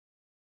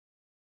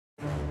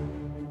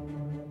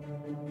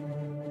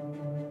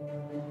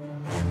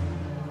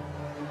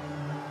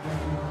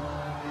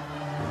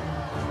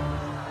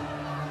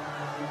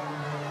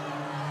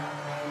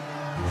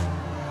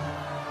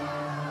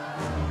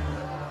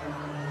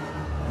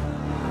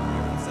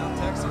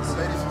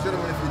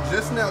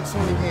just now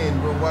tuning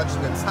in, we're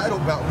watching a title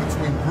bout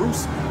between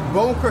Bruce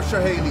Bone Crusher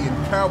Haley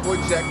and Cowboy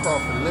Jack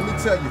Crawford. And let me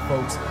tell you,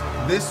 folks,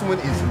 this one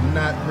is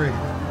not pretty.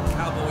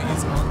 Cowboy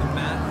is on the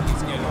mat.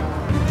 He's getting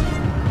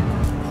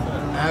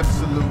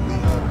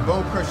absolutely.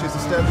 Bone Crusher has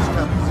established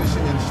top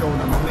position and shown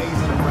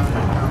amazing around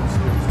the pound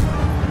skills.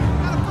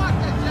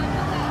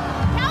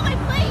 Cowboy,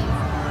 please!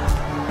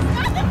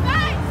 Stop the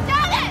fight!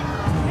 Stop it!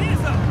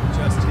 Hands up!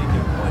 Just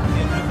taking one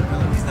hit after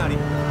another. He's not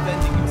even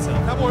defending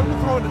himself. Cowboy, we're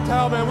throwing the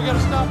towel, man. We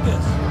gotta stop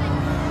this.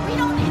 We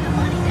don't need the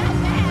money that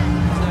bad.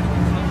 He's not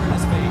even covering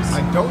his face.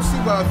 I don't see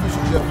why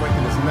official Jeff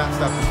Rankin has not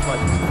stopped this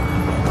fight.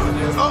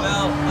 There's the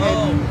bell.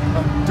 And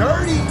a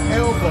dirty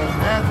elbow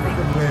after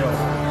the bell.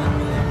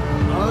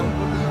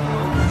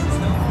 Unbelievable.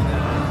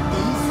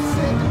 Easy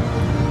said to be.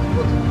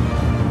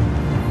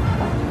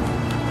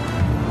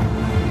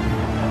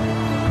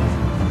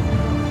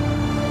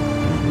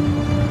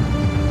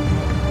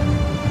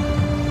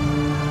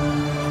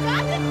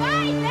 Stop the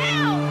fight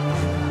now!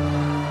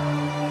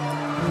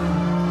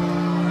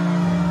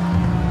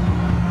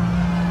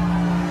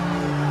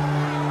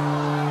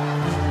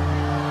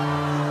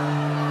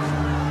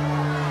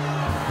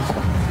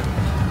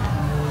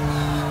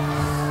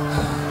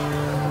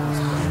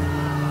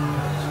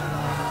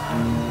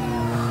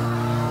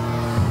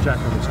 Jack,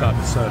 I'm gonna stop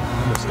this, son.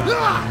 I'm gonna stop.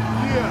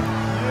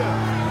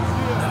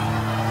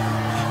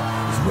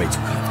 He's way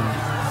too confident.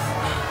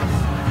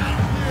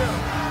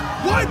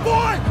 White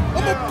boy!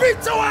 I'm gonna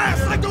beat your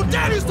ass like your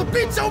daddy used to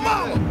beat your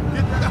mama! Get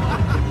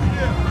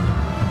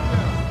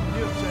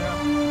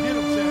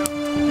him, champ.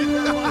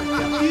 Get that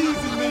money.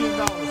 Easy $1 million,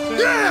 champ.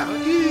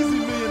 Yeah! Easy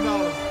 $1 million.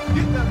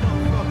 Get that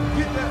motherfucker.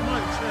 Get that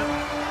money, champ.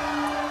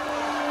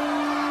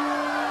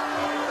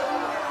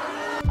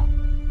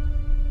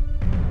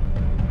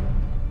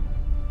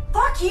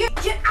 Fuck you!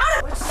 Get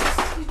out of it!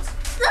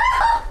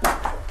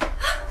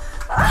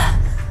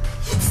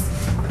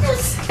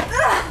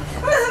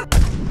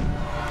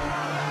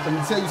 Let me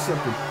tell you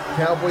something.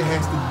 Cowboy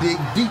has to dig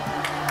deep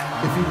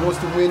if he wants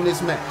to win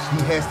this match.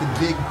 He has to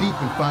dig deep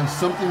and find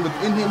something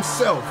within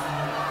himself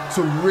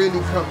to really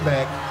come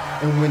back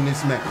and win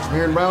this match.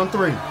 We're in round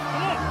 3.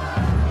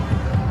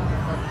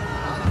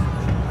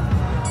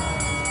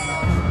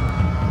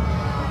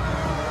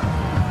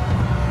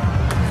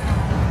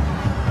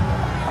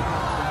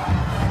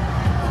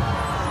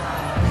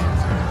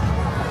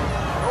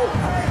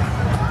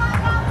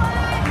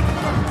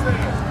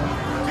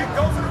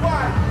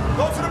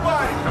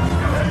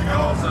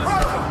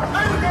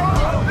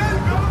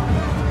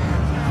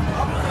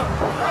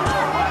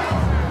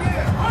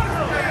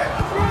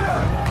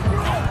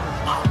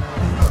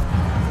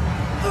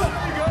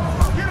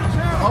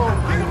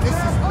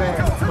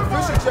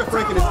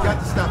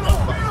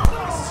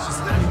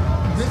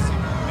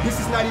 This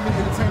is not even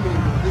entertainment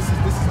anymore. This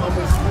is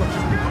almost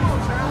torture.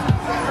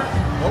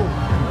 Oh,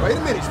 wait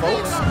a minute,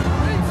 folks.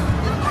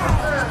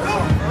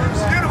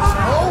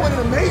 Oh, and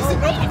an amazing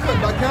uppercut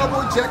by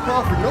Cowboy Jack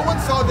Crawford. No one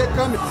saw that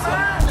coming. Oh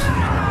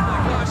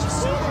my gosh,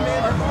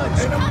 Superman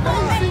punch. An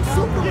amazing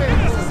Superman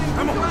punch.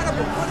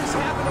 Incredible. What is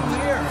happening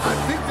here? I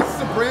think this is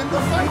a brand new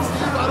fight,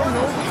 Steve. I don't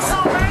know.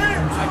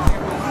 I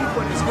can't believe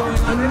what is going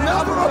on.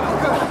 Another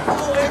uppercut.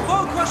 Oh, and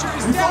Bone Crusher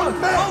is He's down. on the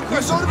mat. Bone He's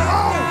Crusher on the is mat.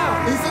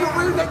 down. He's in a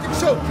rear naked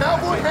choke.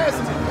 Cowboy has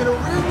him in a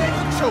rear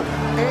naked choke.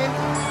 And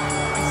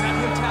Is that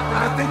him tapping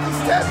I out? think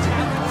he's tapping.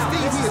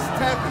 Steve, he is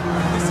tapping.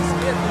 This is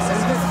it. This is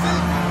And this is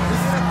it.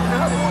 This is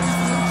Cowboy is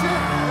the new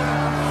champ.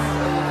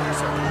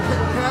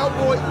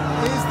 Cowboy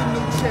is the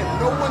new champ.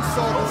 No one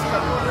saw this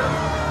coming.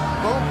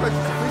 Bone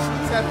Crusher's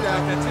officially tapped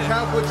out.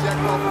 Cowboy Jack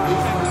Crawford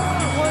is the new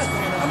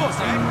Come on,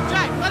 Zach.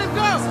 Jack, let him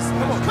go!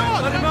 Come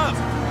on, let him up.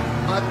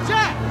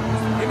 Jack!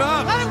 Him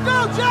up. Let him go,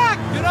 Jack!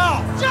 Get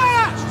off.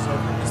 Jack!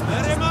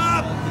 Let him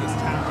up. He is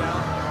tapped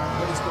out.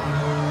 What is going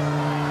on?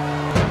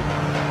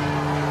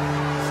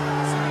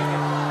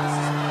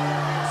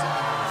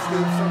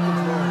 Steve,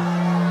 something's wrong.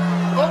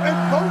 Oh, and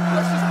Bone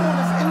Crusher's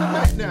corner's in the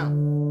mat now.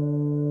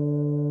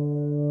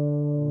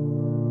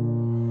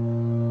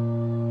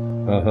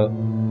 Uh-huh.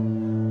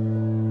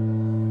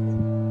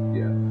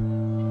 Yeah.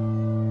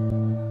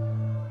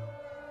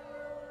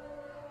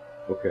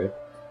 Okay.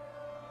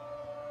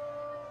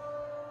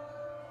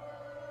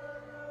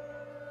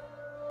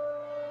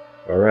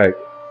 All right.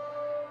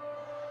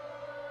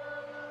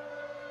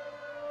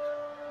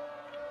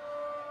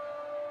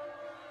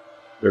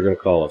 They're going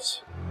to call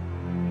us.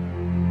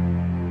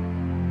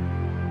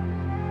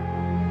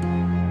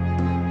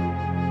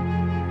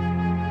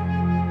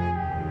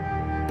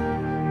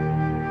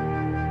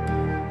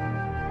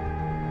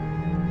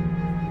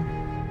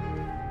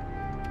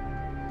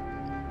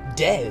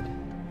 Dead?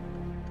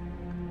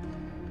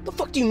 The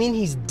fuck do you mean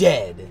he's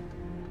dead?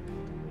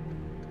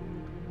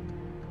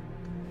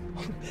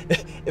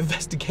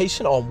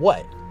 Investigation on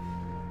what?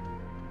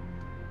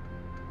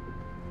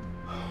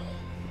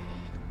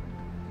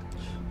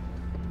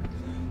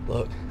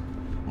 Look,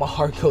 my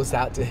heart goes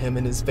out to him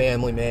and his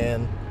family,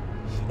 man.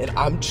 And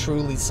I'm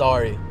truly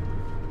sorry.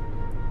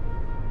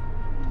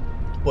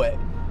 But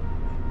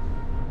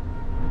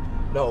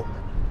no,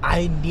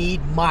 I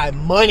need my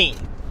money.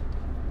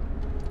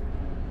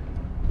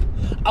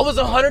 I was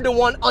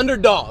 100-1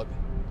 underdog.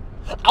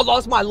 I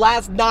lost my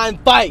last 9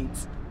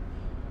 fights.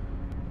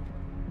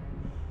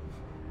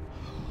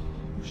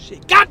 Oh,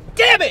 shit. God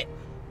damn it!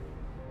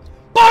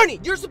 Barney,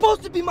 you're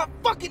supposed to be my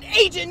fucking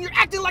agent and you're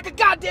acting like a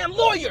goddamn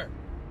lawyer.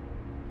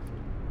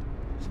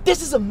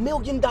 This is $1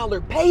 million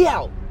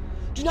payout.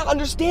 Do you not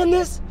understand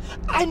this?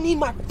 I need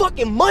my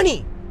fucking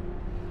money.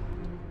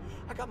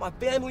 I got my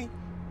family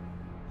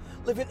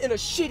living in a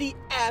shitty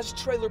ass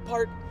trailer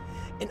park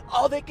and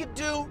all they could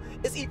do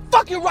is eat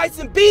fucking rice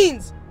and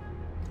beans.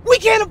 We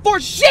can't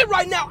afford shit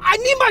right now. I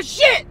need my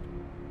shit.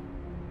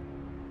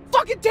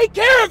 Fucking take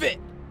care of it.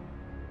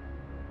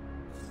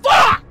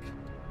 Fuck!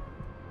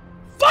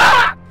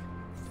 Fuck!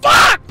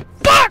 Fuck!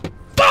 Fuck!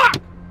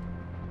 Fuck!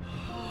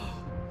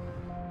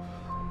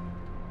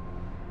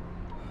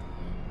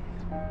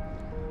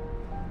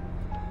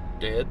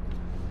 Dead?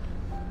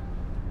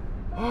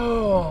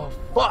 Oh,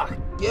 fuck,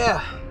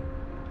 yeah.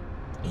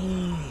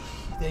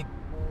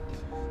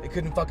 They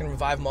couldn't fucking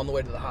revive him on the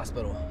way to the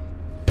hospital.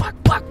 Fuck,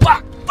 fuck,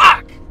 fuck,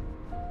 fuck!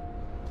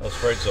 I was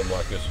afraid something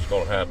like this was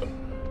gonna happen.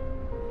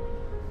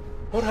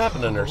 What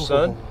happened in there,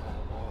 son?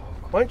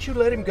 Why didn't you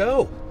let him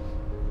go?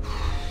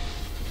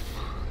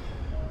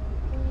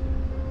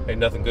 Ain't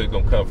nothing good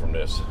gonna come from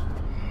this.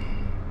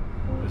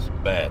 This is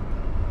bad.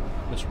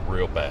 It's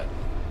real bad.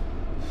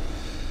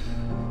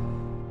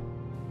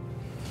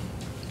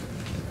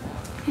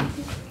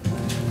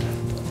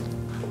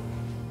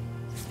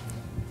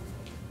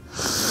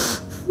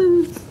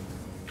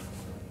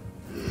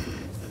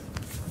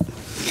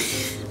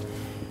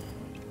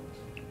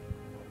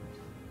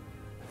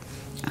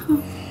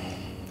 Oh,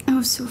 I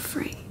was so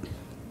afraid.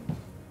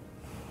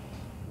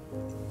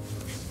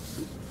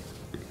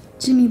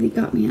 Jimmy, they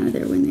got me out of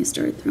there when they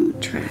started throwing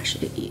trash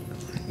at you.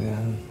 Yeah.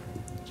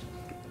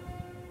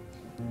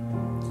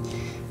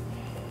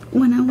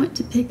 When I went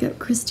to pick up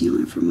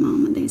Christiana from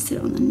Mama, they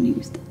said on the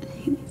news that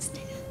Haley's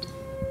dead.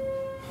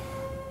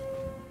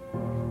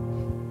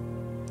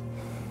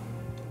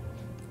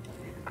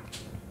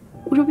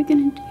 What are we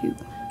gonna do?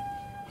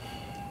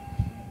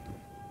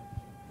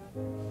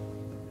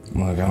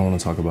 Look, I don't want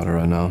to talk about it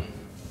right now.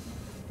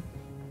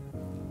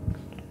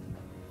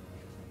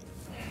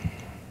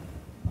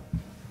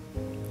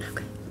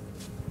 Okay.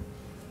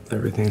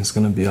 Everything's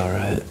gonna be all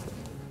right.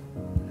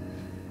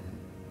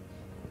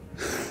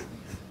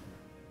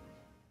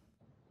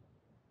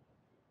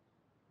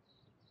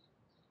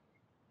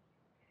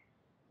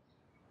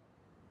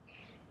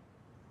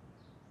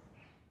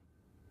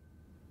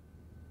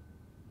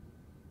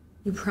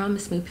 You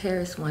promised me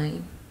Paris,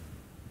 Wayne.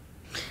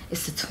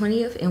 It's the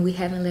 20th and we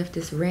haven't left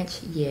this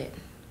ranch yet.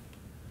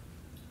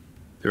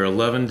 There are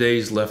 11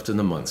 days left in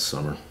the month,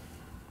 Summer.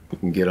 You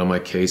can get on my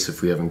case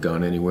if we haven't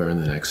gone anywhere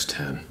in the next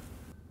 10.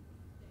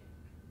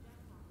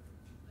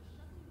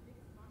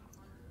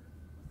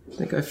 I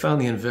think I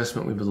found the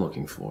investment we've been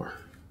looking for.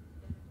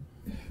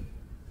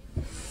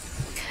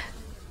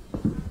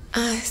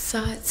 I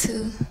saw it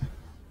too.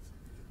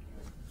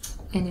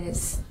 And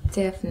it's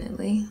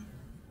definitely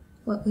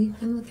what we've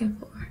been looking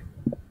for.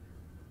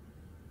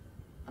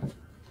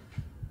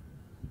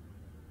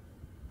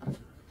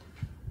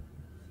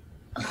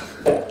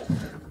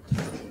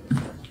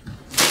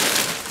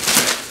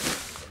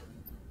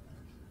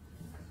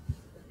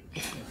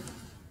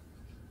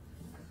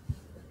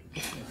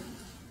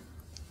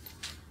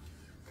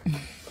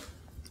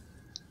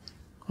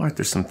 Aren't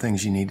there some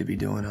things you need to be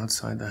doing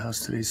outside the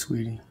house today,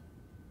 sweetie?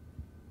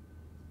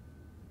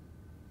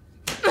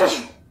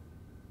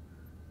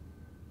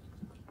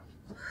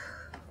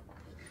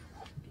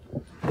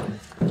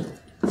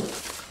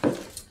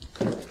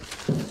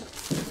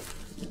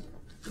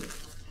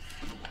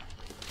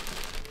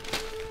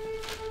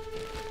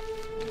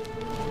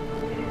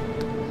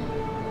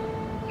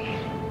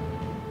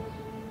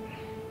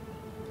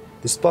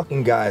 This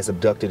fucking guy has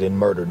abducted and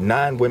murdered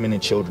 9 women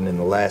and children in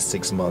the last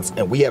 6 months,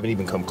 and we haven't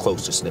even come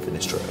close to sniffing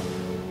his trail.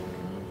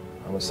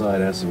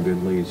 Homicide has some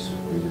good leads.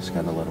 We just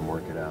gotta let him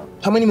work it out.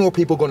 How many more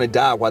people are gonna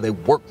die while they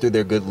work through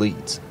their good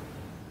leads?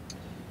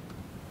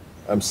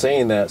 I'm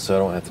saying that so I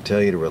don't have to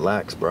tell you to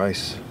relax,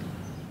 Bryce.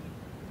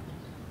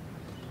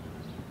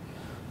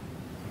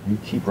 You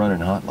keep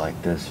running hot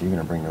like this, you're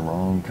gonna bring the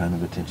wrong kind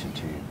of attention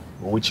to you.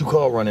 What you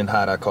call running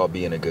hot, I call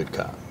being a good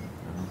cop.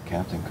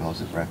 Captain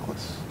calls it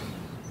reckless.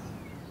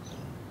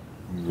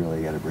 You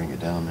really gotta bring it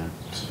down, man.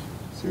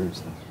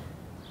 Seriously.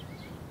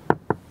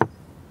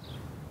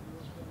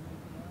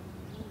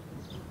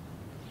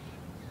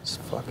 This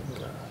fucking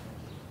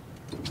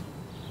guy.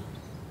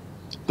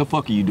 The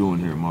fuck are you doing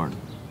here, Martin?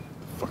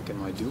 The fuck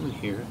am I doing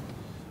here?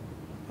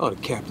 Oh,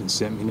 the captain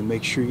sent me to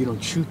make sure you don't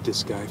shoot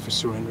this guy for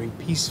surrendering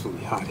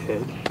peacefully,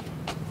 hothead.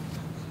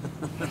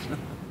 I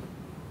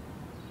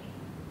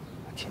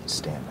can't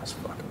stand this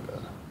fucking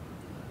guy.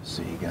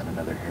 So you got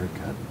another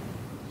haircut?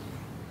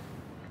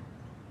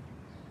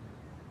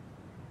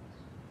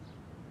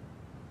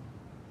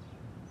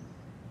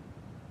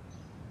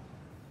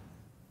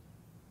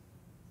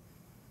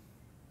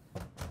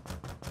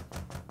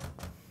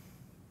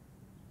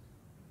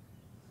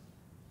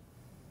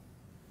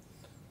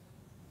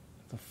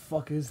 The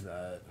fuck is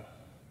that?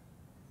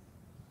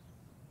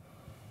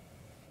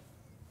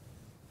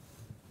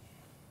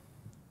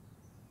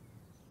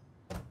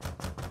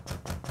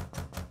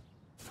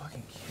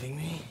 Fucking kidding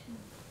me?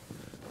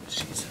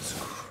 Jesus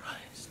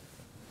Christ.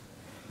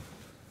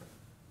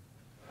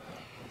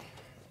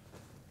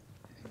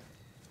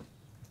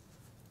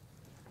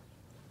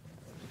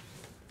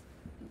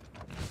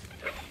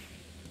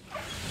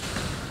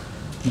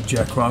 You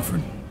Jack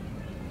Crawford?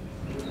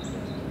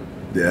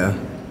 Yeah?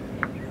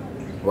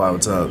 Why,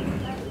 what's up?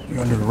 You're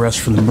under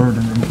arrest for the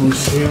murder of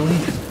Bruce Haley.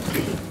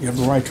 You have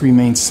the right to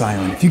remain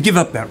silent. If you give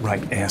up that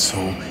right,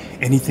 asshole,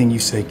 anything you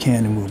say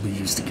can and will be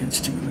used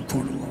against you in the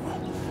court of law.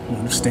 You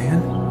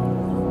understand?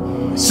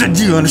 I said,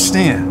 do you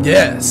understand?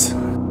 Yes.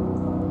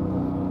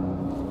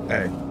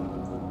 Hey,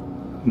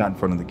 not in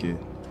front of the kid.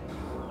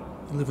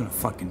 You live in a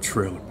fucking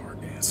trailer park,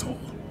 asshole.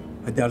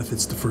 I doubt if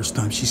it's the first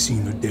time she's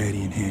seen her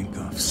daddy in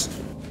handcuffs.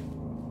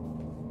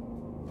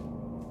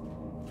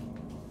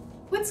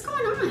 What's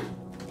going on?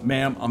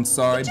 Ma'am, I'm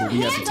sorry, but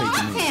we have to take off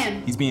him in.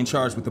 him! He's being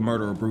charged with the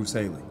murder of Bruce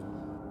Haley.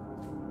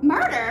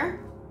 Murder?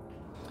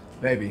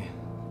 Baby,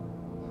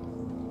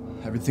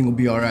 everything will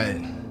be all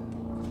right.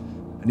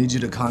 I need you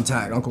to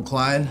contact Uncle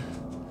Clyde.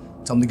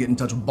 Tell him to get in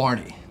touch with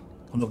Barney.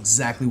 He'll know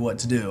exactly what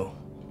to do.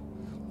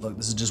 Look,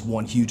 this is just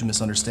one huge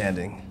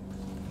misunderstanding.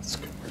 Let's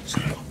go.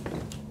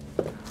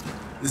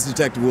 This is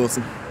Detective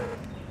Wilson.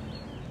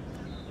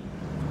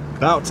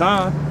 About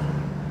time.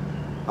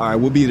 All right,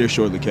 we'll be there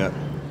shortly, Cap.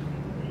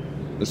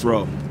 Let's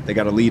roll. They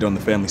got a lead on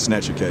the family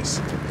snatcher case.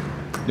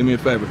 Do me a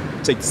favor,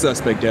 take the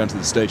suspect down to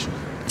the station.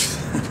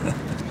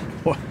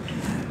 What?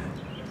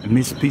 A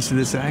missed piece of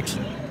this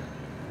action?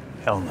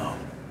 Hell no.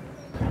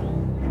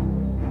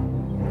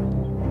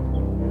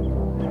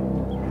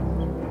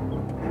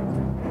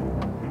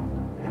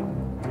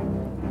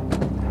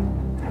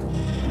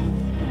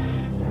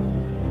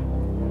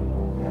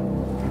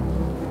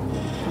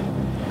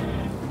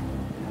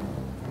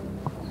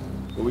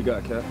 What we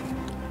got, Cap?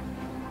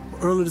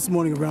 Early this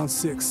morning around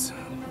 6,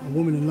 a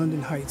woman in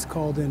London Heights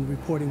called in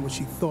reporting what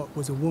she thought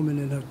was a woman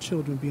and her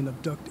children being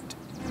abducted.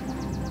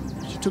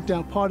 She took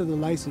down part of the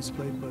license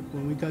plate, but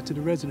when we got to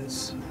the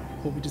residence,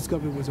 what we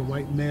discovered was a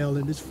white male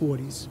in his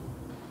 40s,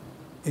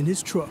 in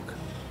his truck,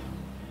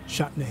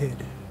 shot in the head.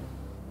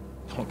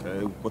 Okay,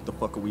 what the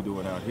fuck are we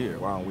doing out here?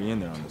 Why aren't we in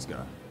there on this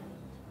guy?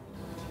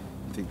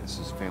 I think this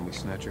is a family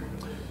snatcher.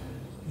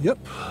 Yep,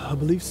 I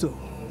believe so.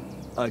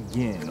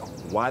 Again,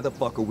 why the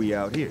fuck are we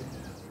out here?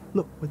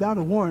 Look, without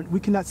a warrant,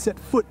 we cannot set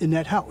foot in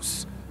that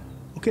house.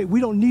 Okay,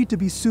 we don't need to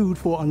be sued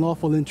for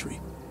unlawful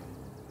entry.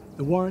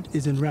 The warrant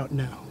is en route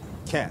now.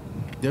 Cap,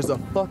 there's a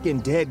fucking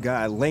dead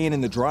guy laying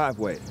in the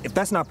driveway. If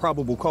that's not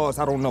probable cause,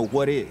 I don't know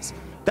what is.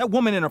 That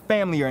woman and her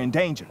family are in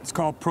danger. It's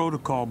called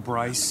protocol,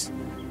 Bryce.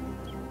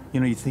 You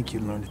know, you think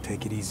you'd learn to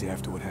take it easy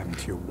after what happened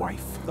to your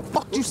wife. The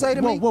fuck you say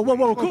to me? Whoa,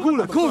 cool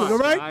it, all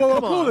right?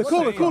 Cool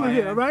it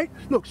here, all right?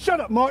 Look, shut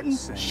up, Martin.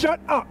 Shut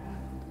up.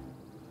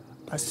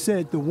 I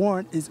said the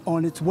warrant is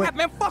on its way.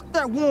 Man, fuck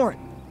that warrant.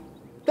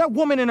 That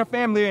woman and her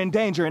family are in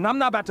danger, and I'm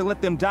not about to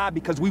let them die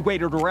because we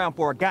waited around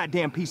for a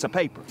goddamn piece of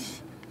paper.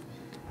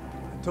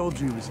 I told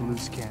you he was a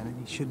loose cannon.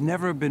 He should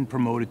never have been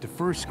promoted to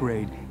first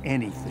grade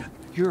anything.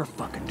 You're a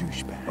fucking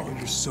douchebag. Oh,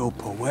 you're so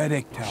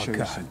poetic,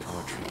 Talcott.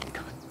 Poetry.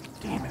 God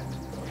damn it.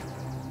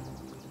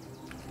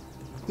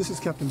 This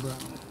is Captain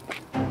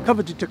Brown.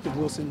 Cover Detective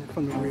Wilson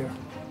from the rear.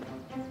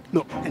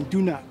 Look, and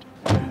do not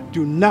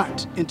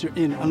enter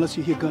in unless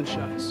you hear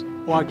gunshots,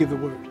 or I give the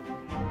word.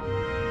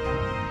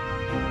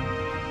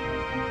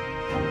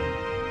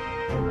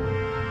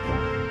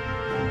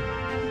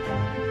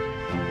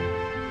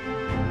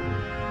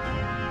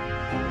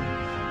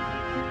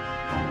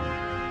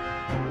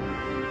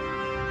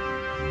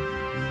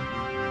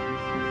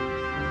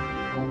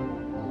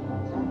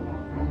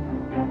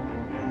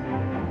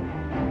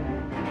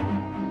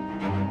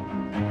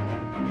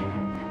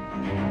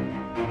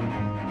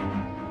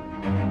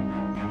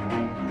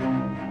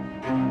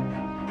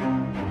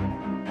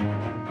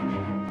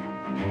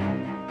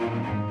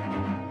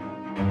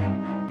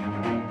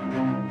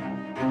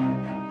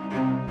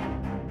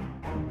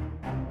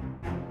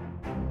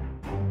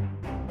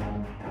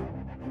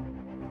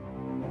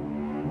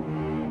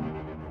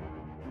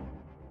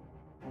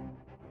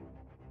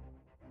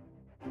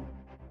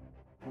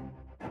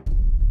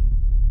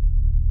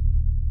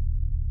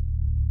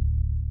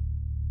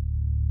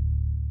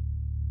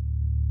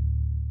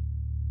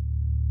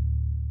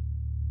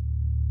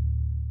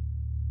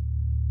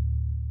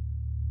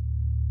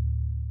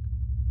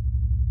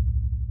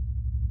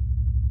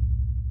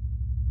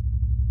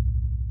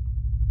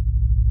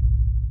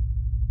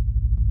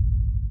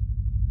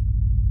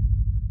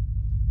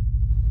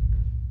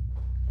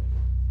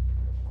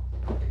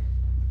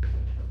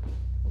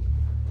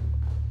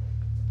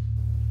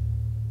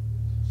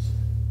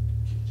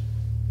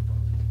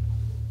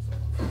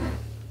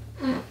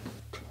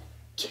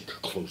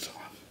 Clothes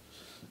off.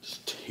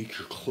 Just take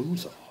your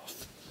clothes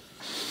off.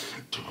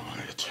 Do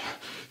it.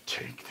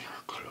 Take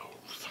their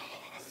clothes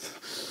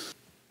off.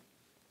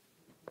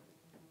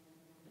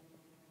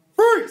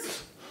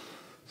 Freeze!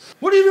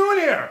 What are you doing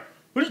here?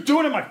 What are you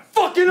doing in my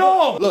fucking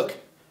home? Look,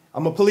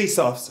 I'm a police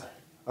officer,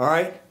 all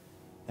right?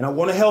 And I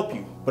want to help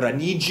you, but I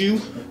need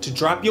you to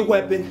drop your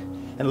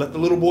weapon and let the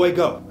little boy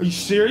go. Are you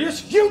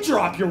serious? You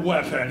drop your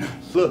weapon.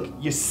 Look,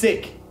 you're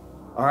sick,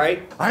 all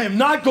right? I am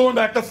not going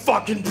back to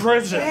fucking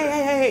prison.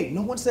 Hey,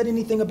 no one said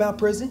anything about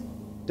prison.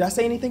 Did I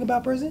say anything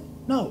about prison?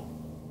 No,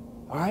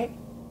 all right?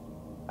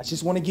 I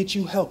just want to get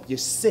you help. You're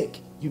sick.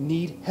 You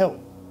need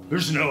help.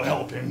 There's no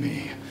help in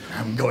me.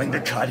 I'm going to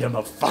cut him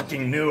a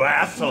fucking new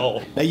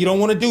asshole. Now, you don't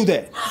want to do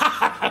that.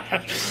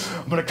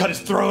 I'm gonna cut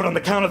his throat on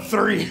the count of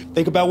 3.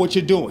 Think about what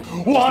you're doing.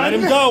 One. Let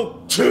him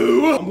go.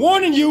 2. I'm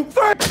warning you.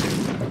 3.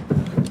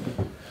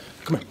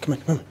 Come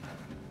here.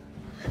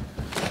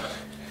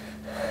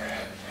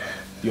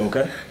 You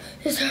okay?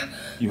 Yes, sir.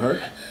 You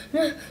hurt?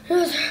 No,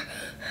 sir.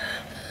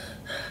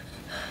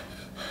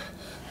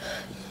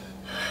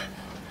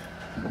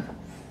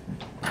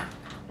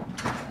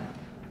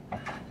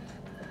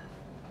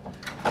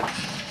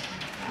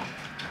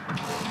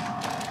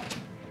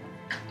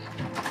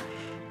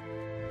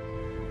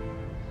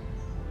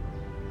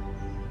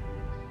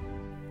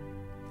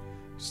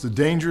 It's a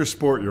dangerous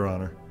sport, Your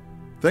Honor.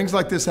 Things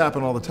like this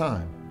happen all the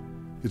time.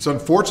 It's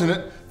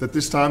unfortunate that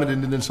this time it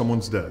ended in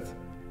someone's death.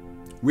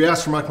 We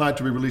ask for my client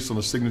to be released on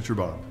a signature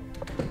bond.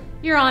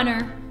 Your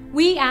Honor,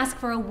 we ask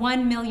for a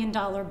 $1 million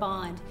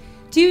bond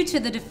due to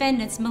the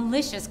defendant's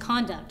malicious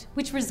conduct,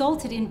 which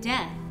resulted in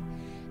death.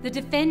 The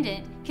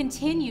defendant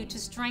continued to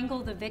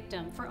strangle the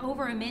victim for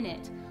over a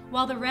minute,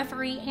 while the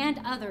referee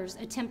and others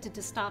attempted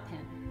to stop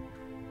him.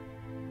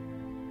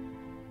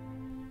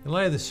 In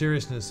light of the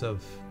seriousness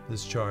of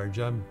this charge,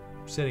 I'm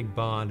setting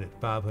bond at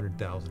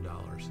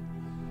 $500,000.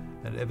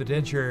 An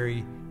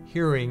evidentiary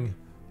hearing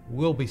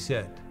will be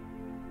set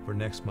for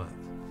next month.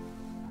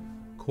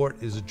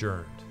 Court is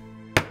adjourned.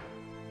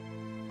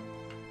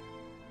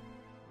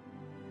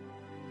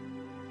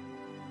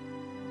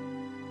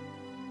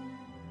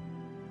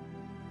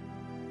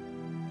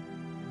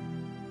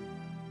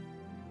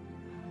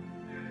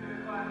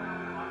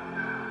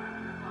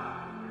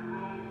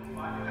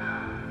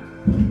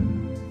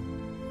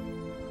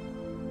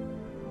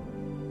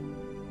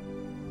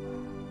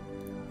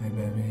 Hey,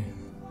 baby.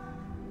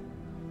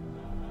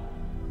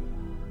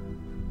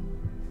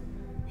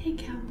 Hey,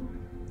 cowboy.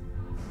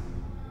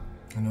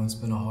 I know it's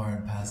been a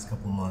hard past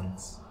couple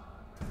months.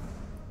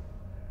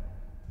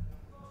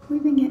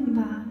 We've been getting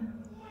by.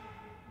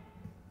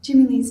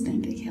 Jimmy Lee's been a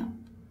big help.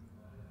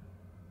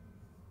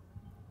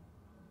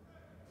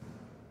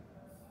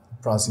 The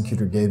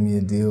prosecutor gave me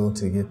a deal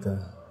to get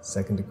the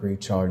second-degree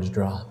charge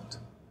dropped.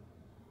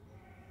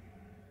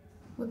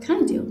 What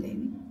kind of deal,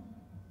 baby?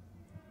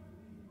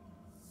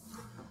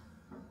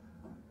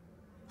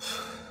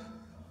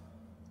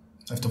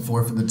 I have to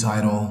forfeit the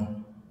title,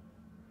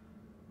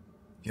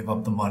 give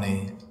up the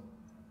money.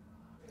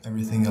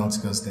 Everything else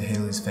goes to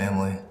Haley's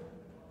family.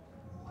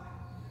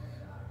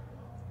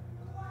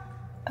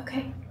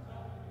 Okay.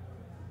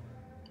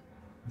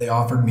 They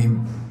offered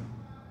me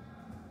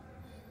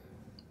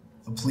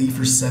a plea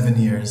for 7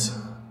 years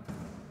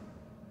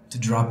to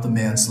drop the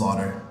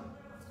manslaughter.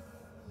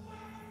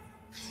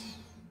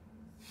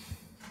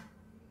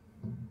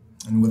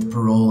 And with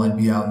parole, I'd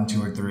be out in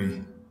 2 or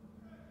 3.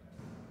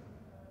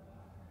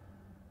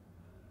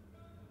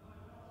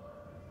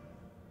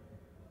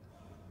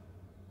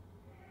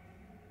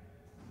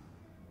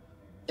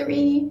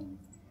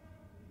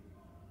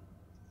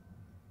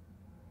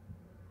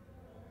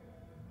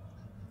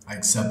 I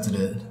accepted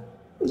it.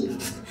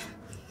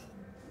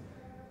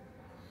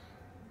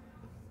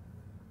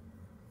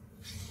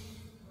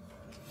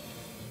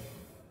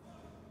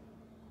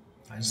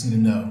 I just need to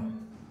know.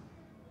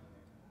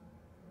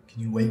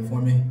 Can you wait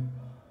for me?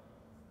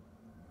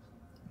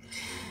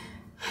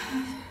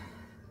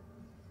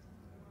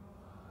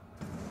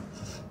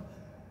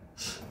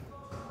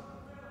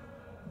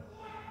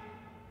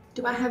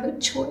 Do I have a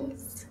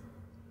choice?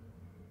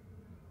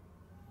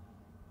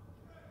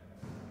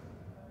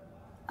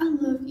 I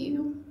love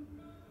you.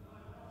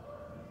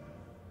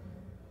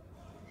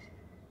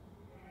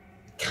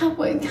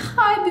 Cowboy,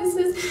 God,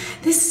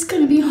 this is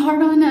gonna be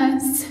hard on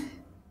us.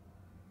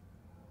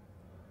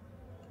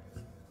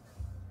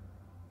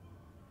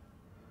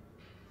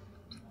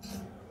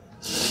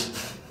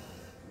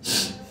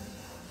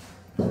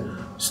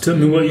 Just tell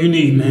me what you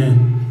need,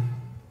 man.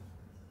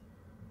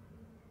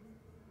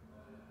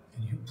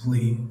 Can you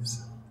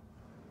please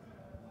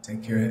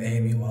take care of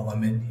Amy while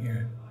I'm in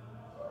here?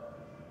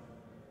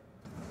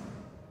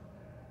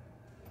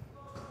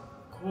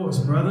 Of course,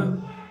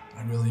 brother.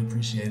 I really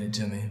appreciate it,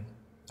 Jimmy.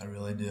 I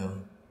really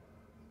do.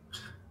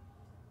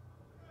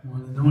 Well,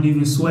 don't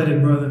even sweat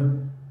it, brother.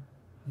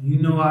 You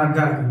know I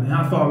got you, man.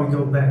 How far we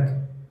go back?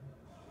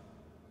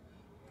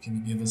 Can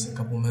you give us a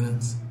couple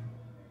minutes?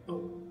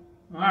 All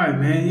right,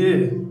 man,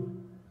 yeah.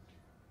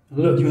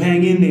 Look, you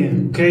hang in there,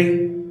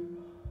 okay?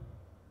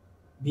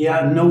 Be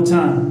out in no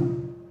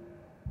time.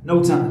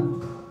 No time.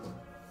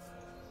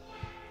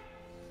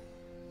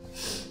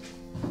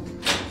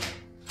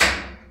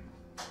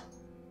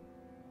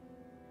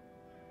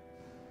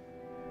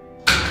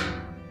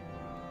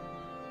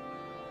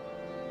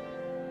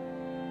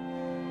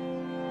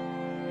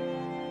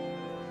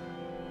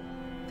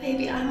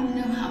 Baby, I don't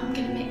know how I'm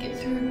gonna make it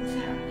through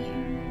without you.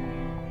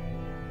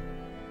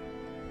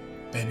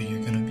 Baby,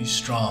 you're gonna be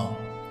strong.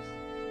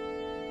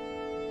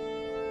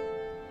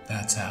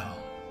 That's how.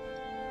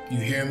 You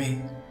hear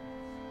me?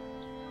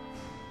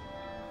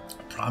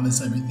 I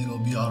promise everything will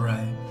be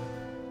alright.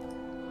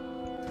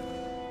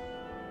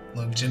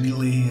 Look, Jimmy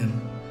Lee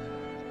and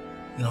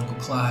Uncle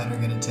Clyde are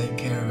gonna take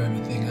care of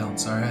everything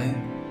else, alright?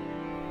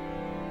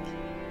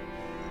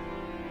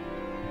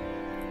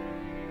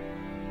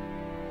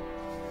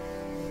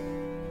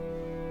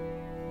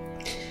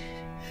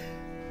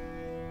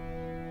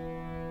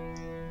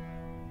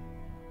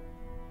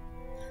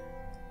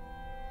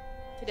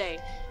 Today,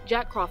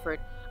 Jack Crawford,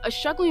 a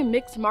struggling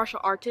mixed martial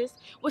artist,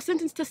 was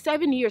sentenced to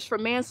 7 years for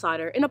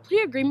manslaughter in a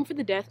plea agreement for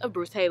the death of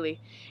Bruce Haley.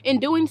 In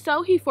doing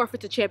so, he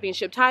forfeits a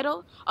championship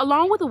title,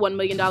 along with a $1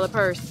 million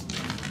purse.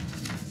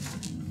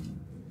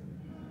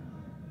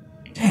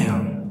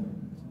 Damn.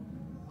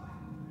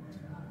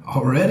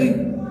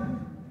 Already?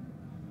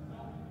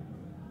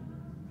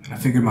 I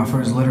figured my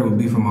first letter would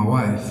be from my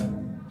wife.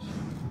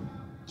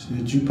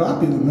 Shit, you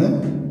popular,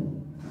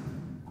 man.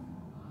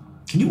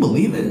 Can you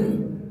believe it?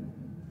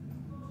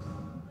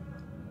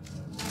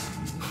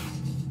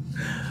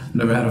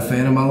 Never had a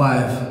fan in my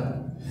life.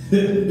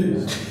 Shit,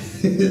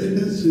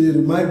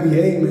 it might be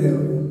hate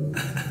mail.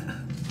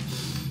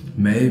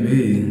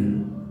 Maybe.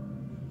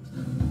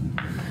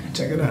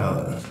 Check it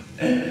out.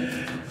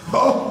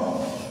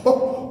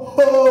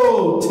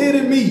 Oh,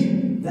 titty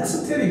meat. That's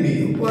a titty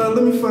meat. Well,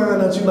 let me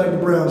find out you like the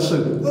brown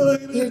sugar.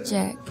 Dear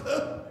Jack,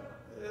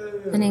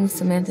 my name is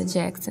Samantha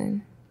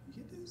Jackson,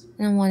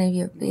 and I'm one of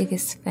your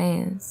biggest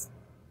fans.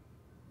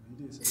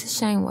 It's a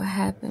shame what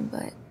happened,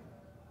 but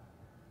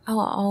I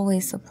will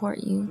always support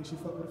you.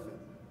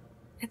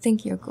 I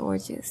think you're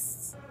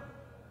gorgeous.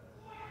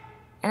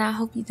 And I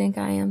hope you think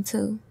I am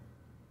too.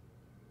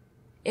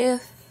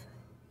 If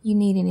you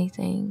need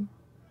anything,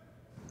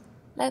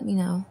 let me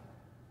know.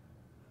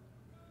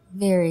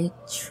 Very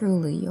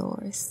truly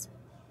yours,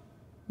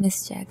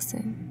 Miss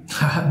Jackson.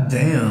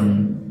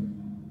 Damn.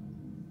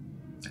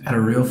 I had a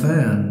real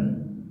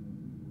fan.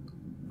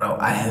 Bro,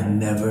 I have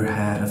never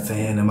had a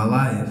fan in my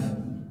life.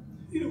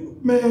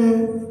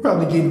 Man, you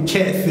probably getting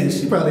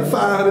catfish. You probably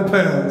 500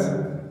 pounds.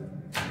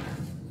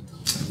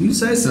 You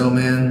say so,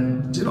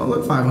 man. She don't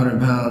look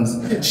 500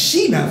 pounds.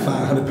 She not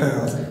 500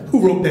 pounds.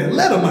 Who wrote that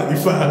letter might be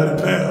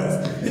 500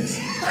 pounds.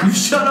 You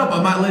shut up,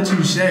 I might let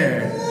you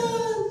share.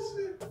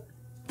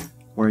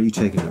 Why are you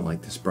taking it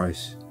like this,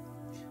 Bryce?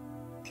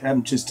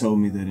 Captain just told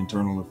me that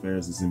Internal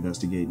Affairs is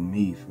investigating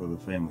me for the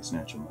family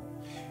snatcher murder.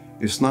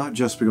 It's not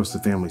just because the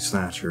family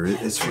snatcher,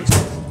 it's for...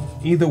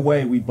 Either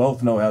way, we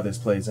both know how this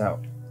plays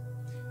out.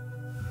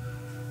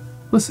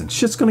 Listen,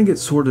 shit's gonna get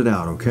sorted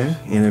out, okay?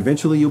 And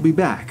eventually you'll be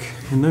back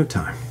in no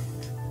time.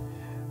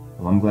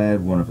 Well, I'm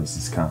glad one of us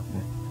is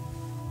confident.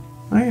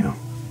 I am.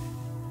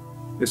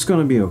 It's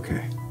gonna be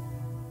okay.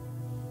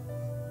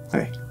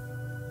 Hey.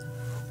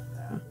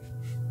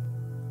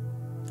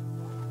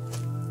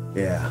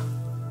 Yeah.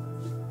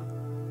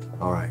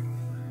 All right.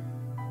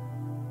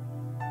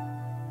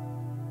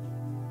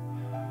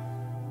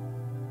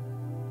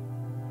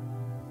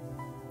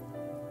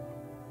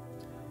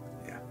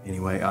 Yeah.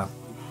 Anyway,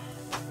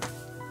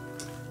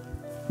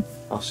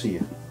 I'll see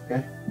you,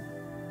 okay?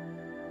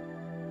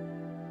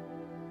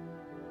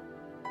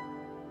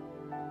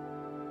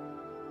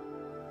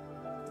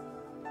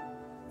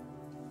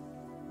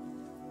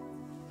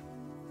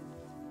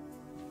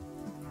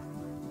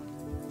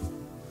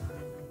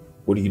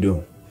 What are you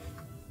doing?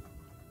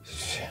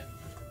 Shit.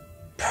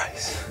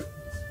 Bryce.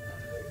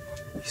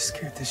 You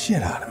scared the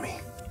shit out of me.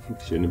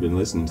 Shouldn't have been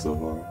listening so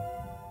hard.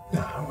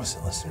 No, I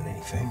wasn't listening to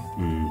anything.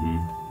 Mm-hmm.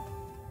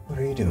 What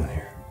are you doing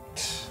here?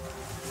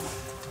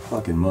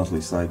 Fucking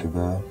monthly psych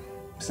eval.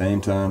 Same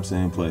time,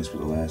 same place for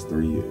the last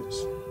 3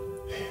 years.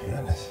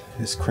 Man,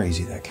 it's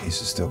crazy that case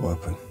is still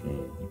open.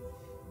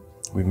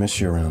 We miss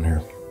you around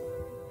here.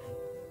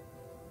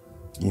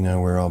 You know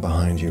we're all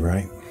behind you,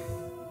 right?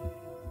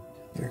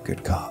 You're a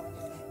good cop.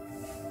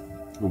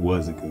 Who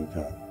was a good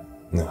cop?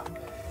 No,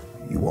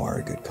 you are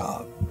a good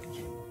cop.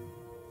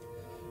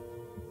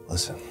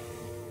 Listen,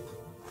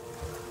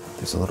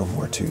 there's a little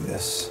more to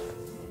this.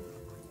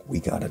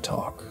 We gotta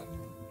talk.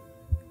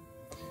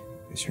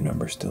 Is your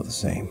number still the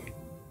same?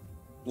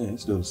 Yeah,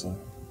 it's still the same.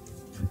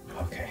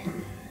 Okay.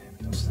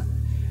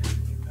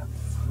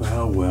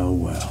 Well, well,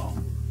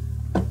 well.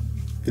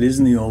 It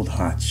isn't the old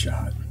hot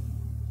shot.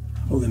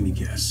 Well, let me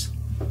guess.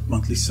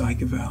 Monthly psych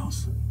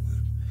evals.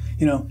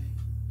 You know,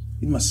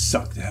 it must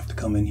suck to have to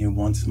come in here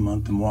once a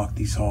month and walk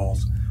these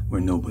halls where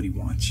nobody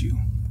wants you.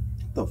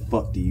 What the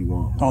fuck do you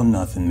want? Oh,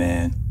 nothing,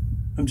 man.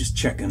 I'm just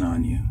checking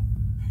on you.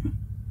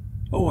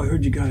 Oh, I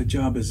heard you got a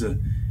job as a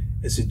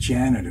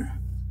janitor.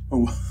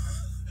 Or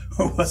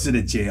was it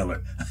a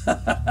jailer?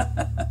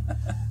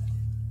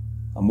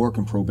 I'm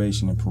working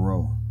probation and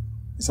parole.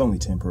 It's only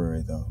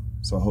temporary, though,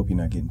 so I hope you're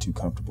not getting too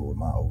comfortable with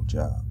my old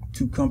job.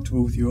 Too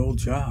comfortable with your old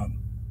job?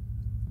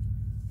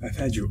 I've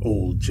had your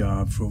old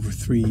job for over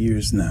 3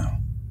 years now.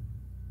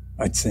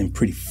 I'd say I'm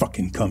pretty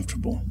fucking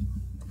comfortable.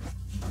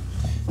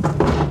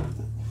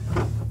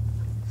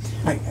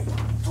 Hey,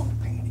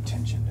 don't pay any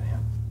attention to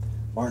him.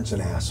 Martin's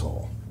an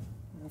asshole.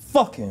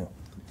 Fuck him.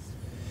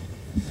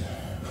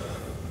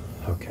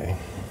 Okay.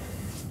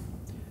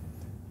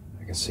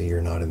 I can see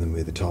you're not in the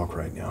mood to talk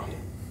right now.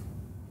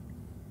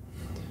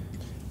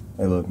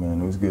 Hey, look,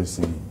 man, it was good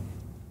seeing you.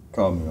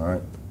 Call me, all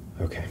right?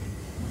 Okay.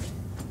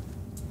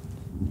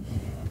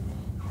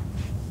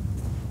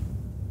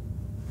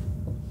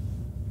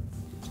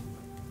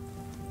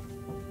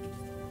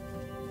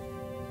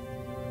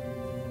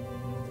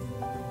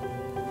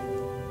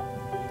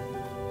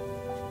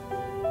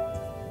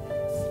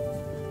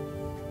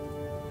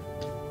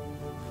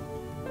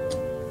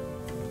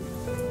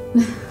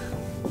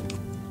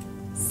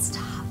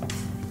 Stop.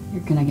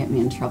 You're gonna get me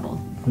in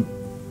trouble.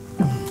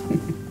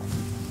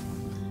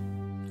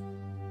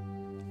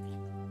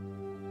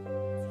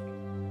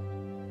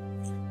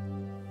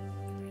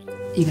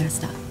 You gotta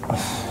stop.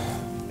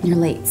 You're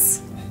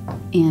late.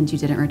 And you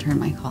didn't return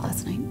my call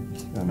last night.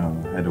 I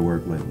know, I had to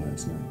work late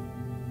last night.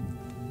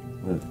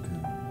 Look,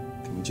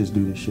 can we just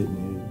do this shit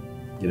and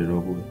get it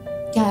over with?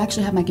 Yeah, I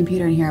actually have my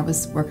computer in here. I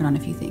was working on a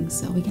few things,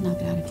 so we can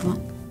knock it out if you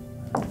want.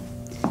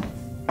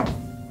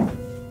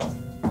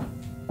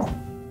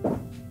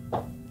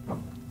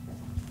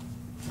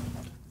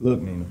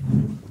 Look, Nina,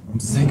 I'm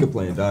sick of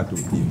playing doctor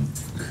with you.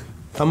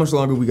 How much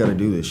longer we gotta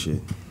do this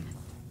shit?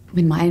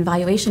 When my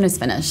evaluation is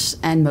finished,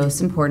 and most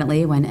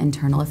importantly, when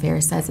internal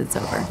affairs says it's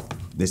over.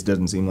 This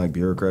doesn't seem like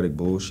bureaucratic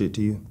bullshit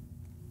to you?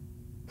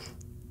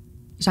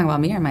 You're talking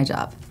about me or my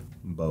job?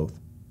 Both.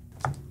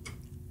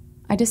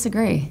 I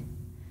disagree.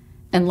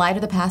 In light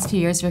of the past few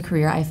years of your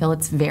career, I feel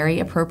it's very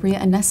appropriate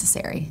and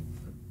necessary.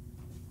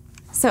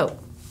 So,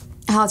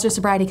 how's your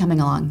sobriety coming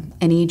along?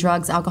 Any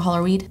drugs, alcohol,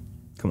 or weed?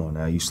 Come on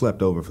now, you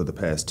slept over for the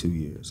past 2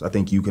 years. I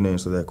think you can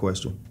answer that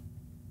question.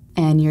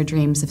 And your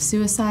dreams of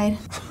suicide?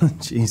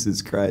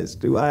 Jesus Christ,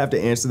 do I have to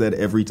answer that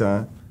every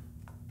time?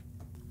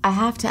 I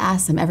have to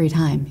ask them every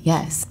time,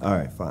 yes. All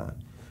right, fine.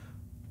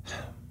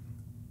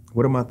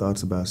 What are my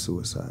thoughts about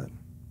suicide?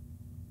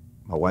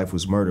 My wife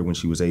was murdered when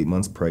she was 8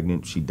 months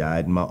pregnant. She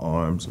died in my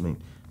arms. I mean,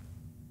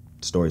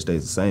 the story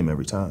stays the same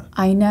every time.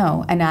 I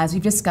know, and as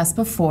we've discussed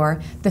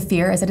before, the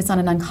fear is that it's on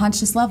an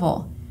unconscious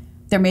level.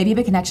 There may be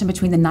a connection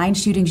between the 9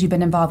 shootings you've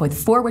been involved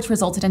with, 4 which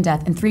resulted in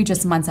death, and 3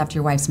 just months after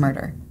your wife's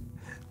murder.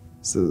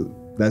 So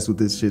that's what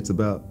this shit's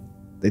about?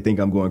 They think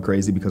I'm going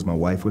crazy because my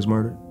wife was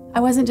murdered? I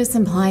wasn't just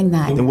implying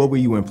that. Then what were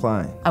you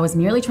implying? I was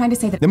merely trying to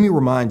say that— Let me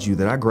remind you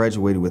that I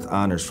graduated with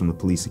honors from the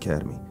police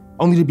academy,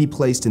 only to be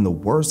placed in the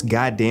worst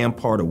goddamn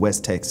part of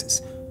West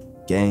Texas.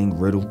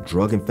 Gang-riddled,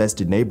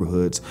 drug-infested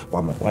neighborhoods,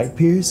 while my white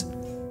peers,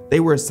 they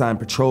were assigned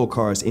patrol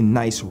cars in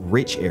nice,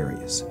 rich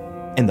areas.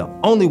 And the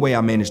only way I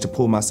managed to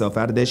pull myself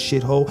out of that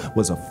shithole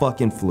was a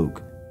fucking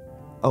fluke.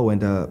 Oh,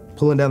 and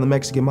pulling down the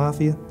Mexican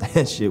mafia?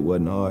 That shit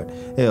wasn't hard.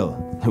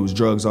 Hell, there was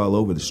drugs all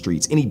over the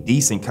streets. Any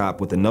decent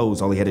cop with a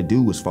nose, all he had to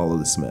do was follow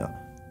the smell.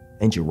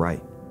 And you're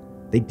right.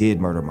 They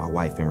did murder my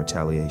wife in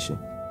retaliation.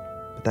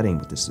 But that ain't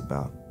what this is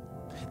about.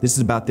 This is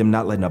about them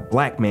not letting a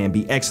black man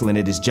be excellent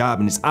at his job,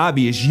 and it's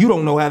obvious you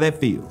don't know how that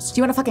feels.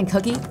 Do you want a fucking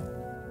cookie?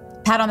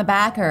 Pat on the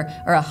back or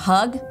a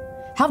hug?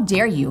 How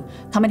dare you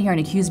come in here and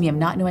accuse me of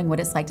not knowing what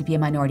it's like to be a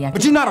minority?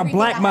 But you're not a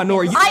black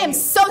minority. I am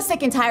so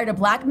sick and tired of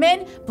black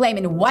men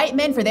blaming white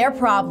men for their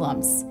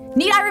problems.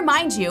 Need I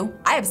remind you,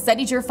 I have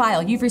studied your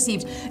file. You've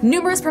received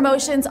numerous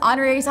promotions,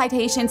 honorary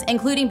citations,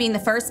 including being the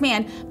first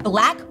man,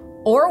 black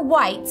or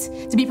white,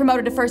 to be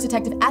promoted to first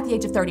detective at the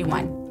age of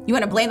 31. You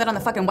want to blame that on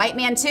the fucking white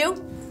man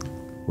too?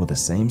 Well, the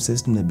same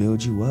system that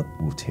builds you up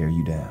will tear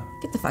you down.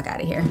 Get the fuck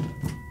out of here.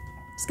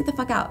 Just get the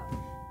fuck out.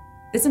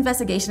 This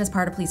investigation is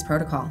part of police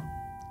protocol.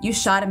 You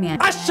shot a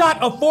man. I shot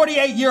a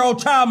 48-year-old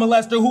child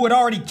molester who had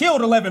already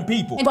killed 11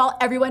 people. And while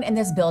everyone in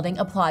this building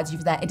applauds you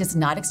for that, it does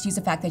not excuse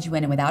the fact that you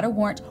went in without a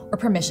warrant or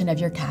permission of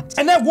your captain.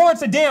 And that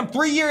warrant's a damn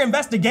 3-year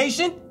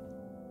investigation?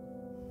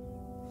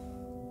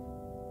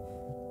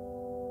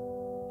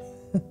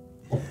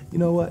 You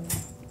know what?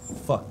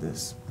 Fuck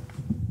this.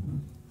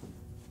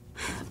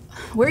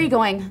 Where are you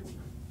going?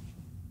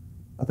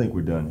 I think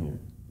we're done here.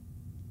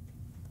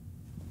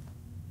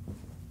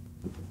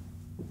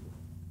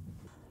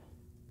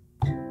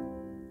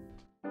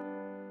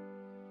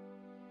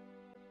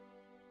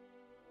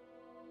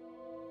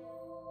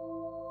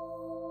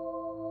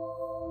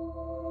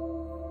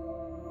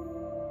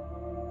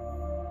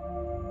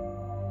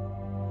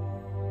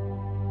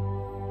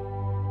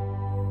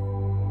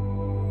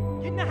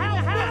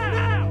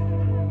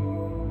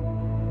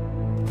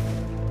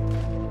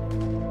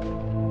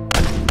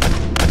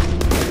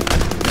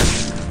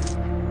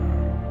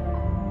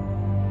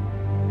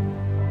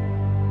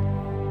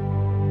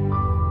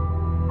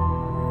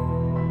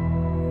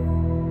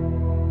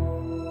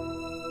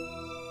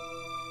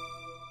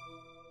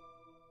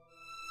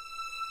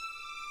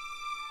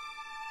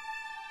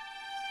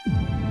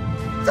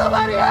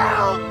 Somebody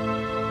help!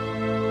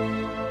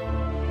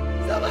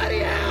 Somebody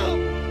help!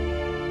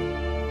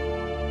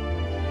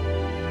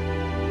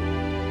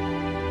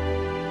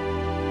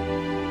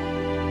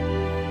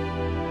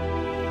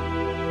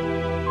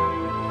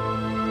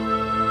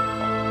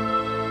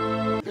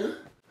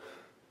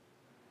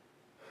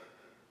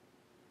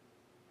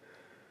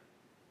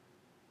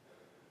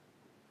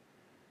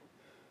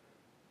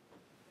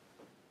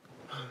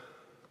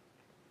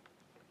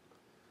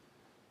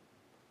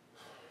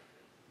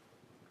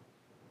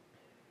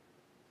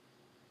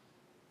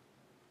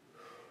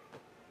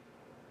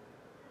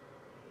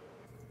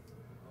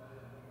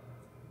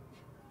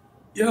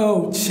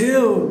 Yo,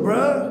 chill,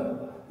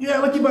 bruh. You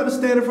act like you about to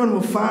stand in front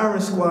of a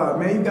firing squad,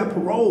 man. You got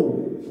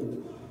parole.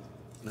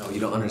 No, you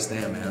don't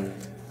understand, man.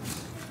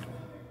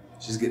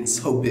 She's getting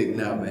so big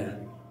now,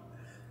 man.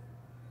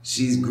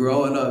 She's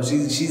growing up.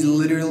 She's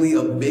literally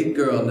a big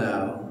girl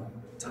now.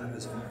 Time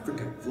has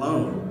freaking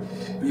flown.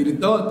 You'd have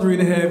thought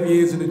 3.5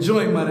 years in the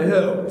joint might have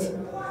helped.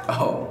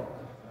 Oh,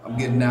 I'm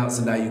getting out,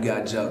 so now you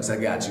got jokes. I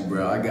got you,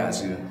 bro. I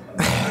got you.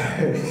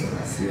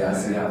 I see how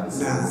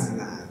this is.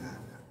 Nah.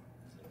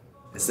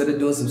 Instead of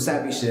doing some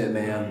sappy shit,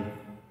 man,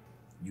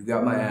 you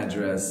got my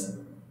address.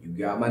 You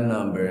got my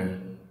number.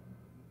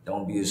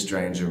 Don't be a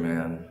stranger,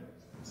 man.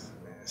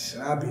 Shit,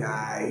 I'll be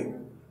alright.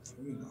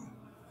 You know.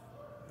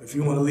 If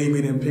you want to leave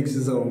me them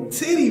pictures of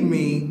titty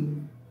me.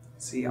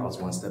 See, I was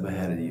one step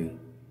ahead of you.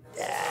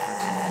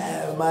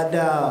 Yeah, my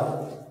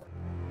dog.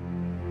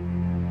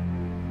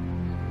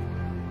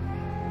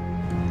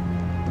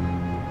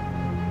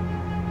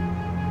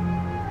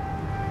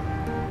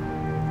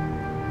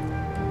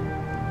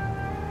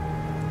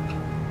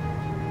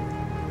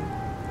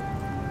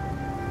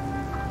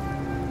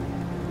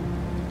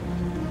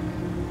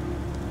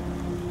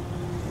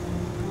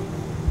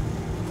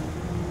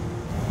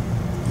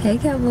 Hey,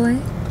 cowboy.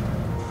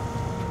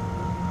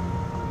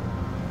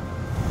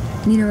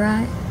 Need a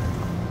ride?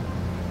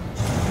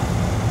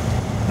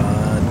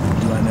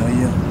 Do I know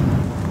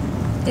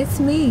you? It's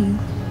me,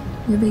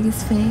 your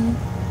biggest fan.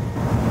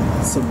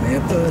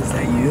 Samantha, is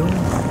that you?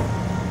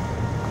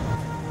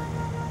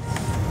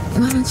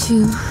 Why don't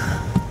you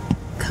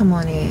come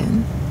on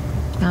in?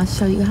 I'll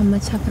show you how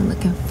much I've been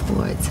looking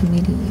forward to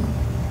meeting you.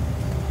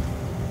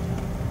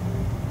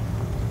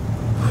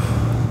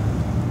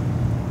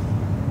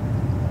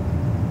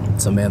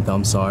 Samantha,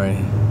 I'm sorry,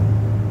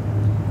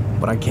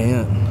 but I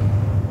can't.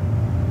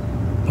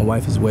 My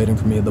wife is waiting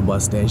for me at the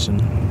bus station.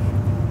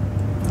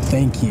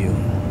 Thank you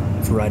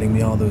for writing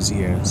me all those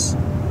years.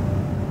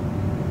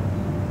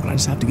 But I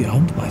just have to get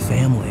home to my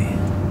family.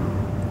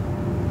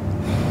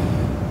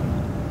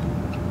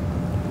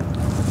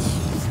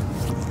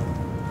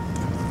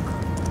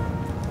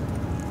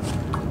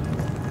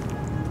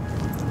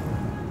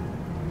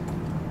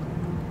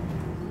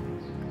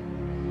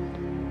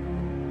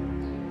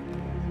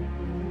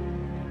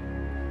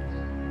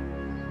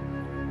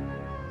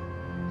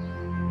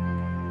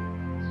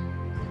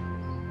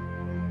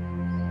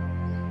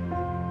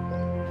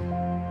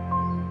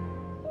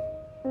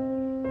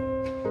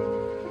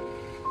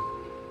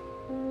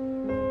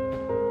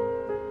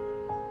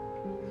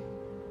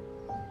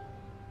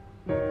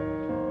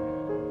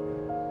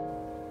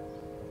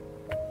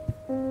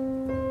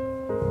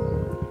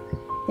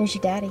 There's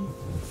your daddy.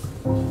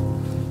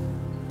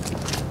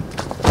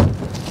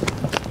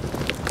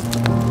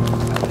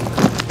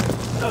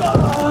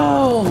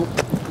 Oh!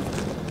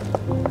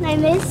 I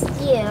missed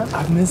you.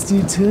 I've missed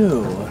you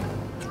too.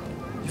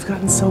 You've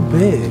gotten so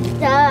big.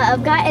 Duh,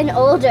 I've gotten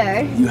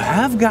older. You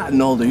have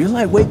gotten older. You're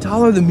like way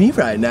taller than me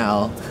right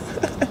now.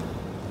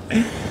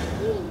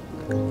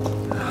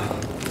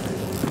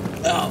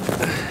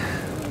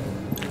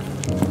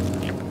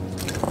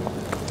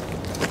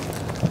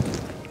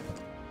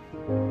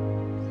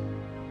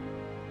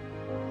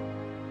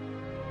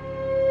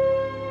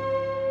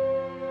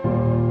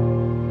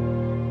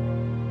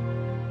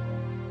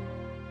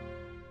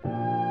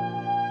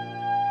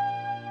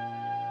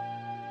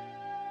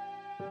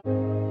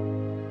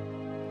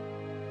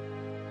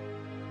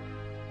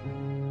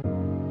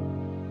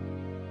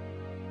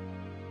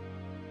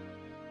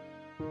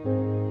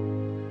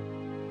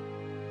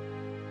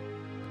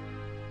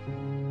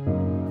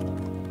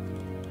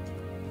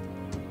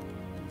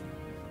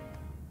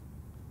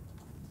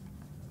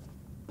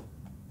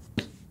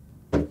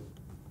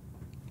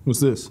 What's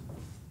this?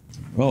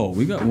 Oh,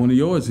 we got one of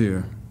yours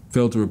here.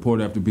 Failed to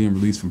report after being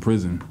released from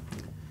prison.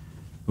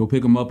 We'll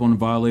pick him up on a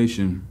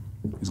violation.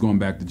 He's going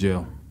back to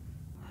jail.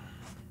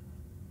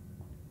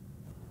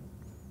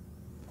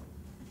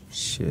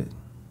 Shit.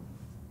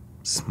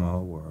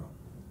 Small world.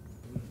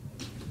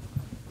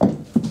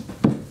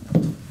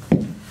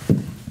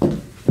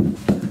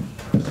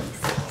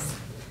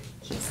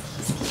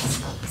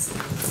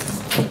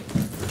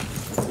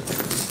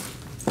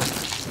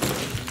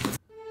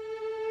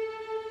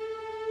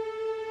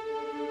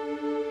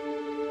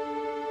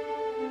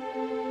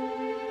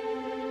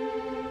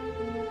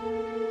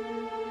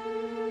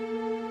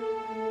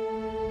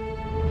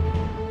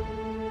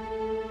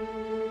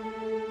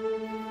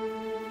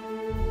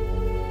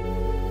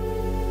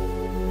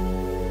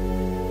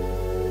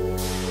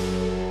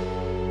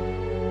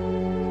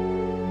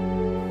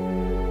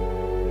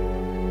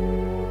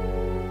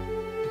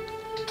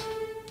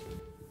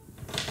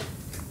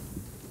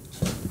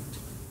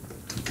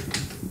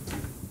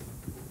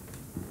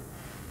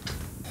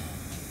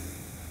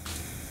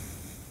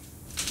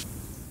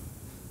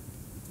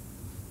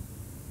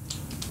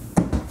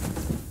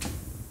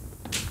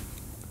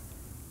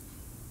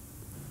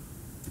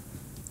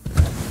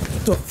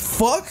 The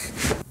fuck?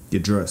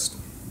 Get dressed.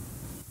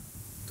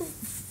 Who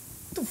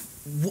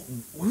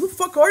the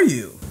fuck are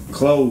you?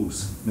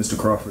 Clothes, Mr.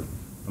 Crawford.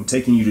 I'm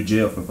taking you to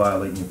jail for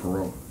violating your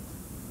parole.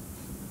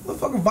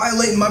 Motherfucker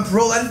violating my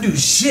parole, I didn't do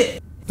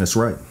shit. That's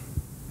right.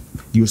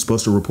 You were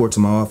supposed to report to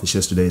my office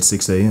yesterday at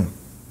 6 a.m.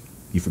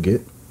 You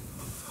forget?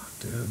 Fuck,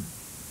 dude.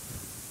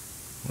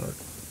 Look,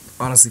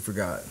 honestly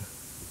forgot.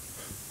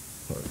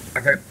 Look,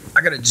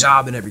 I got a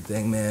job and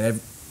everything,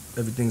 man.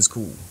 Everything's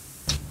cool.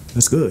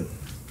 That's good.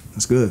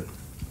 That's good.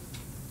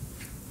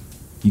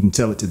 You can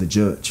tell it to the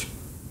judge.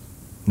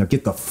 Now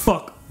get the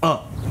fuck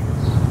up.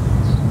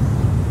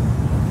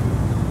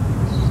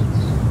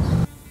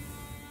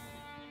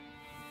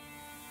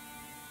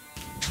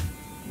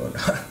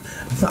 Look,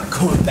 I'm not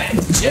going back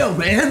to jail,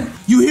 man.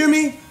 You hear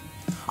me?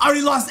 I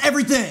already lost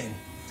everything.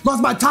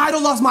 Lost my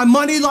title, lost my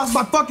money, lost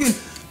my fucking...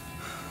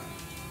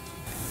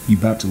 You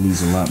about to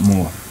lose a lot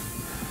more.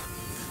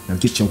 Now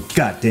get your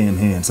goddamn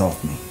hands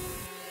off me.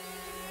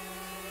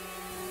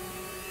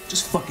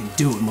 Just fucking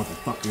do it,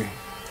 motherfucker.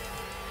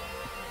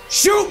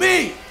 Shoot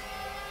me!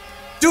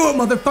 Do it,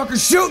 motherfucker,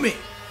 shoot me!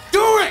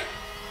 Do it!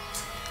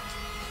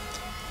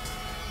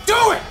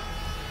 Do it!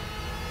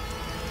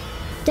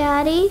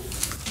 Daddy?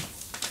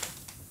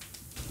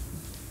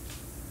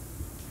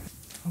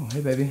 Oh,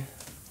 hey, baby.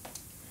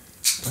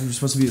 Oh, you're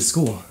supposed to be at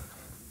school.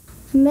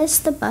 I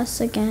missed the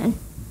bus again.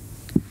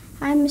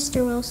 Hi,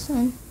 Mr.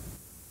 Wilson.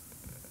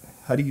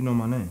 How do you know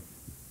my name?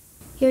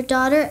 Your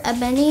daughter,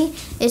 Ebony,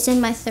 is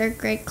in my 3rd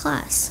grade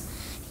class.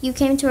 You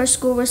came to our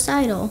school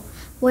recital.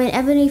 When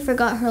Ebony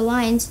forgot her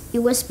lines,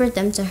 you whispered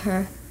them to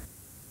her.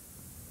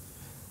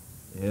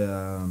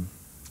 Yeah,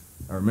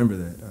 I remember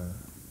that.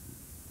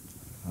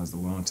 That was a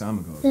long time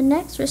ago. The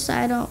next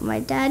recital, my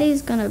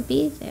daddy's gonna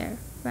be there.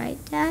 Right,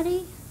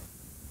 Daddy?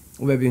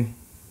 Well, baby,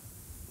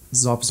 this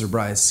is Officer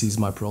Bryce. He's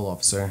my parole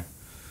officer.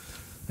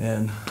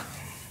 And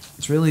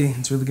it's really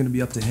gonna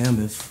be up to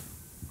him if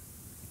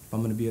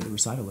I'm gonna be at the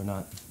recital or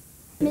not.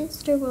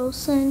 Mr.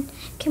 Wilson,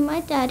 can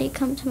my daddy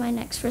come to my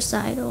next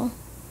recital?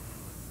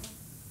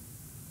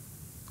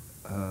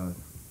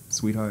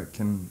 Sweetheart,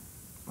 can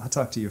I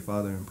talk to your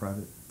father in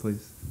private,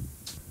 please?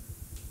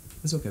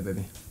 It's okay,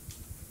 baby.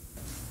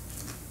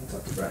 I'll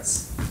talk to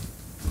Bryce.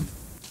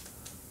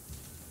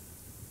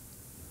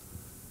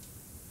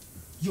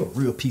 You're a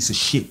real piece of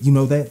shit, you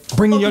know that?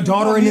 Bringing your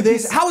daughter into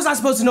this? How was I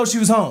supposed to know she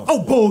was home?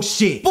 Oh,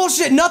 bullshit!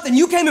 Bullshit nothing,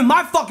 you came in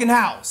my fucking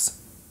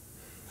house!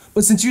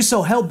 But since you're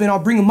so hell-bent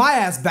on bringing my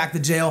ass back to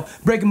jail,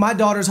 breaking my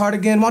daughter's heart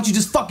again, why don't you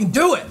just fucking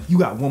do it? You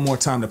got one more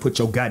time to put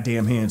your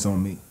goddamn hands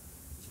on me.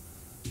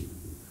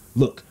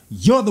 Look,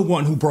 you're the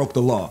one who broke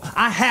the law.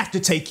 I have to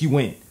take you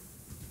in.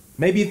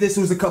 Maybe if this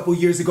was a couple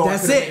years ago,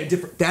 That's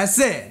it. That's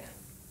it.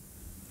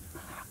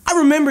 I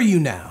remember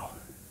you now.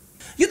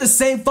 You're the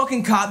same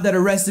fucking cop that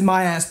arrested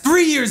my ass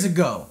 3 years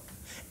ago.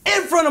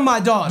 In front of my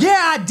daughter. Yeah,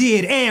 I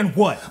did, and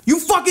what? You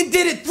fucking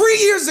did it 3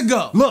 years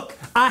ago. Look,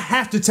 I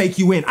have to take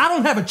you in. I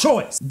don't have a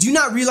choice. Do you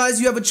not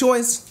realize you have a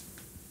choice?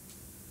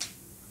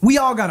 We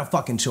all got a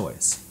fucking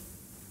choice.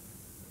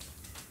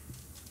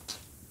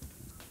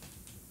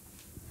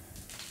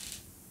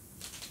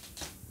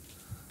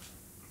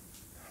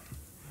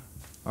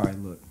 All right,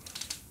 look.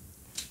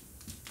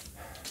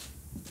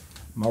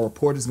 My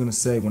report is gonna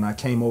say when I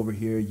came over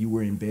here, you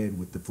were in bed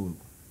with the flu.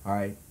 All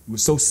right? You were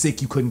so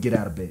sick you couldn't get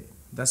out of bed.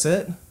 That's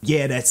it?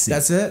 Yeah, that's it.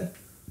 That's it?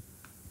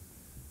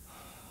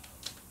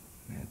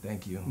 Man,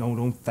 thank you. No,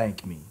 don't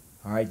thank me.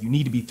 All right? You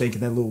need to be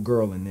thanking that little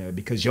girl in there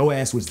because your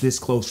ass was this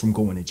close from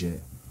going to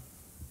jail.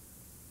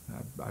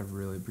 I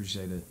really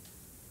appreciate it.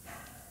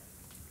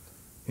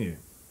 Here.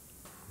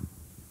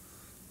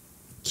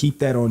 Keep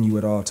that on you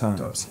at all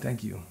times.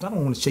 Thank you. I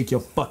don't want to shake your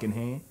fucking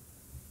hand.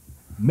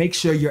 Make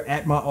sure you're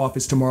at my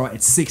office tomorrow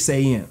at 6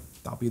 a.m.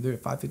 I'll be there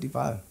at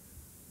 5:55.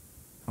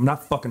 I'm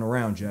not fucking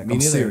around, Jack. Me I'm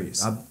neither.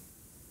 serious.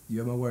 You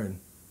have my word.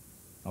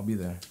 I'll be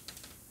there.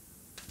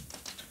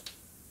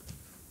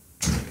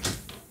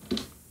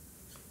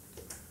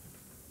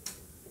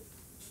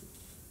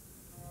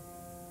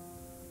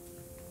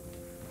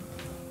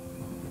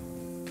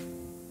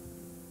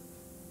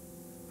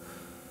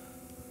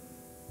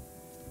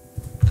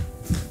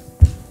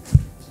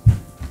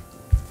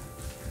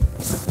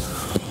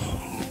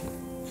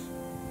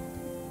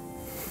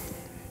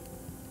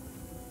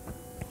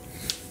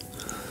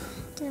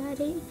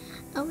 Daddy,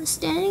 I was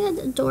standing at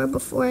the door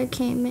before I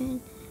came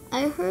in.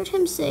 I heard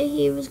him say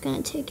he was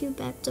going to take you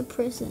back to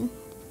prison.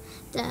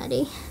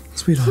 Daddy,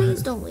 Sweetheart.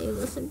 Please don't leave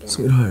us again.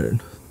 Sweetheart.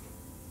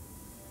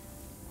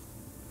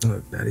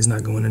 Look, Daddy's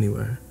not going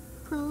anywhere.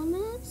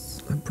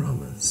 Promise? I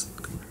promise.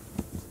 Come here.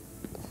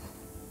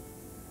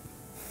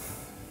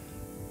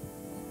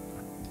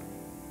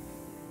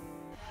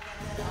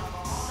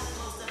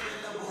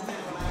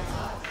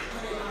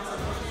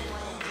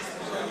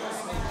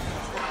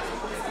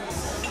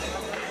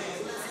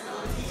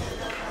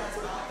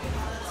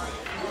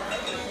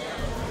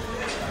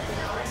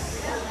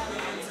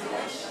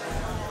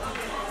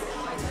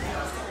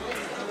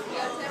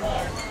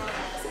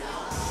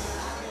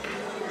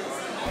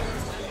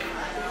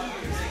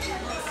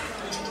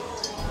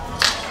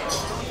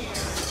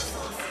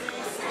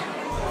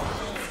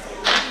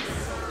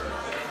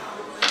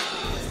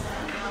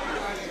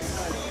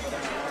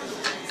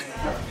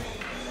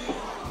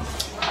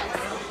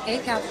 Hey,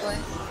 cowboy.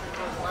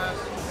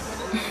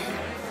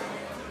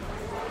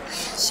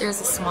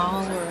 Shares a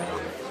small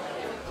world.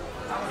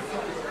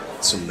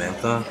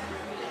 Samantha?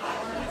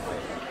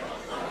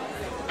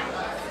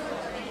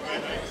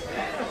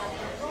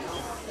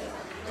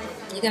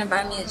 You gonna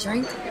buy me a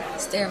drink?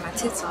 Stare at my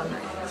tits all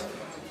night.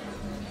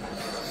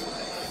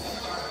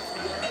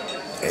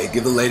 Hey,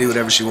 give the lady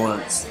whatever she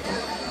wants.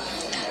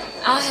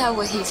 I'll have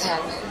what he's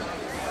having.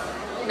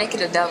 Make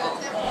it a double.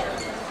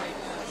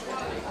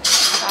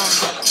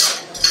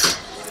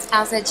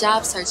 How's that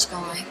job search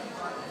going?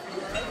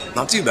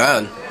 Not too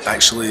bad.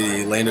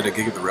 Actually landed a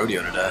gig at the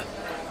rodeo today.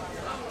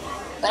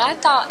 But I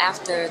thought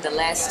after the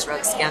last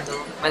drug scandal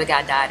where the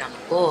guy died on the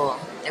bull,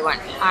 they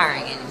weren't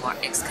hiring any more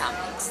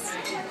ex-convicts.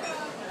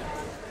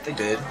 They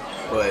did,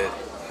 but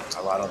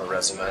I lied on the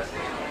resume.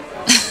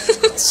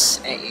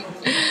 Shame.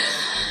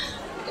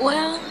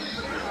 Well,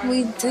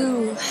 we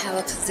do have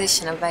a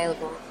position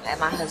available at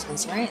my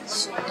husband's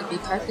ranch. It'd be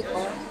perfect for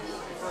him.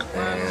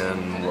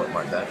 And what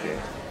might that be?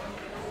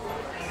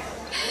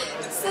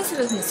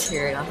 Sensitive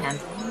material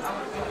handling.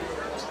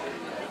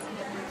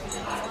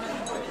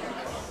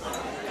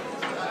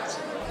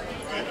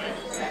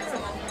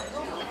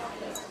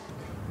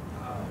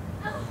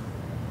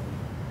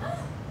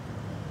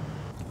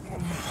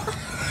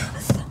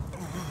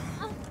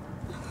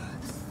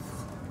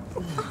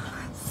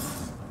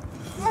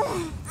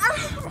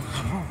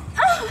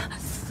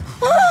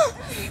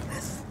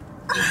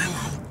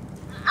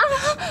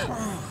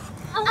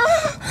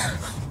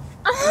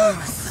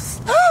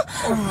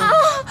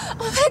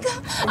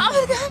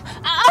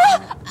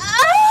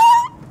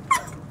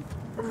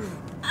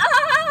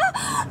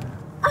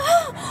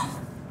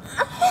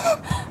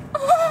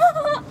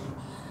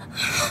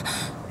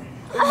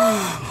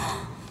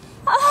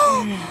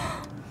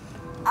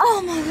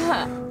 Oh my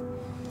god.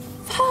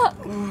 Fuck.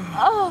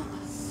 Oh.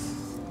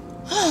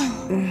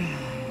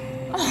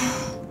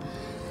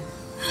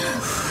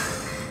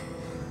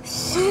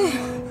 Shit.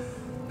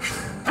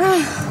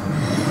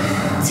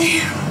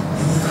 Damn.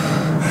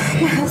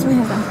 My husband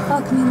hasn't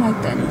fucked me like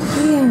that in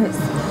years.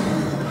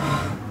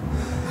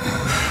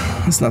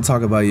 Let's not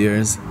talk about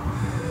years.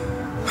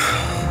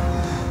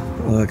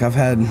 Look, I've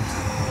had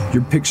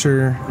your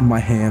picture in my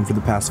hand for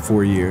the past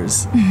 4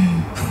 years.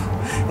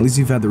 At least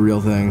you've had the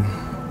real thing.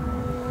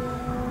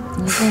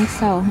 You think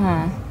so,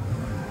 huh?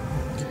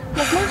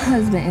 Look, my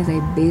husband is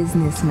a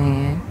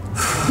businessman.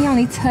 He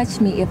only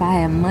touched me if I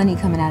had money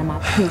coming out of my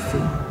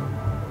pussy.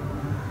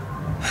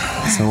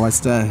 So why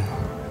stay?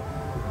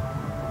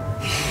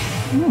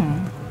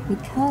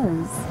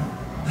 Because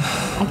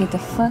I get to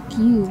fuck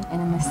you in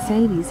a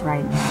Mercedes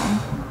right now.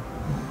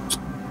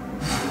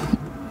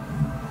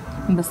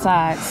 And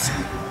besides,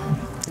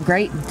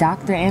 great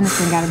Dr.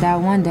 Anderson gotta die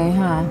one day,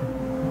 huh?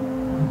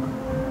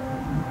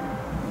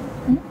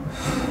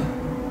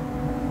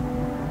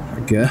 I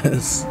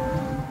guess.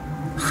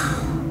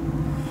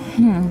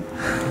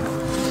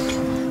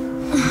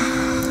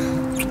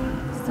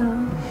 So,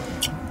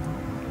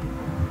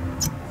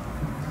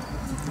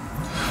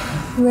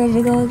 you ready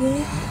to go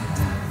again?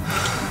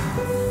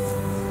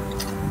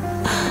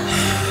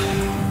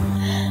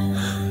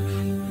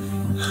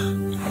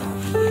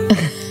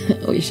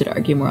 We should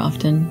argue more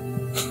often.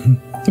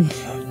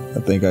 I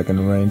think I can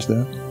arrange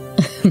that.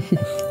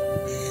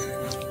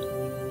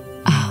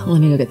 Let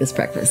me go get this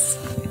breakfast.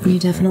 You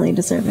definitely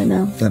deserve it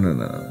now. No.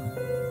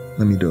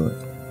 Let me do it.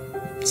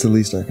 It's the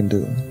least I can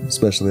do,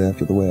 especially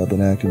after the way I've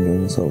been acting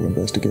during this whole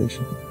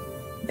investigation.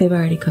 They've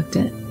already cooked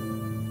it.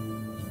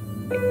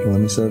 Let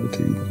me serve it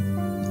to you.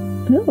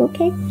 Oh,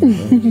 okay.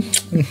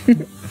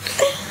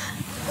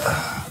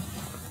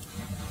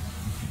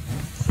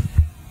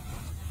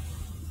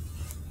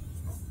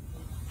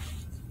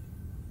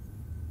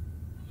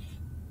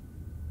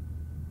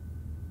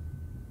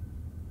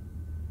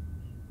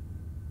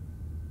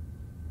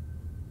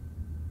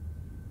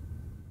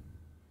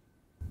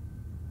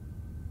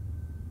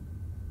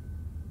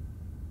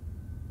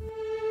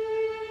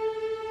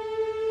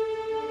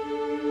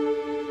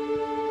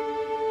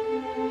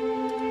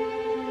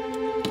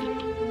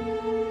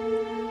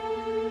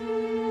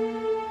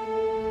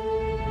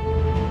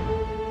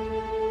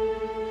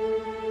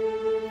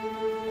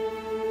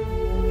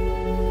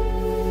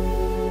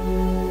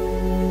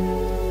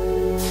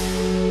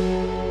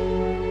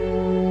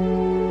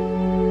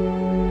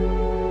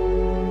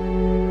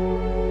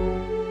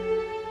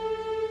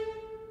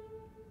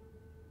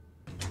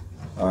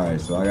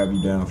 So I gotta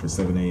be down for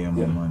 7 a.m.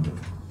 on Monday.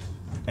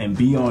 And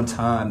be on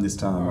time this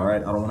time, all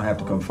right? I don't wanna have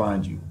to come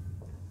find you.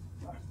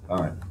 All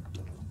right.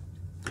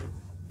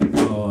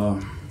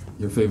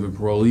 Your favorite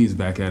parolee's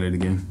back at it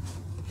again.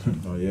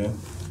 Oh, yeah?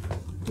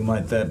 Who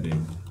might that be?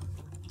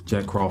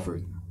 Jack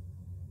Crawford.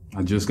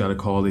 I just got a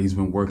call that he's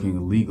been working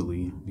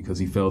illegally because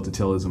he failed to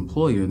tell his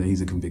employer that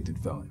he's a convicted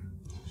felon.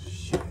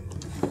 Shit.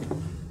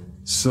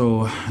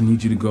 So I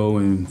need you to go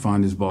and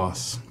find his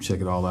boss, check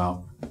it all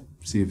out,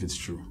 see if it's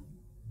true.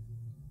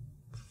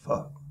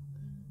 Fuck.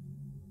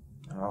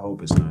 I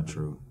hope it's not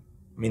true.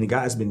 I mean, the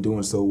guy's been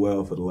doing so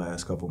well for the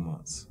last couple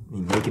months. I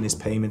mean, making his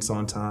payments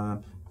on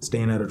time,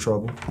 staying out of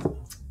trouble.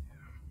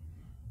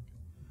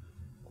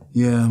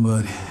 Yeah,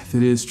 but if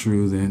it is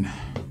true, then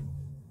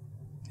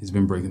he's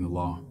been breaking the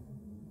law.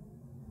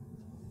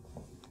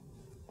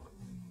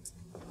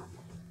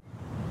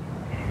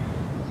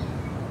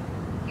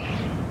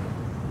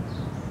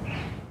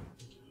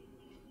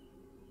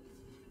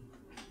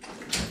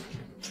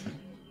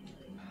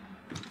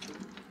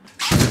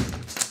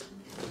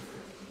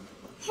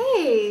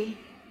 Hey,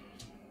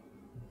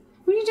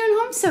 what are you doing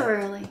home so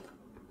early?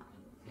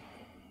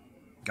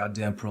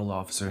 Goddamn parole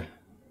officer.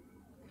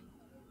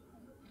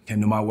 Came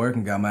to my work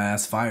and got my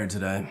ass fired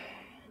today.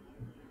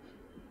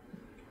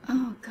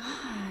 Oh,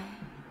 God.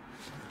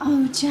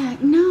 Oh, Jack,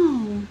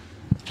 no.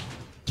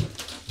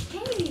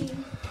 Hey.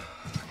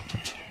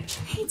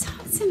 Hey,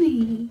 talk to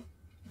me.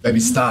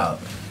 Baby, stop.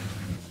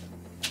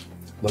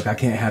 Look, I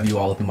can't have you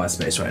all up in my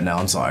space right now.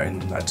 I'm sorry.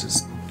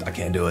 I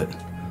can't do it.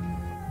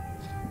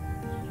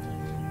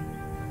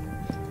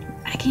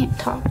 I can't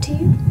talk to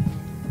you.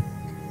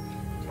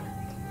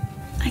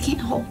 I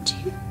can't hold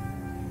you.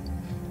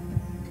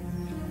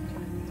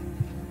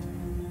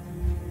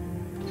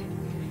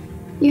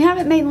 You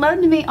haven't made love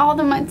to me all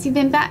the months you've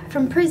been back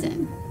from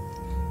prison.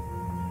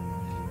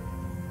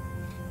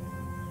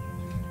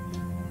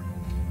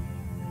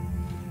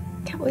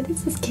 Cowboy,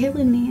 this is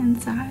killing me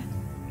inside.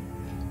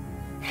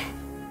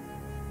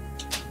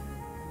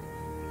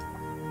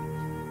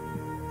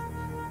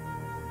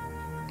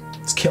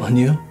 It's killing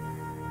you.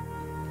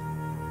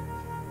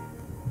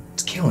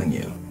 It's killing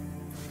you.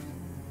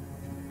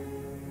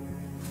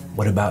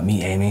 What about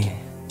me, Amy?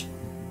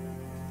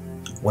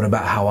 What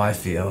about how I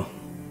feel?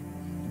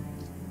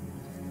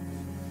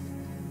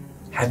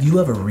 Have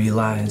you ever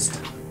realized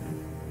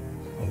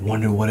or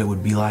wondered what it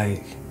would be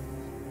like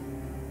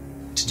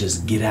to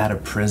just get out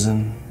of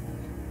prison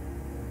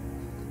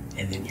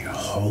and then your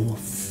whole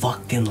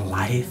fucking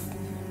life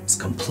is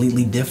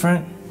completely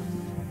different?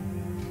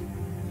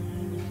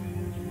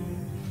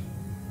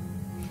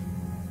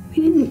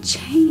 We didn't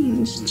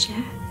change,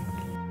 Jack.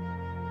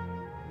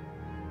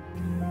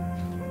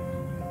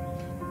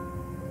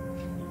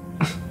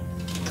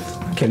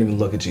 I can't even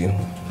look at you.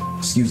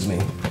 Excuse me.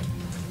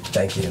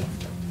 Thank you.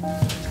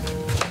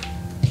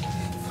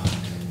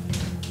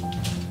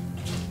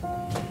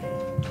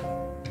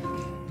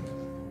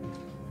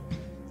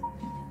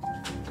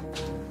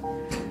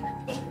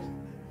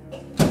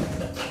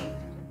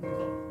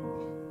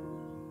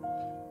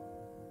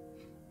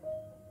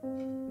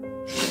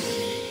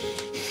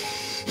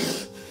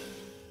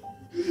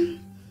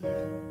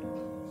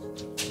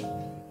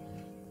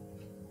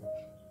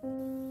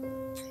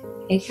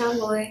 Hey,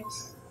 Cowboy.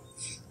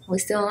 We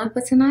still on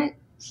for tonight?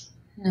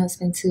 I know it's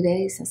been 2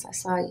 days since I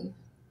saw you.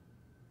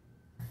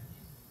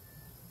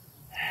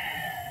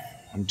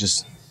 I'm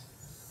just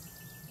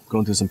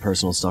going through some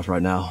personal stuff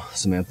right now,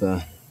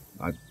 Samantha.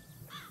 I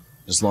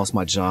just lost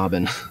my job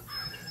and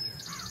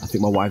I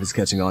think my wife is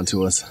catching on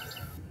to us.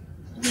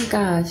 Oh my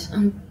gosh,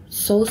 I'm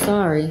so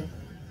sorry.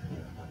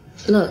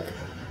 Look,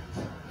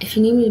 if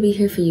you need me to be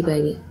here for you,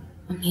 baby,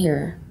 I'm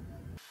here.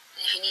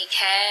 If you need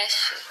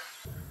cash,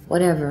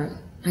 whatever,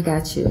 I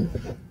got you.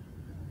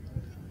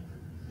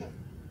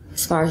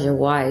 As far as your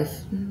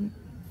wife, think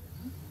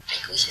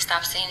we should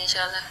stop seeing each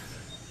other?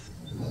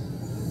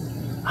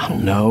 I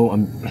don't know.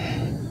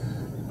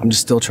 I'm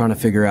just still trying to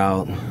figure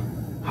out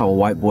how a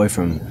white boy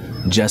from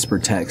Jesper,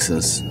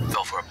 Texas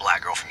fell for a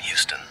black girl from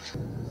Houston.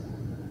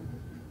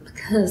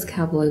 Because,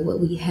 Cowboy, what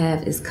we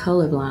have is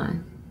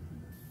colorblind.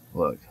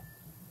 Look,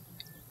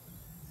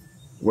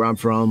 where I'm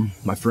from,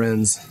 my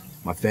friends,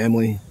 my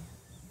family,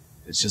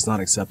 it's just not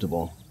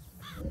acceptable.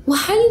 Well,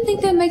 how do you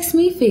think that makes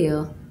me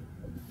feel?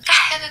 I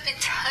haven't been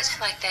touched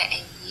like that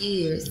in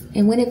years.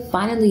 And when it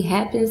finally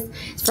happens,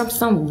 it's from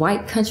some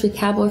white country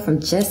cowboy from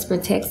Jesper,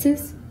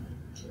 Texas.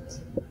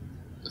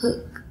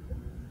 Look,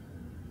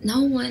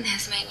 no one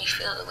has made me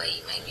feel the way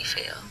you made me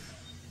feel.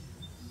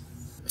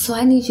 So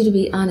I need you to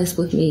be honest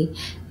with me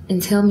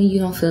and tell me you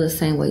don't feel the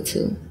same way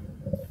too.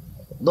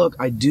 Look,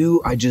 I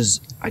do, I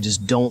just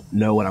don't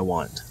know what I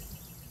want.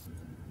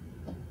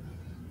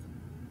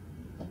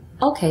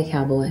 Okay,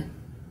 Cowboy.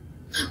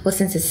 Well,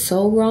 since it's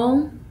so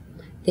wrong,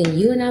 then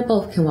you and I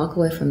both can walk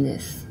away from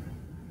this.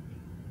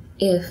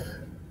 If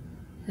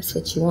that's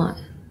what you want.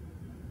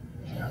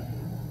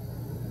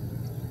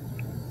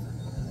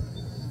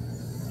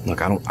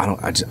 Look,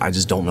 I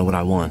just don't know what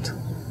I want.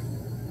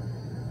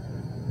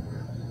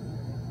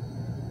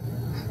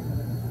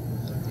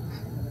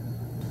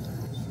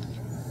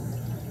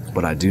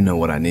 But I do know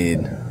what I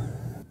need.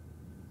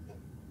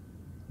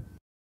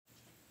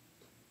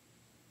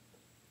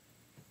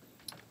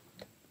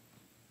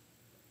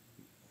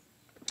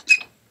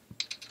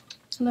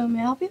 Hello, may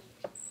I help you?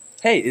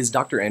 Hey, is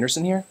Dr.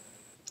 Anderson here?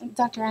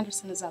 Dr.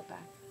 Anderson is out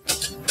back.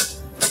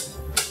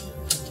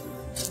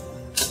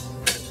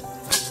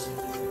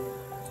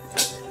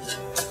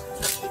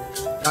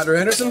 Dr.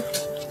 Anderson?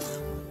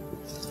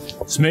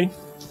 It's me.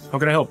 How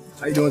can I help?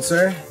 How you doing,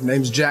 sir?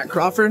 Name's Jack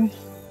Crawford.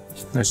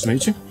 Nice to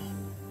meet you.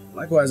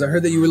 Likewise, I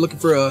heard that you were looking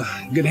for a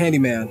good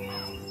handyman.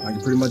 I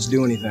can pretty much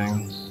do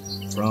anything.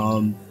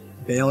 From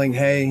baling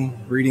hay,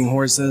 breeding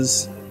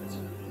horses,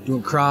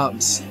 doing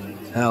crops,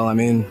 Hell, I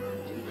mean,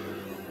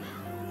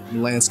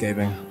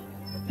 landscaping.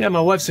 Yeah,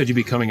 my wife said you'd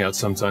be coming out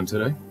sometime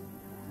today.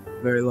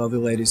 Very lovely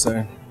lady,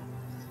 sir.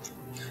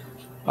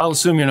 I'll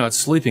assume you're not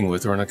sleeping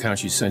with her on account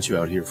she sent you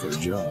out here for a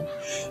job.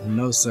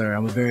 No, sir.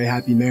 I'm a very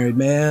happy married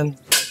man.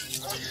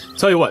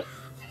 Tell you what,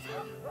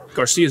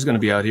 Garcia's going to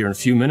be out here in a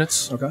few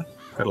minutes. Okay.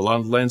 Got a lot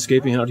of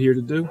landscaping out here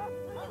to do.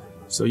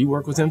 So you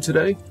work with him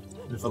today.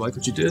 If I like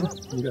what you did,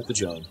 you got the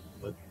job.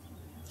 But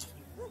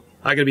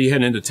I got to be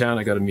heading into town.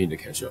 I got a meeting to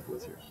catch up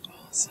with here.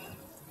 Awesome.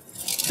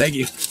 Thank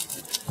you.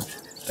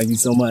 Thank you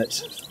so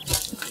much.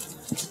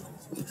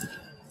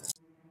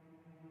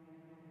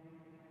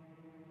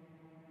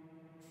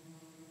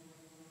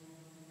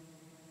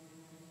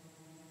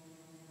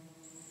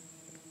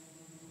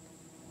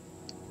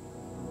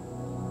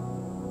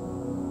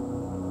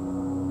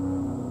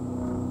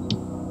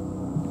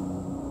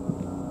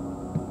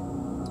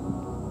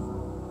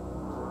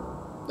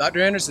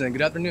 Dr. Anderson,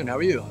 good afternoon. How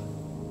are you?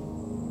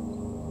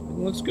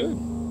 It looks good.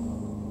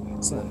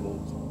 Excellent. Well,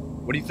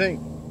 what do you think?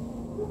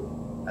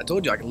 I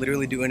told you I can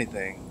literally do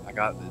anything. I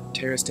got the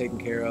terrace taken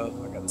care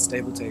of. I got the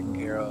stable taken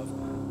care of.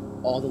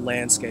 All the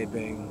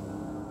landscaping.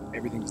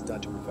 Everything's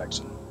done to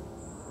perfection.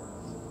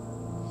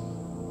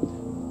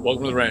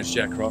 Welcome to the ranch,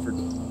 Jack Crawford.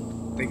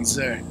 Thank you,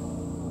 sir.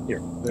 Here,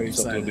 very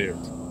something excited. beer.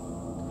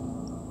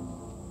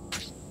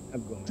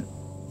 Have a good one, man.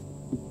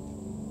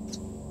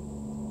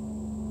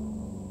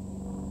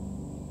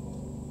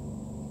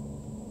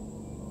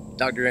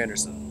 Dr.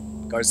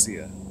 Anderson,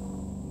 Garcia,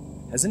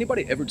 has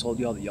anybody ever told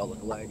y'all that y'all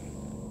look alike?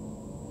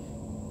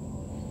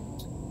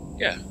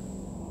 Yeah.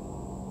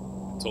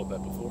 Told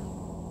that before.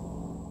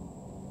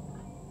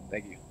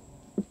 Thank you.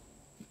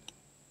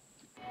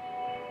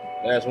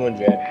 Last one,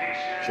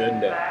 Jack. Shutting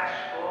down.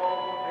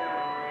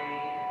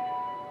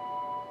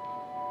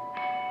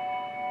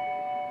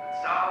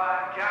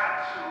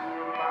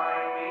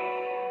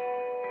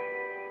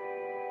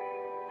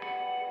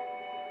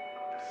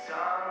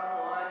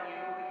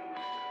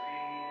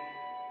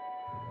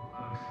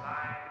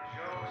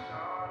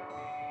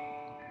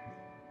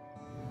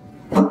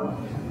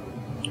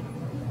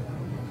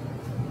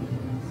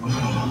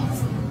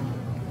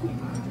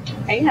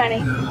 Hey, honey.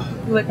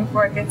 You looking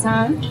for a good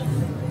time?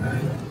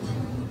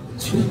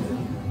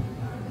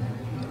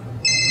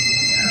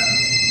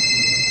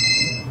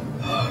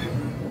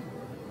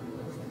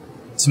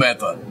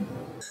 Samantha.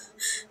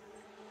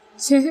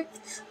 Jack.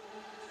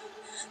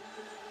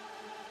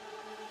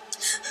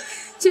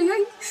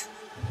 Jack.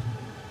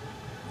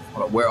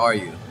 Hold on, where are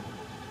you?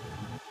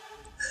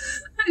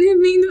 I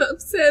didn't mean to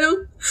upset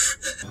him.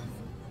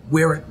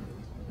 Where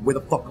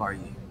the fuck are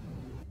you?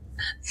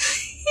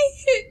 He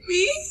hit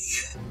me.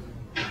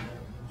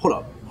 Hold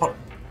up.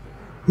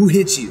 Who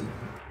hit you?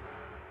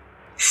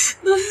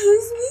 My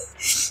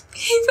husband.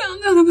 He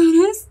found out about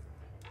us.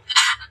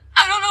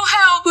 I don't know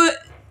how, but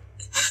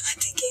I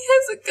think he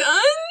has a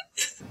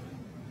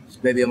gun.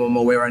 Baby, I'm on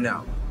my way right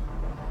now.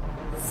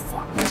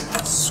 Fuck.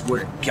 I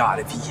swear to God,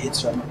 if he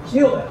hits you, I'm gonna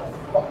kill him.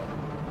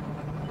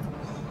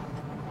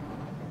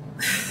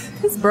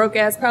 This broke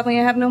ass probably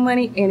ain't have no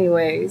money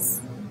anyways.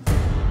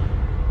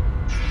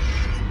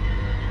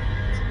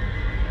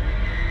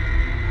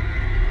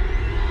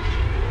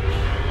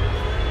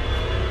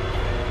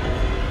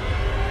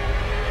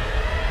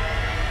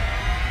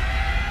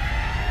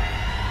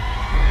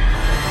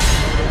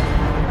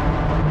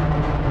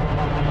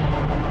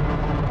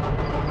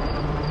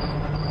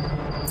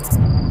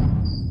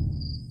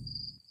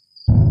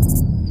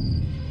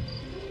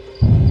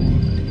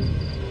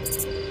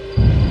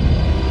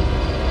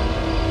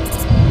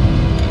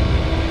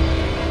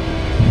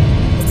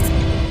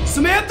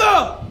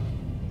 Samantha!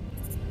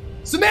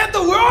 Samantha,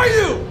 where are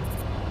you?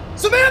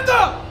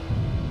 Samantha!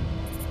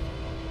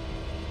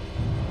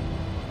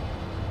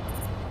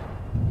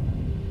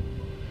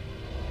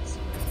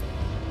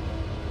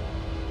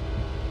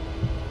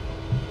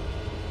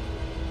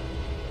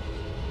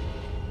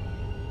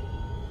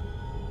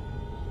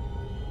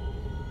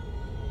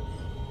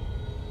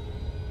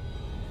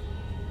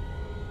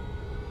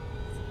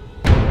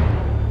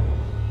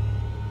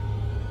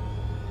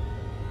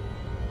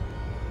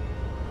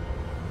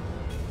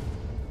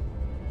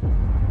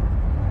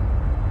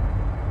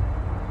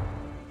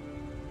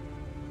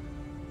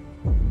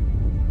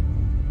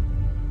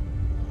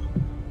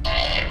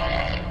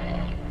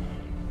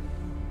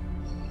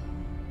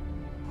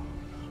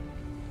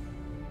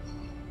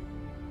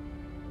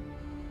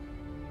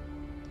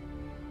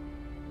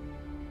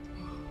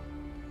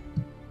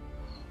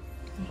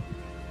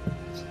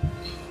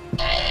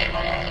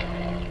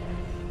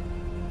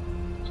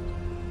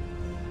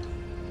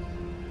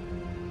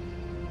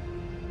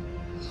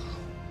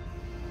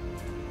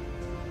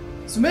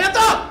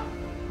 Samantha!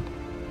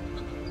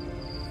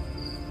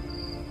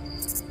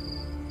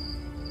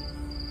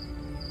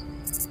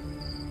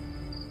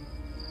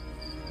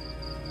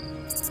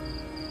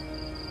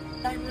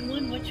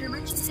 911, what's your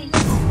emergency?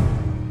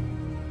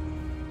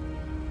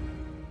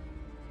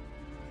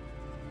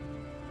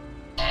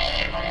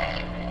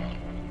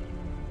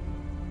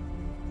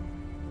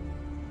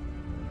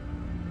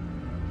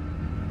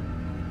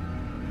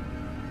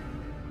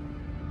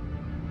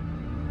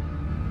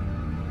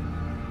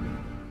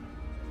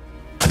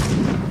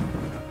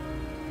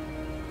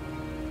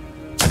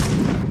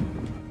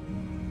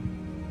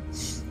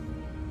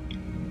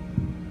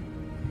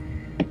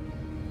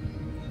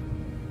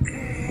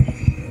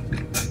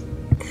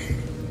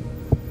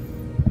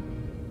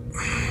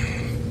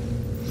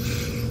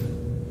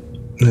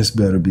 This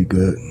better be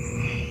good.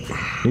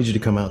 I need you to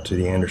come out to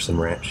the Anderson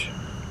Ranch.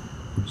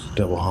 It's a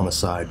double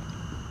homicide.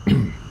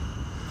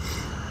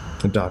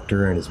 The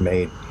doctor and his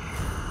maid.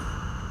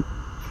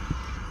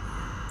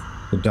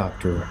 The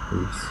doctor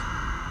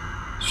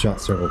is shot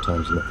several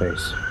times in the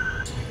face.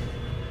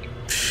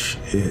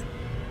 Shit.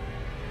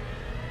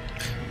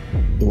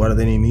 Why do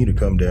they need me to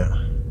come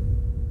down?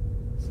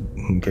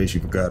 In case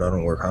you forgot, I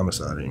don't work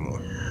homicide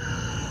anymore.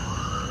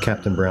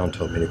 Captain Brown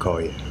told me to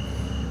call you.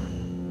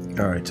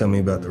 All right, tell me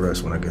about the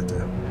rest when I get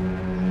there.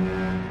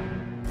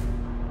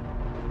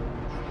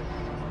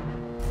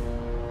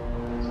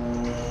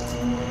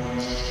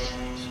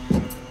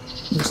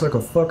 Looks like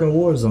a fucking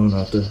war zone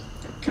out there.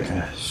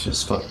 Yeah, it's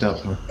just fucked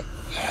up, huh?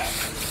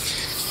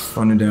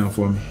 Run it down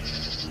for me.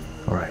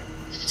 All right,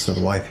 so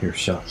the wife hears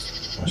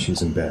shots while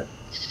she's in bed.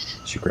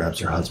 She grabs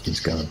her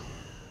husband's gun,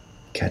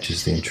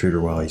 catches the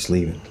intruder while he's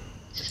leaving,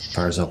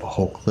 fires up a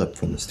whole clip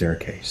from the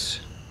staircase,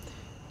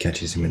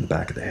 catches him in the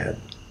back of the head.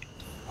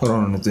 Hold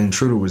on, if the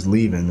intruder was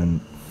leaving, then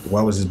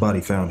why was his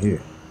body found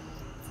here?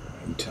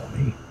 You tell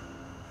me.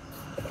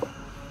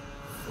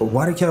 But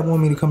why did Cap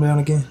want me to come down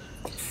again?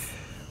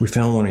 We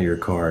found one of your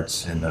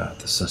cards in the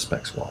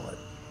suspect's wallet.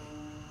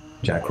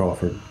 Jack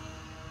Crawford.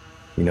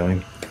 You know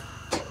him?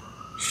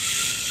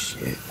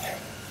 Shit.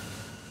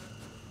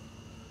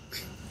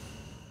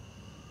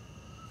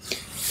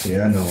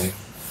 Yeah, I know him.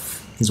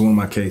 He's one of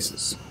my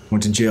cases.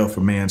 Went to jail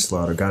for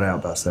manslaughter, got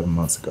out about 7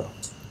 months ago.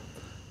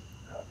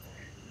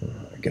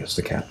 I guess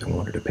the captain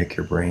wanted to pick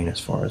your brain as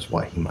far as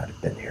why he might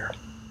have been here.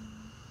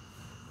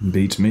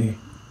 Beats me.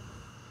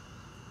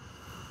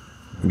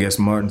 I guess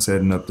Martin's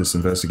heading up this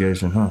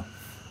investigation, huh?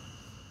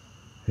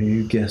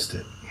 You guessed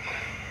it.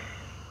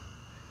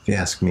 If you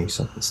ask me,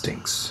 something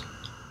stinks.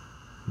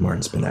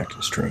 Martin's been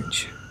acting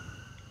strange.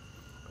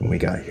 When we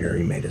got here,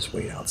 he made his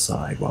way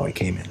outside while he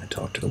came in and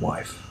talked to the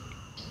wife.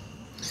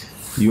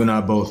 You and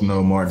I both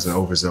know Martin's an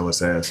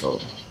overzealous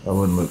asshole. I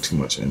wouldn't look too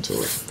much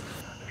into it.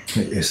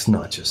 It's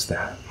not just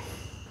that.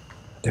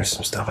 There's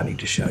some stuff I need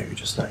to show you,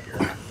 just not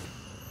here.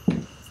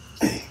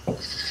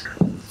 It's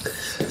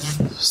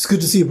good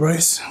to see you,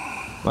 Bryce.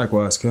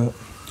 Likewise, Cap.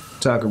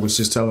 Tucker was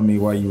just telling me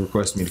why you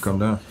requested me to come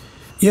down.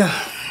 Yeah,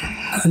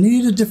 I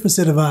need a different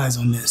set of eyes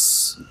on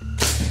this.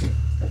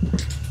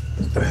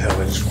 What the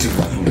hell are you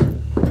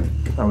doing?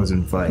 I was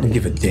invited. I don't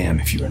give a damn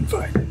if you're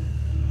invited.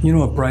 You know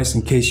what, Bryce,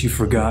 in case you've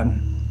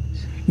forgotten,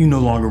 you no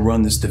longer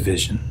run this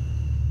division.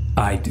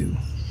 I do.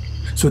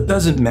 So it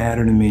doesn't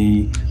matter to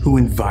me who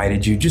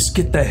invited you. Just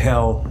get the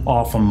hell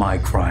off of my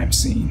crime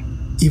scene.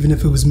 Even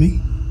if it was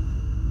me?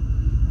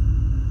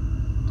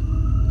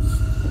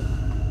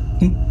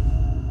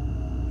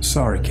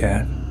 Sorry,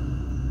 Cat.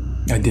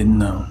 I didn't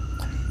know.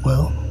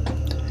 Well,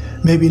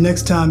 maybe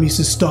next time you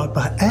should start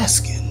by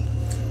asking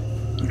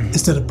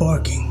instead of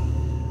barking.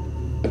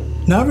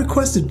 Now, I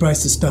requested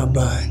Bryce to stop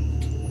by.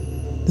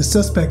 The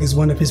suspect is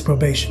one of his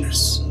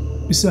probationers.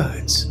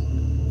 Besides,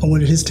 I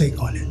wanted his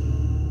take on it.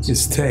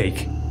 His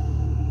take?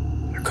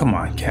 Come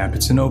on, Cap.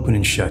 It's an open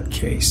and shut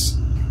case.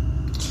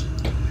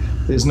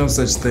 There's no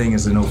such thing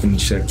as an open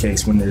and shut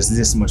case when there's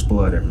this much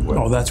blood everywhere.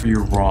 Oh, that's where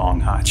you're wrong,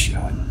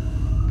 hotshot.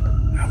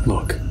 Now,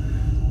 look.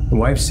 The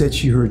wife said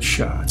she heard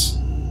shots.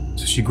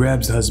 So she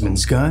grabs the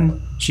husband's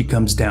gun, she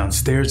comes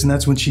downstairs, and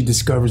that's when she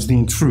discovers the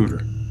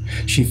intruder.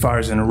 She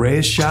fires an array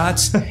of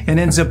shots and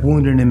ends up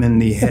wounding him in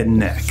the head and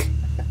neck.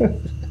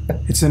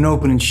 It's an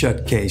open and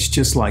shut case,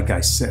 just like I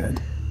said.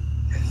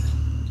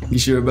 You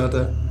sure about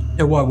that?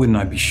 Yeah, why wouldn't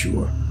I be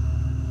sure?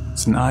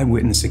 It's an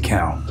eyewitness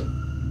account.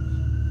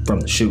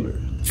 From the shooter?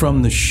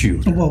 From the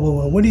shooter.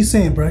 Whoa. What are you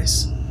saying,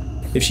 Bryce?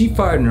 If she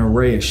fired an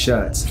array of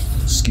shots,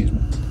 excuse me,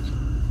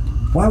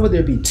 why would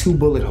there be 2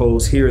 bullet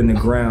holes here in the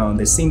ground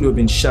that seem to have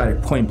been shot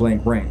at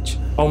point-blank range?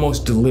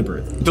 Almost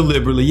deliberately.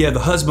 Deliberately, yeah. The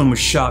husband was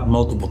shot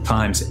multiple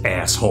times,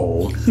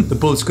 asshole. The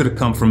bullets could have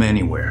come from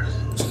anywhere.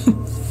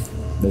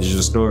 That's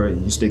your story.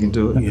 You sticking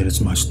to it? Yeah,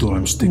 that's my story.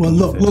 I'm sticking to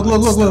it.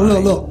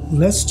 Well, look.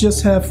 Let's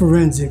just have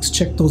forensics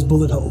check those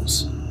bullet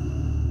holes.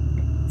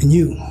 And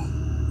you,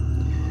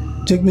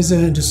 take Ms.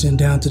 Anderson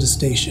down to the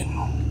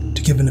station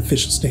to give an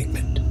official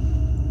statement.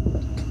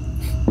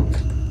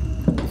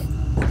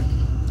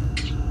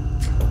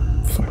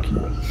 Fuck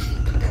you.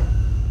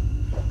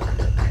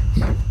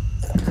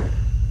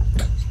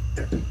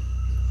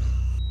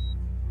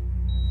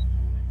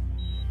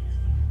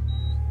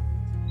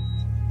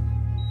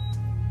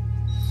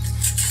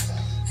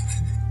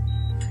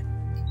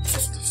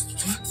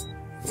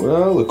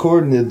 Well,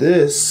 according to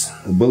this,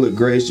 a bullet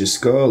grazed your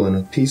skull and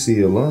a piece of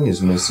your lung is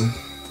missing.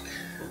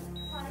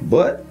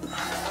 But,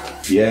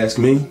 if you ask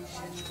me,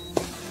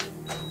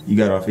 you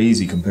got off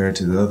easy compared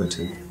to the other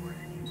 2.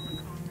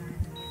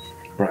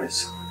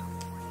 Bryce,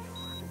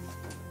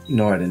 you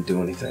know I didn't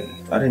do anything.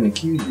 I didn't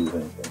accuse you of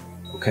anything.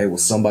 Okay, well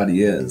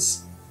somebody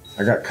is.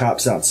 I got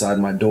cops outside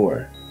my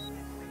door.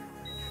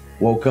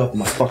 Woke up,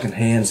 my fucking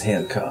hands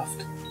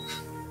handcuffed.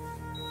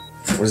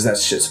 What is that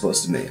shit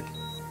supposed to mean?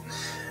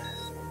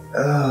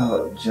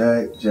 Oh,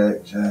 Jack.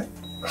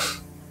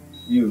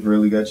 You've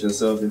really got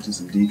yourself into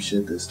some deep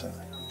shit this time.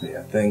 Yeah,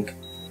 I think.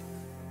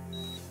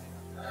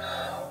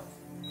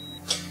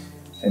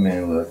 Hey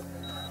man, look,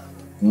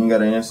 you ain't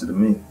got an answer to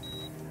me,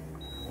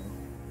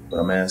 but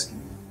I'm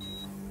asking you.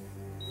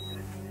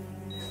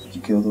 Did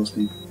you kill those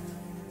people?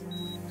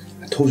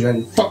 I told you I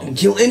didn't fucking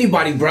kill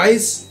anybody,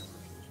 Bryce!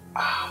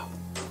 I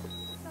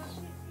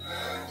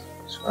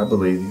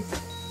believe you,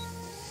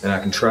 and I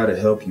can try to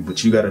help you,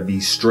 but you gotta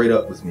be straight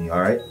up with me,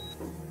 alright?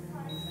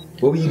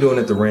 What were you doing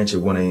at the ranch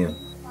at 1 a.m.?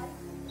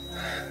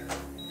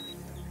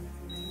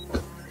 I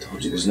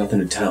told you there's nothing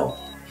to tell.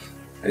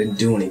 I didn't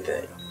do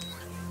anything.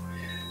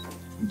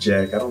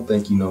 Jack, I don't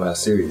think you know how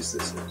serious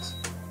this is.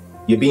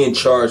 You're being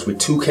charged with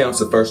 2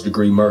 counts of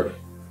first-degree murder.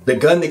 The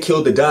gun that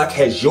killed the doc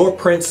has your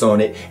prints on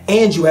it,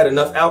 and you had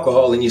enough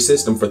alcohol in your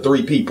system for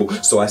 3 people.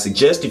 So I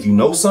suggest if you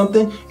know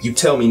something, you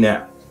tell me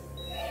now.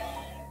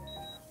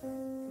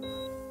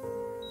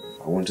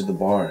 I went to the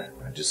bar.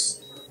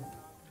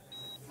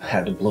 I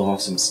had to blow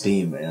off some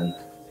steam, man.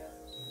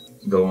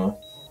 Go on.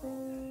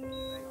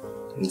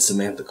 And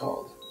Samantha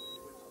called.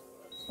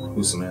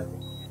 Who's Samantha?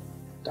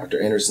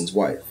 Dr. Anderson's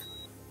wife.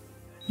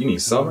 You mean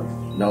Summer?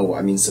 No,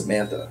 I mean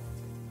Samantha.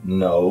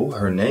 No,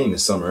 her name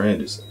is Summer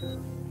Anderson.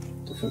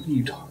 What the fuck are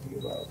you talking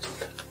about?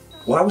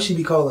 Why would she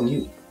be calling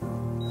you?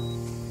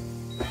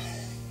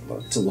 Well,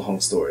 it's a long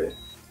story.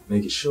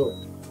 Make it short.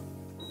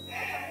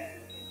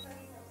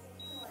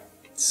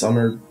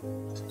 Summer,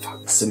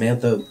 fuck,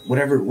 Samantha,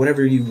 whatever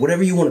you want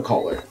to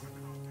call her.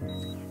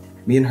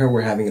 Me and her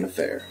were having an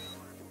affair.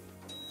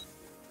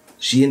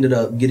 She ended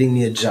up getting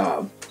me a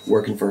job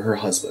working for her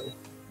husband.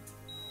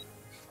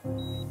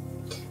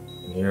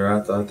 And here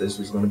I thought this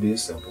was going to be a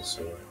simple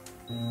story.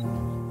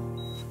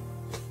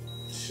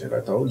 Shit, I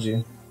told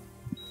you.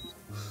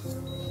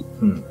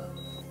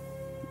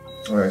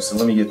 Alright, so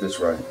let me get this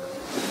right.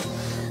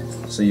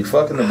 So you're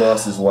fucking the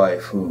boss's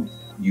wife, who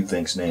you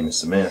think's name is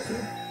Samantha.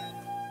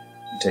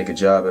 You take a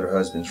job at her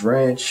husband's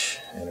ranch,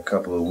 and a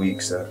couple of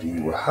weeks after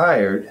you were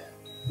hired,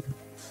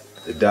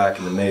 the doc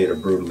and the maid are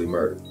brutally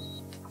murdered.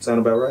 Sound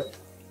about right?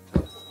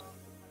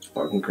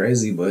 Fucking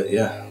crazy, but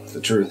yeah, it's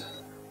the truth.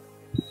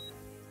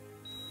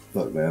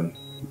 Look, man.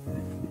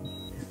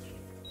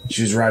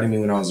 She was writing me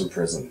when I was in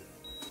prison.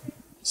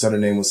 Said her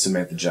name was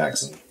Samantha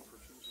Jackson.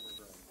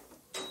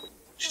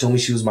 She told me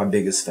she was my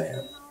biggest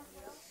fan.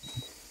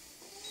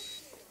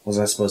 What was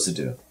I supposed to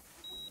do?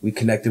 We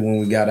connected when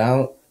we got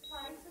out,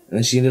 and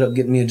then she ended up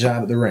getting me a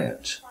job at the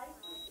ranch.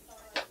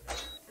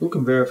 Who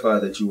can verify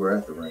that you were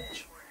at the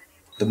ranch?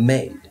 The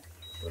maid.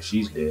 Well,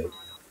 she's dead.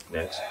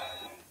 Next.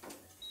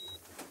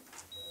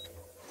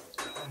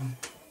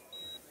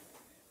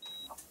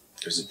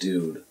 There's a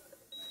dude.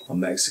 A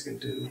Mexican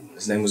dude.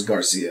 His name was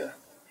Garcia.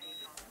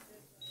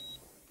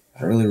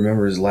 I don't really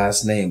remember his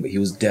last name, but he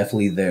was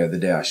definitely there the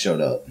day I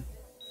showed up.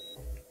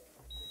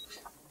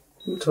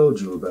 Who told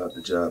you about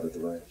the job at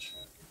the ranch?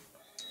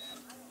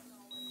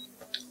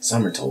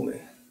 Summer told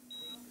me.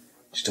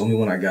 She told me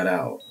when I got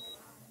out.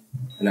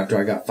 And after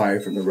I got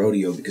fired from the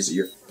rodeo because of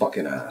your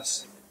fucking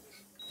ass.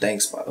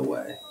 Thanks, by the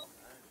way.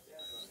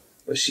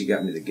 But she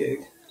got me the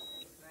gig.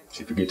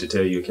 She forget to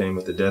tell you it came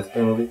with the death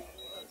penalty?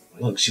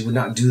 Look, she would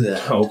not do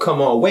that. Oh,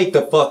 come on. Wake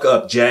the fuck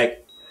up, Jack.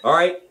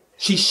 Alright?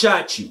 She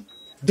shot you.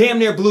 Damn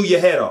near blew your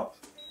head off.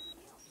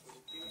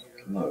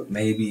 Look,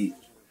 maybe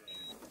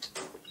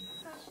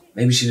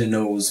she didn't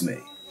know it was me.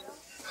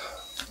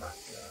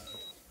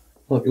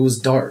 Look, it was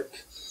dark.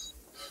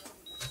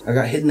 I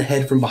got hit in the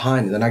head from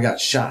behind and then I got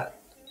shot.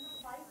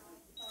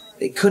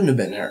 It couldn't have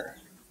been her.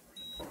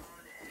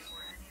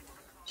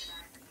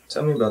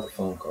 Tell me about the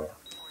phone call.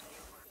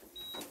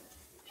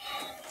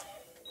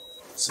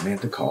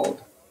 Samantha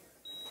called,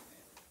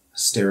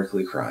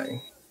 hysterically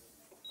crying.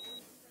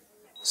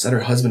 Said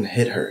her husband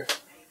hit her.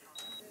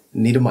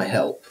 Needed my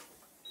help.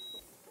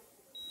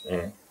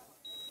 And?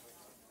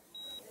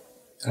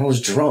 I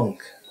was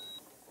drunk.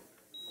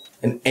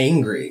 And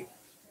angry.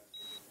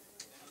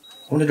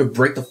 I wanted to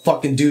break the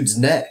fucking dude's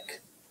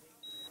neck.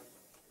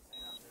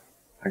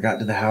 I got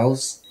to the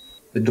house.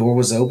 The door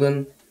was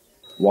open.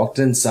 Walked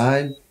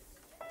inside.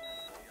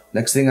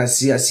 Next thing I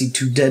see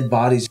 2 dead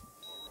bodies.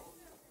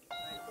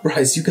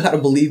 Bryce, you gotta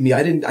believe me.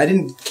 I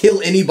didn't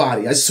kill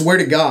anybody. I swear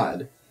to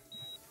God.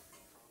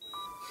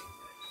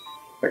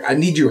 Like, I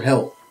need your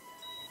help.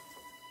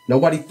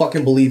 Nobody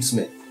fucking believes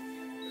me.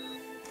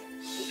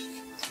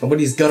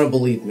 Nobody's gonna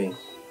believe me.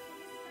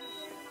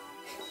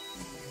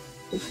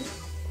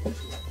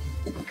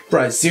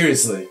 Bryce,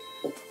 seriously.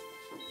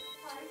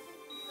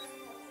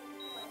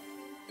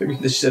 Figure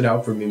this shit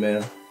out for me,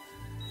 man.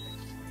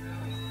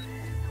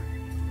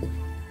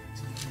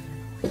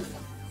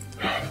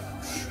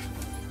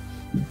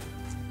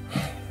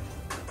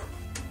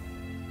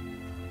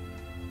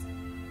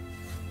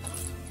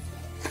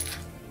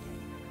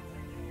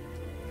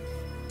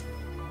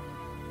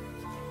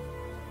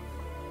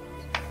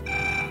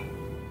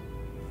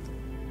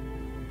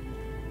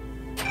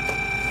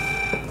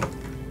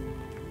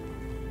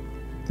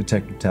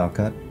 Detective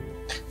Talcott.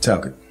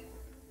 Talcott.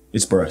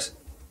 It's Bryce.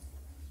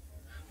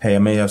 Hey, I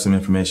may have some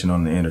information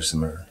on the Anderson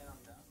murder.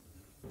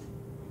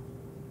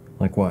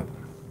 Like what?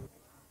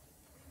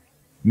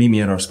 Meet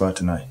me at our spot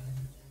tonight.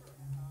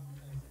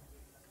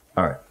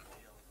 All right.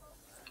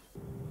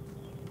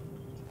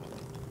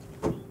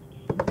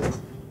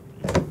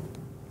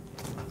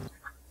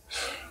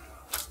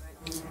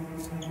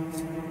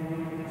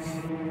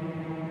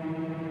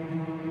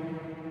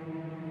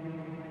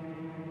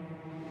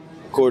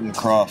 According to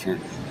Crawford,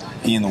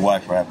 he and the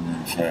wife were having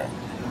an affair.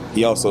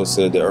 He also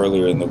said that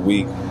earlier in the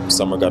week,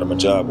 Summer got him a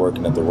job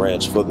working at the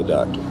ranch for the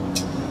doctor.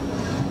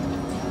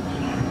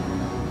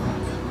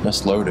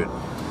 That's loaded.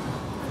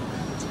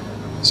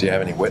 Does he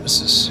have any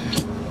witnesses?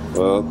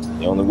 Well,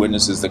 the only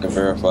witnesses that can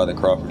verify that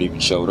Crawford even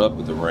showed up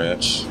at the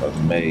ranch are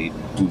the maid,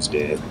 who's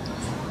dead,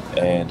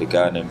 and a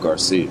guy named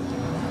Garcia.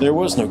 There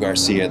was no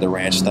Garcia at the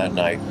ranch that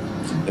night.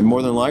 And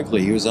more than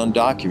likely, he was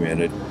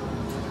undocumented.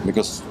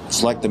 Because,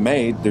 just like the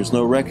maid, there's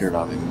no record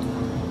of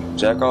him.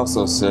 Jack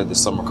also said that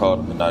Summer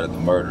called him the night of the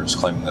murders,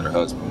 claiming that her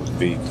husband was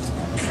beat,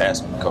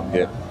 asked him to come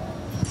get him.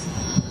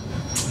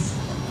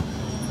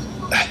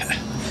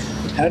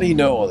 How do you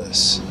know all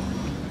this?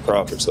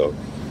 Crawford told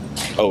me.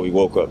 Oh, he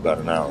woke up about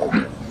an hour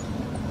ago.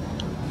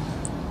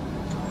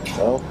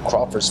 Well,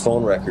 Crawford's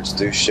phone records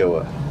do show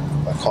a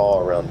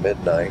call around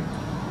midnight,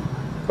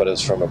 but it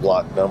was from a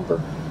blocked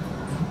number.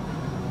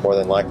 More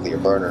than likely a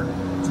burner.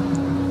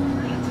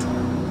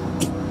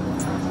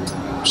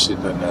 Shit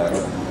doesn't add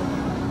up.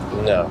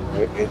 No,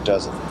 it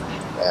doesn't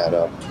add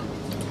up.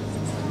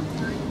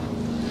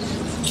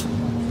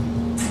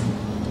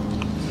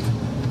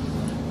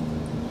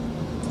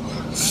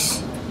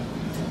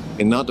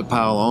 And not to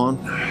pile on,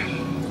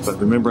 but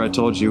remember I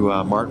told you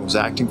Martin was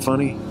acting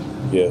funny?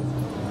 Yeah.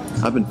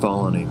 I've been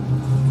following him.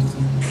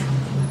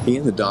 He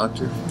and the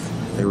doctor,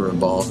 they were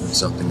involved in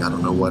something. I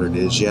don't know what it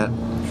is yet,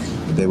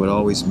 but they would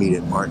always meet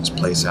at Martin's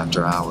place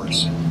after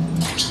hours.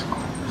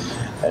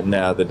 And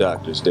now the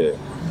doctor's dead.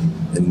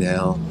 And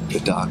now the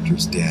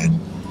doctor's dead.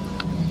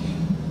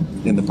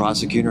 And the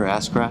prosecutor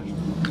asked Kraft?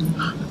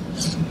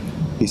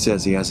 He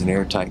says he has an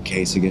airtight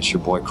case against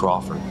your boy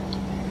Crawford.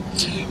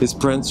 His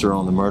prints are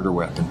on the murder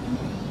weapon.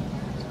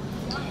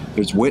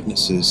 There's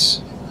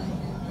witnesses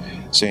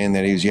saying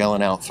that he was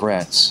yelling out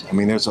threats. I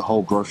mean, there's a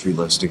whole grocery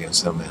list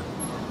against them, man.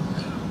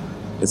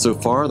 And so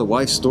far, the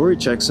wife's story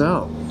checks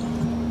out.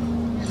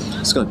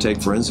 It's going to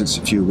take forensics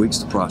a few weeks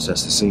to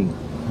process the scene.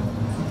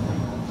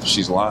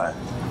 She's lying.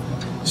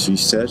 She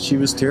said she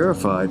was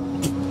terrified.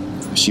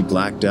 She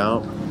blacked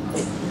out.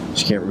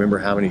 She can't remember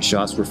how many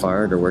shots were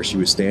fired or where she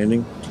was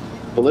standing.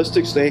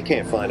 Ballistics, they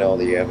can't find all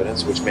the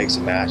evidence, which makes a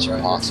match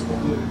impossible.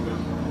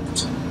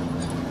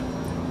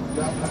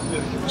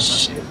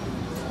 Shit.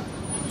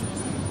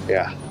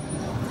 Yeah.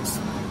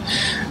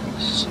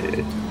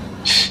 Shit.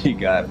 She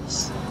got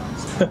us.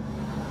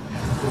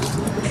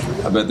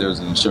 I bet there was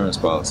an insurance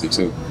policy,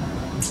 too.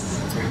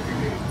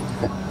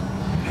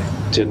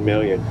 10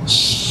 million.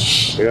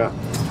 Yeah.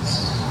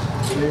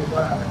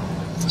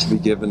 To be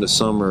given to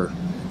Summer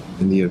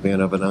in the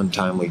event of an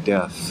untimely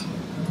death.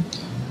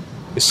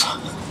 This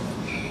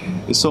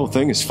whole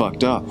thing is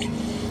fucked up.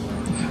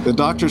 The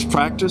doctor's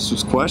practice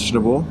was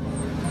questionable.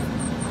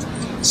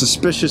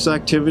 Suspicious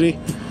activity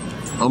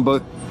on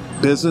both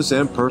business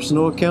and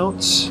personal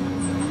accounts.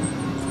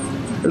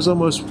 There's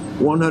almost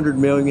 $100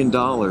 million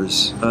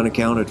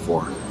unaccounted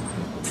for.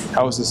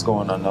 How is this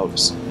going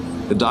unnoticed?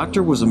 The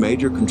doctor was a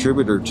major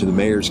contributor to the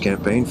mayor's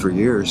campaign for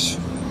years.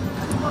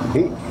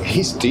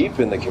 He's deep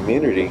in the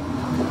community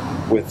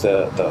with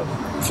the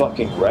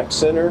fucking rec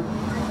center,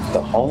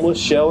 the homeless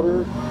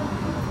shelter,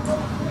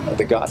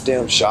 the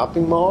goddamn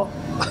shopping mall.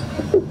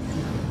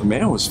 The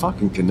man was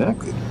fucking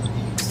connected.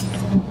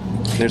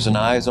 There's an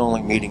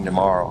eyes-only meeting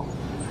tomorrow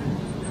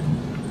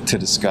to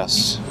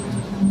discuss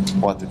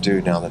what to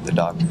do now that the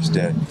doctor's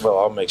dead. Well,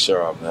 I'll make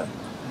sure I'm there.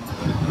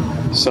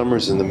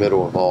 Summer's in the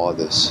middle of all of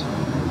this.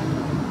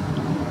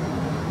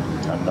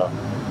 I know.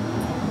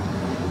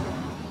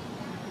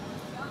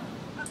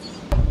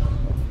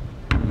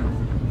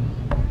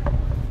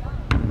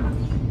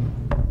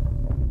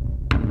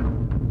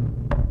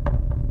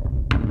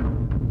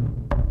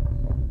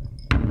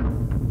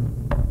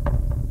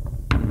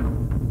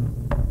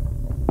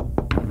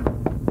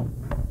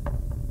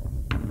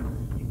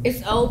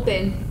 It's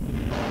open.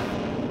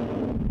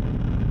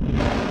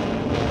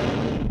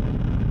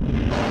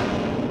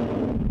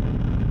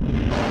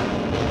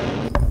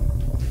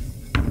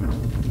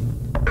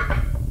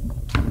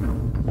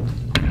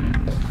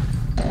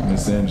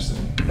 Miss Anderson.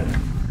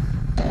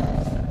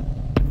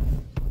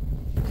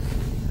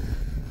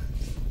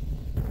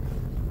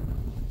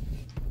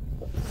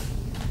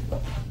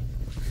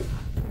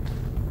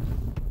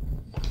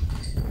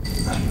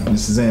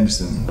 Mrs.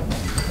 Anderson,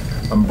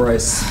 I'm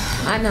Bryce.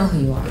 I know who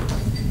you are.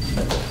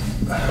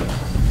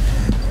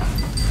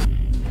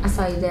 I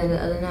saw you there the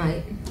other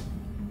night.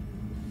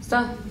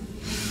 So,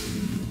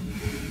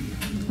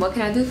 what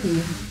can I do for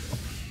you?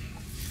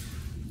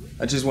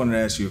 I just wanted to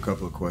ask you a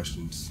couple of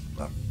questions.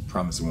 I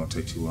promise it won't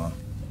take too long.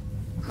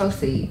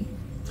 Proceed.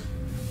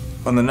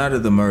 On the night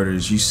of the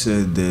murders, you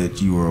said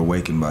that you were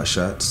awakened by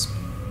shots.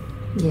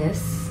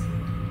 Yes,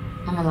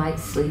 I'm a light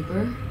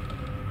sleeper.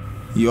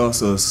 You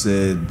also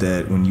said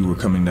that when you were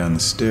coming down the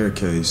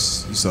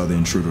staircase, you saw the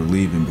intruder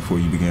leaving before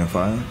you began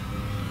firing.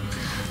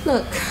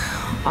 Look,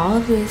 all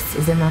of this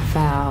is in my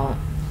file,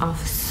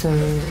 officer.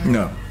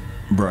 No,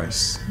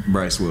 Bryce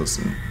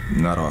Wilson,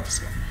 not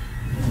officer.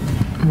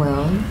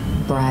 Well,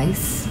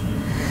 Bryce,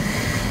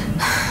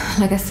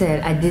 Like I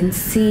said, I didn't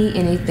see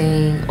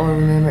anything or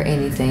remember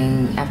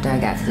anything after I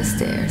got to the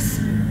stairs.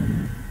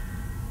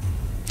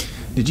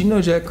 Did you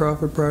know Jack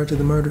Crawford prior to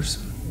the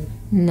murders?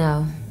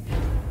 No.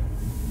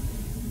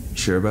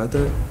 Sure about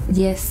that?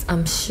 Yes,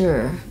 I'm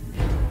sure.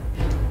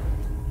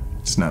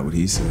 It's not what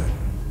he said.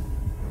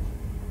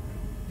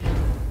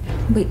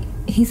 But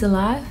he's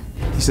alive?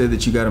 He said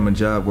that you got him a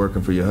job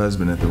working for your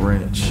husband at the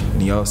ranch,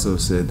 and he also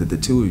said that the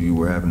two of you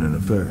were having an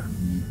affair.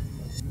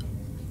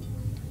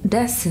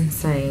 That's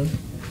insane.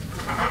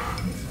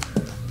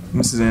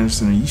 Mrs.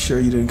 Anderson, are you sure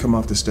you didn't come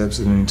off the steps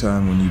at any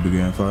time when you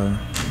began firing?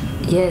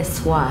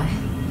 Yes, why?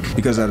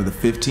 Because out of the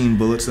 15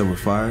 bullets that were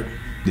fired,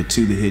 the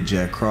 2 that hit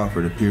Jack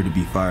Crawford appeared to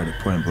be fired at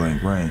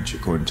point-blank range,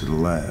 according to the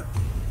lab.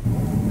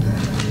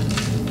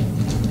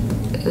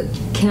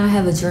 Can I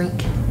have a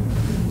drink?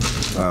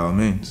 By all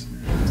means.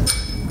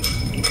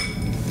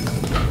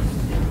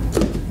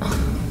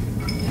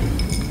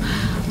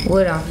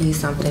 Would offer you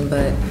something,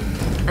 but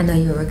I know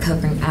you're a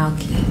recovering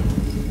alkie.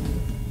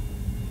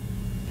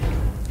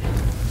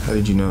 How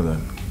did you know that?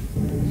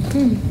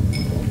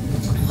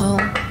 Well,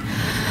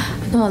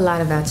 I know a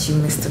lot about you,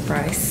 Mr.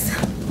 Bryce.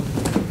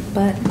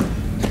 But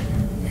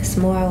there's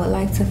more I would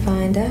like to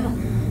find out.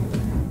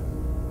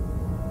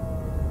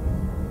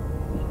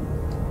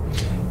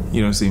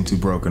 You don't seem too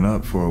broken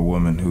up for a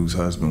woman whose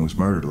husband was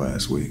murdered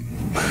last week.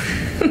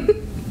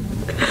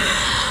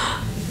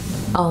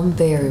 I'm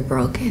very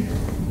broken,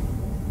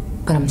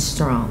 but I'm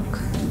strong.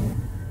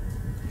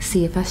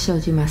 See, if I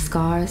showed you my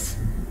scars,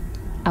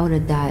 I would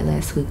have died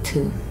last week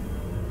too.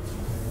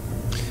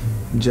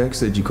 Jack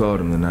said you called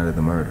him the night of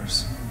the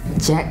murders.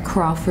 Jack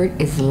Crawford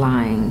is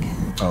lying.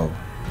 Oh,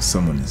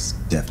 someone is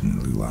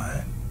definitely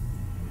lying.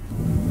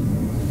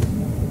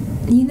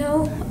 You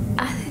know,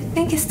 I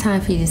think it's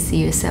time for you to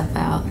see yourself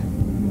out.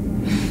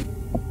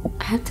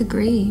 I have to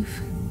grieve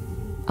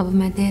over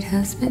my dead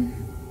husband.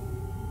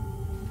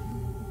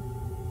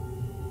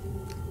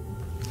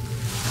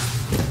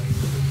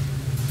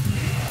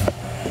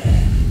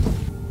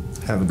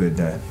 Have a good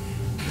day.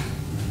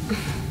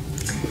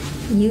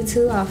 You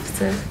too,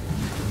 officer.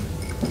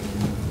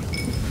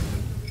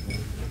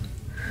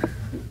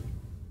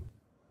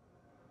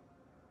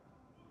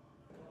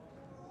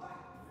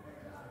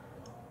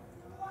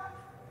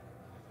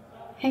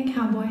 Hey,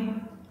 cowboy. I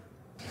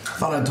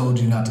thought I told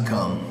you not to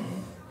come.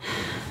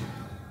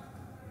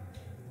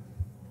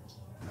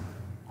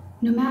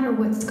 No matter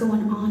what's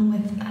going on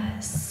with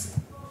us,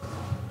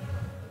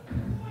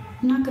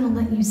 I'm not gonna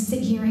let you sit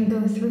here and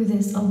go through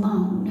this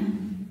alone.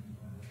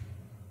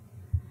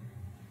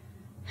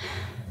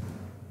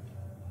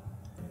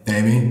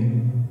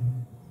 Amy,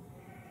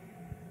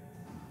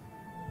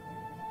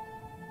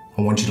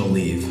 I want you to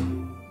leave.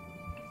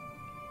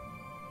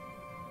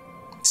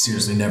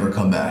 Seriously, never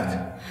come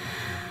back.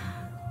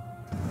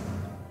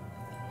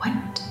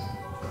 What?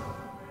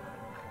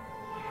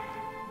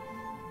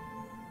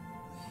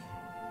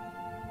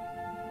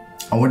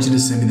 I want you to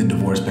send me the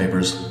divorce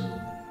papers.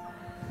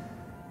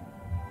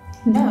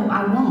 No,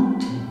 I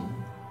won't.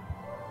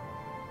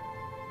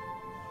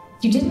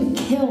 You didn't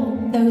kill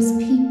those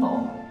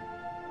people.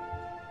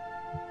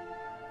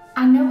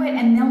 I know it,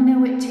 and they'll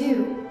know it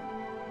too.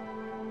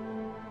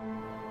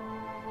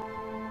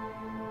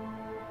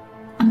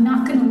 I'm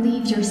not gonna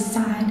leave your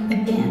side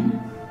again.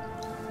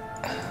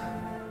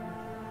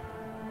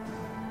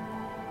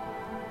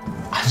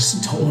 I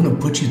just don't want to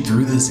put you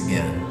through this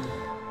again.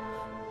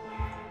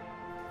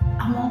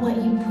 I won't let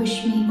you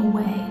push me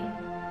away.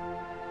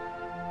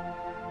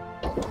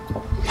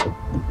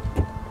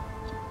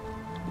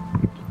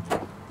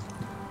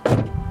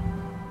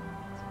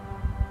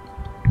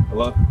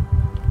 Hello?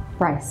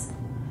 Bryce,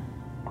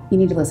 you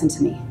need to listen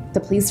to me. The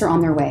police are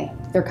on their way.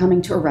 They're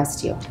coming to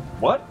arrest you.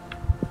 What?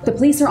 The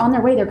police are on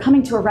their way. They're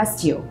coming to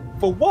arrest you.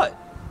 For what?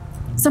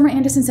 Summer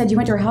Anderson said you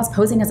went to her house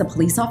posing as a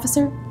police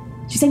officer.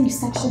 She's saying you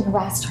sexually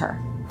harassed her.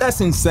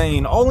 That's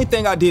insane. Only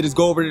thing I did is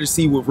go over there to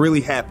see what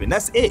really happened.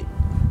 That's it.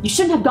 You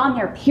shouldn't have gone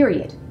there,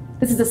 period.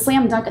 This is a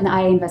slam dunk in the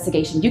IA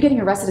investigation. You getting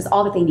arrested is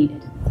all that they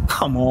needed.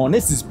 Come on,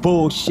 this is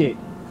bullshit.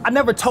 I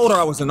never told her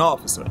I was an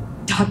officer.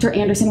 Dr.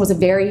 Anderson was a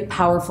very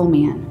powerful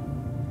man.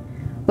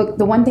 Look,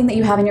 the one thing that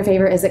you have in your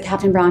favor is that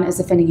Captain Brown is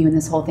defending you in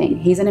this whole thing.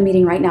 He's in a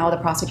meeting right now with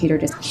the prosecutor.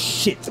 Just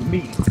shit to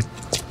me.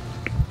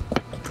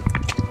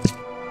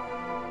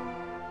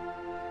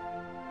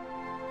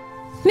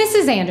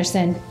 Mrs.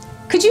 Anderson,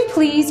 could you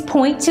please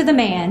point to the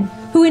man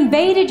who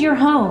invaded your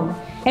home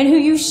and who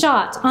you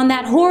shot on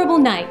that horrible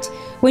night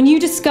when you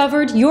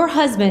discovered your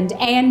husband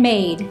and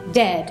maid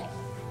dead?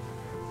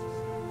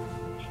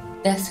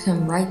 That's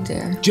him right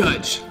there.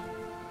 Judge,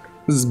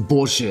 this is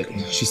bullshit.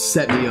 She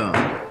set me up.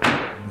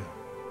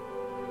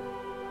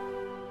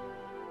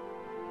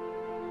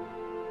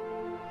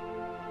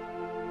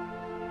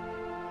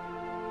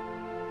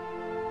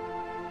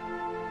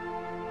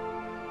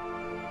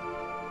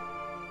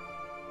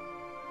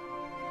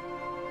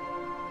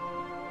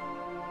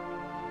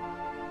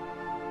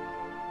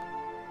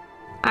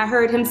 I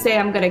heard him say,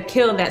 "I'm gonna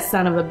kill that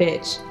son of a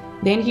bitch."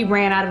 Then he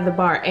ran out of the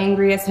bar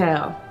angry as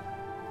hell.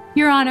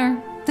 Your Honor,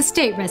 the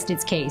state rests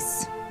its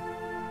case.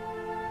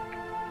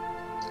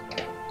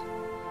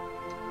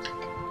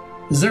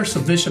 Is there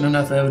sufficient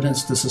enough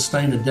evidence to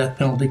sustain a death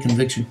penalty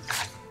conviction?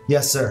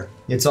 Yes, sir.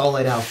 It's all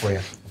laid out for you.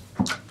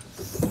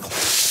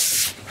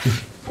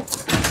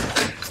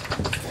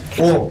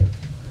 Whoa.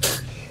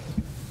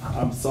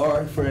 I'm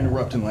sorry for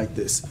interrupting like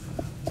this,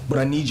 but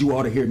I need you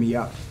all to hear me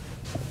out.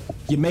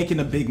 You're making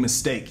a big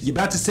mistake. You're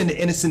about to send an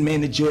innocent man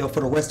to jail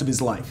for the rest of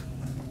his life.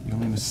 The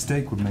only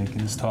mistake we're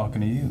making is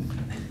talking to you.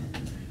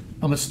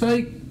 A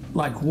mistake?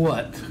 Like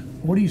what?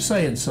 What are you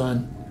saying,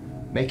 son?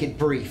 Make it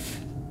brief,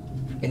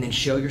 and then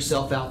show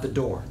yourself out the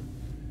door.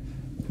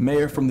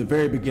 Mayor, from the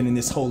very beginning,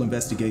 this whole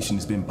investigation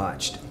has been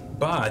botched.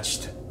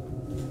 Botched?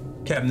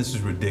 Captain, this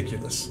is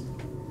ridiculous.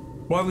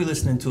 Why are we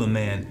listening to a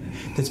man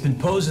that's been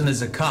posing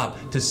as a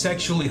cop to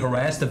sexually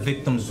harass the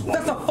victim's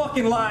wife? That's a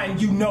fucking lie,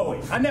 and you know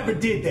it. I never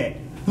did that.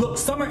 Look,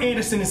 Summer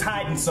Anderson is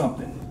hiding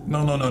something.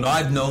 No.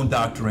 I've known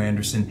Dr.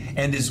 Anderson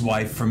and his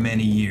wife for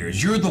many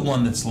years. You're the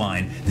one that's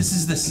lying. This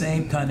is the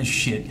same kind of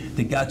shit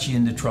that got you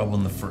into trouble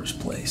in the first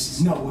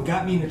place. No, what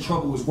got me into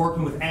trouble was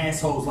working with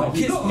assholes like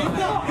you.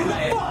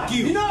 Fuck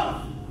you.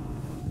 Enough!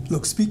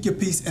 Look, speak your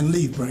piece and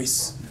leave,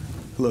 Bryce.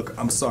 Look,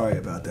 I'm sorry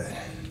about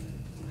that.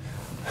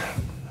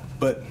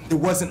 But there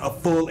wasn't a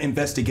full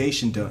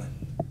investigation done.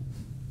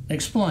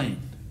 Explain.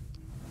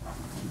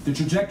 The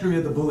trajectory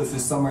of the bullets that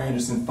Summer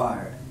Anderson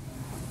fired.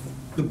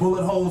 The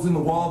bullet holes in the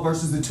wall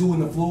versus the two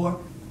in the floor.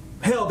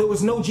 Hell, there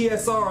was no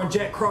GSR on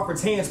Jack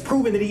Crawford's hands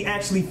proving that he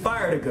actually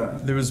fired a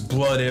gun. There was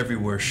blood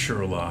everywhere,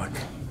 Sherlock.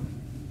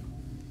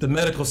 The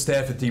medical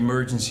staff at the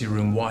emergency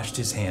room washed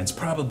his hands,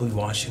 probably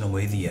washing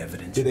away the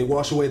evidence. Did they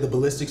wash away the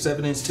ballistics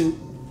evidence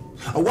too?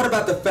 Or what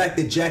about the fact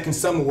that Jack and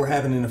Summer were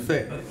having an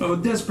affair?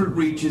 Desperate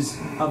reaches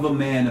of a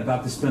man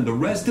about to spend the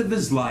rest of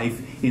his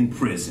life in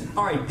prison.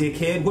 All right,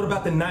 dickhead, what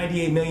about the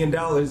 $98 million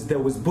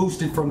that was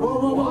boosted from the...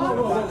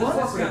 Whoa.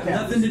 That's got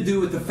nothing to do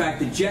with the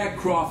fact that Jack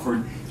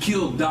Crawford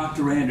killed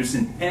Dr.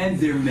 Anderson and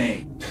their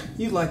maid.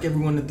 You'd like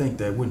everyone to think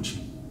that, wouldn't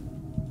you?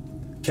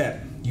 Cap,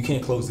 you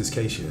can't close this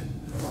case yet.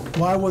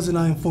 Why wasn't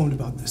I informed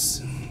about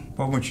this?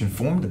 Why weren't you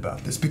informed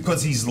about this?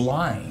 Because he's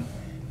lying.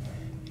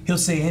 He'll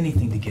say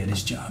anything to get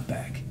his job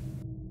back.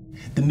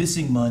 The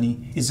missing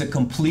money is a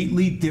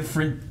completely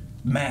different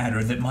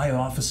matter that my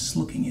office is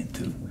looking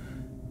into.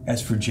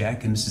 As for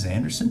Jack and Mrs.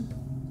 Anderson,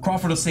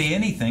 Crawford will say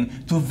anything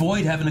to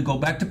avoid having to go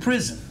back to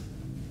prison.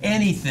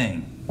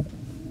 Anything.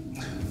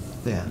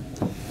 Yeah.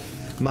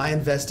 My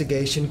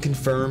investigation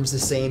confirms the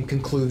same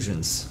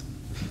conclusions.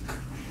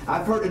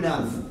 I've heard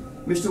enough.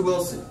 Mr.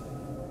 Wilson,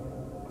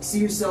 see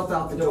yourself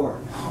out the door.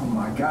 Oh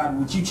my God,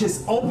 would you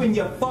just open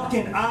your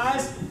fucking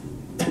eyes?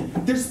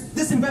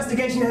 This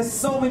investigation has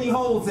so many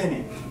holes in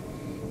it.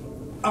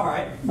 All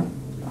right.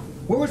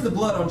 Where was the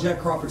blood on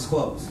Jack Crawford's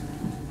clothes?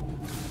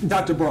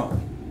 Dr. Braun,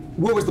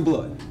 where was the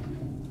blood?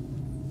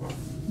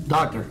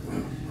 Doctor,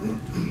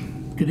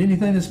 could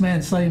anything this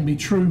man's saying be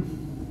true?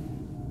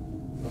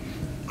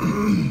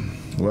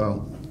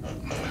 Well,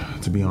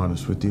 to be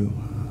honest with you,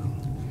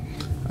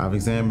 I've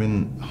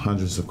examined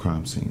hundreds of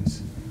crime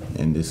scenes.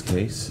 In this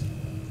case,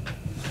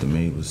 the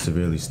maid was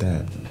severely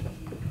stabbed.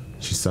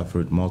 She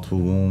suffered multiple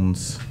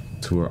wounds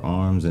to her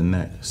arms and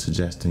neck,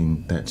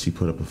 suggesting that she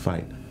put up a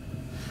fight.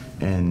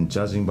 And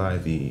judging by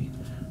the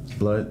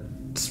blood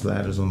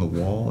splatters on the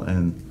wall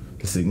and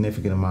the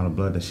significant amount of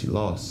blood that she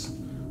lost,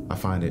 I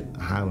find it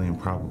highly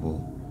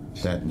improbable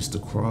that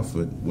Mr.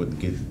 Crawford would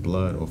get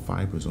blood or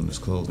fibers on his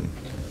clothing.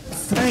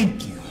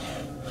 Thank you.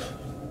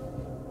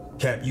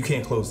 Cap, you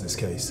can't close this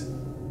case.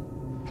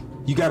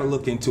 You gotta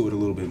look into it a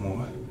little bit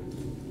more.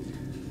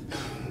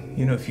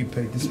 You know, if you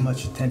paid this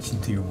much attention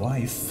to your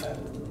wife,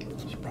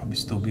 she'd probably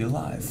still be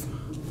alive.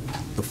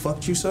 The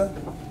fuck you said?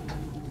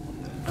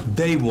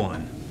 Day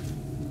one.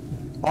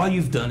 All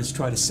you've done is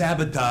try to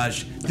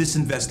sabotage this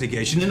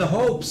investigation in the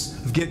hopes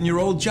of getting your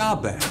old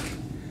job back.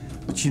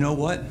 But you know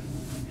what?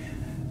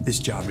 This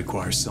job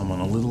requires someone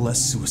a little less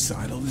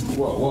suicidal than you.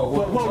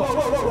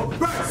 Whoa.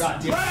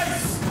 Bryce!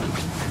 Bryce!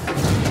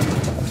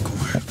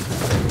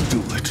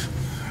 Do it.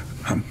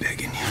 I'm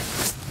begging you.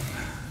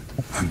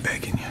 I'm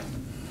begging you.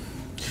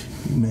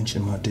 You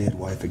mention my dead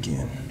wife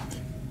again,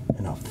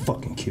 and I'll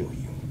fucking kill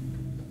you.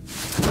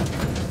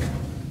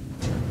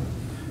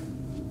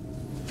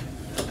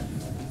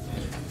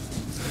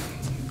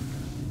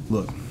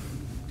 Look,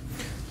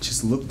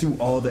 just look through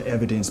all the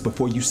evidence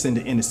before you send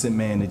an innocent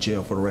man to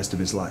jail for the rest of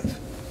his life.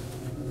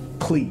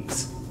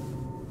 Please.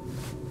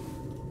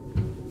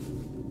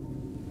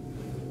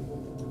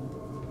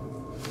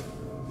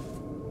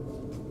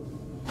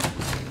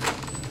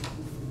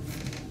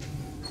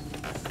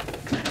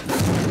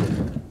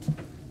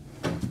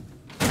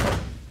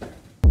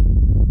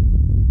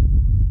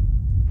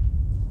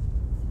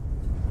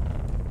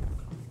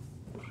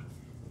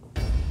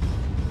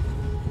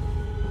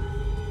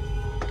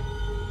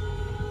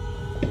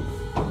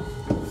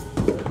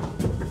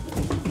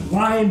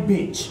 Lying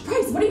bitch.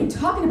 Bryce, what are you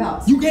talking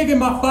about? You gave him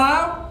my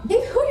file?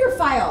 Gave who your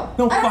file?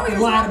 Don't fucking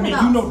lie to me.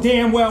 You know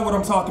damn well what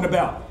I'm talking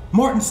about.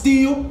 Martin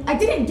Steele? I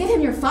didn't give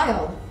him your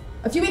file.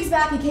 A few weeks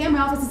back, he came to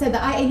my office and said the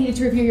IA needed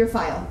to review your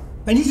file.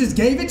 And you just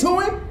gave it to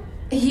him?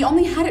 He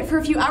only had it for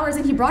a few hours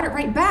and he brought it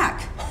right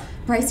back.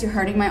 Bryce, you're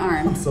hurting my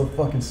arm. I'm so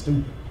fucking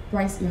stupid.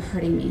 Bryce, you're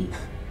hurting me.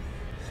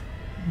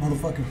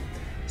 Motherfucker,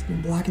 it's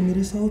been blocking me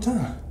this whole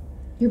time.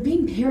 You're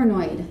being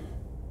paranoid.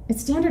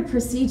 It's standard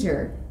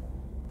procedure.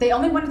 They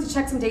only wanted to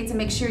check some dates and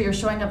make sure you're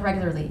showing up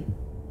regularly.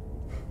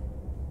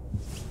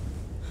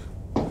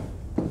 I'm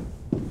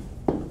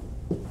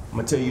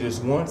gonna tell you this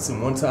once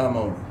and one time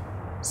only.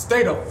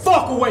 Stay the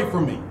fuck away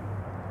from me!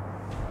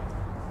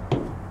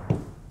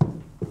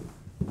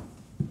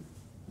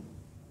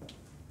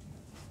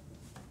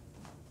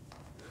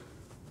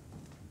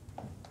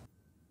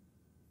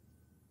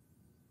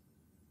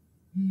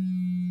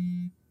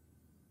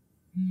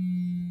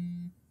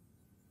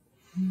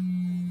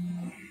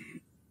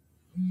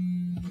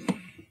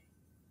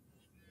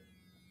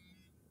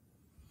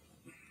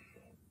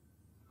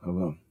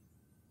 Hello.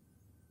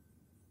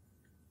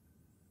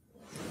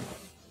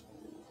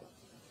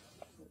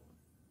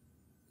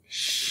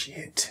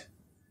 Shit.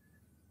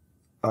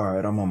 All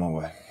right, I'm on my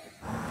way.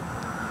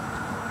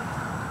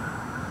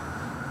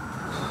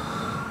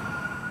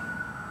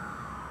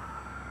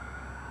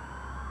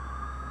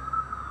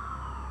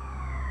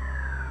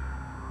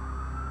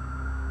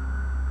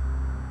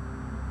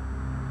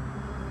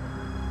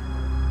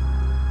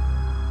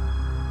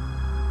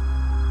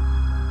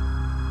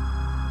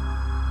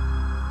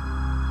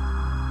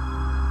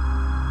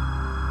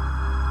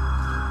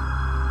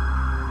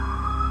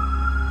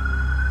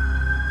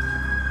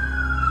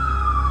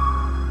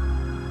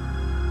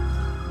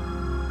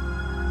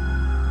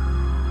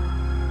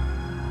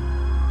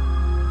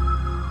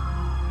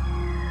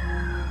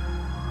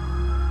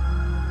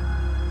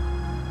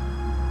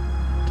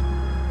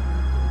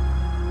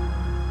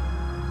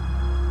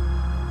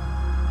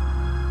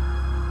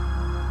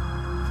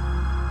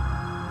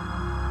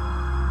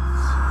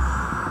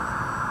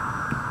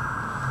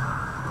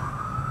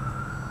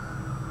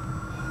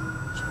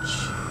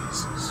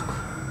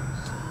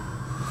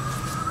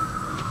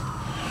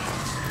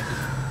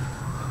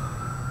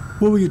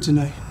 Where were you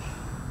tonight?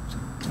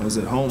 I was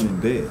at home in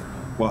bed.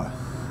 Why?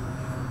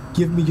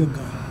 Give me your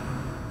gun.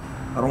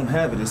 I don't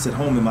have it. It's at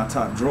home in my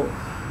top drawer.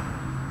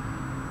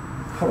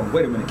 Hold on,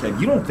 wait a minute, Cap.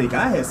 You don't think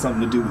I had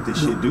something to do with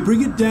this shit, dude?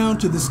 Bring it down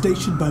to the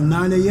station by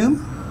 9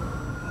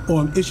 a.m.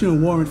 or I'm issuing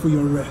a warrant for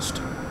your arrest.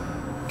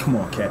 Come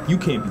on, Cap. You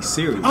can't be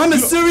serious. I'm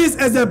as serious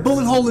as that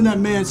bullet hole in that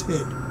man's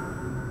head.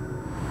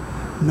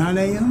 9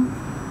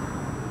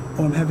 a.m.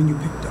 or I'm having you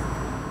picked up.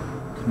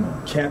 Come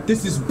on, Cap.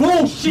 This is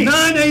bullshit.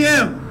 9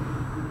 a.m.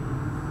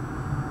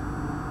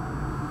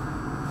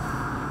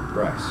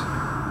 Bryce,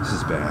 this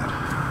is bad.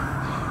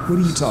 What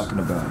are you talking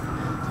about?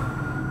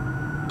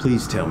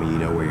 Please tell me you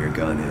know where your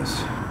gun is.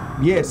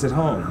 Yeah, it's at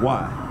home.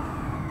 Why?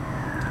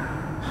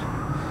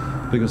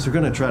 Because they're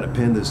gonna try to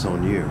pin this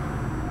on you.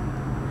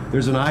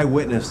 There's an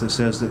eyewitness that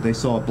says that they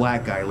saw a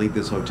black guy leave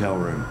this hotel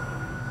room.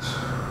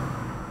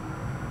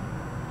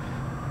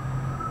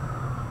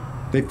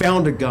 They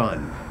found a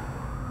gun.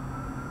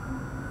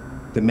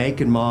 The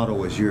make and model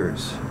was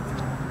yours.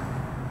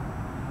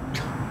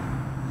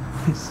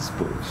 This is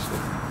bullshit.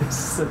 It's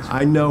such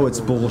I know it's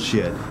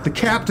bullshit. The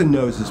captain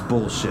knows it's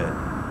bullshit.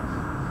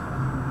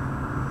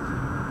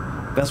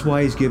 That's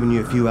why he's giving you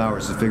a few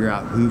hours to figure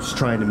out who's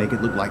trying to make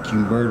it look like you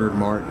murdered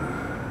Martin.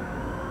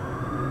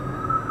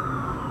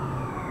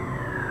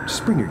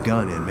 Just bring your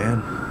gun in,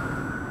 man.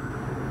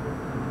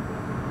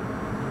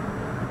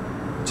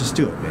 Just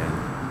do it, man.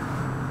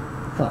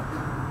 Fuck.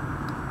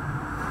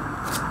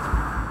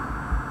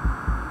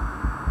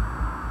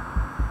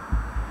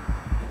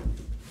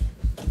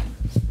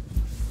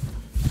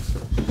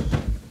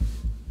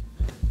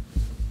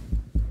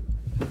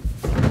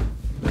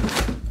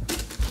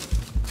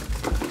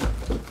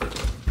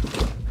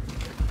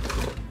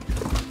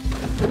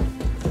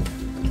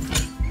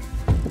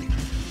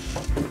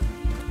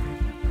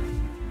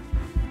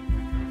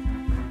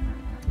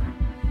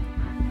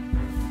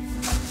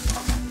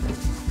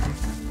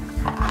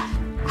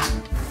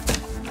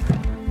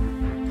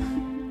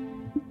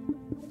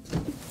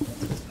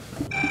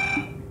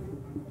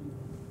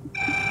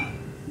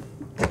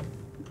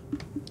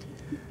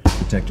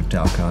 Detective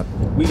Talcott.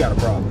 We got a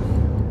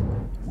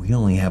problem. We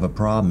only have a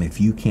problem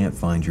if you can't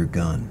find your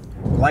gun.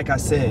 Like I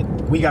said,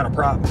 we got a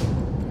problem.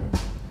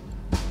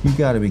 You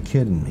gotta be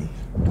kidding me.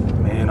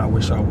 Man, I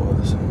wish I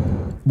was.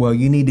 Well,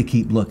 you need to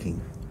keep looking.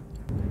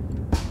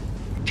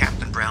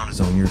 Captain Brown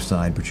is on your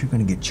side, but you're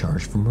gonna get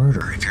charged for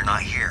murder if you're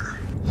not here.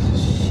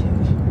 Shit.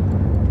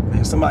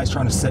 Man, somebody's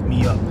trying to set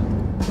me up.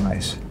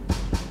 Bryce,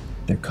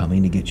 they're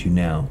coming to get you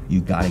now.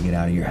 You gotta get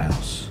out of your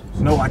house.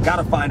 No, I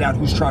gotta find out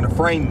who's trying to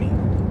frame me.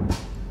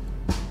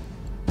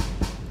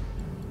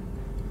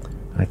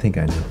 I think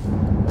I know.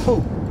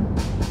 Who?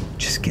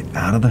 Just get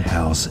out of the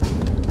house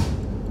and...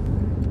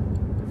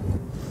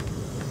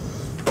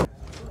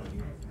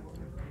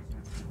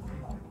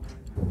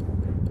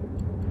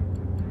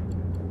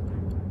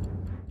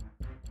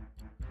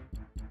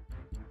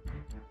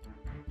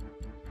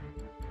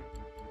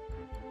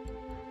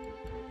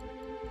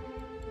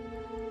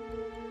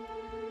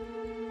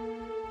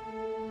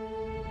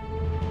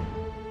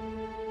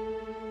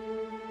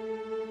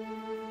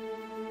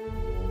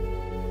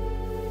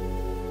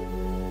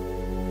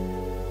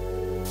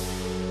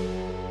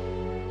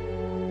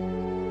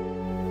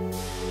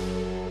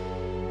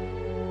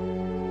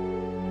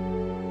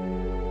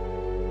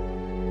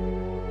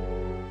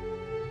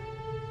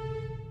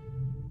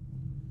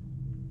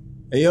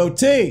 Hey, yo,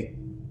 T.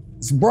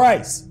 It's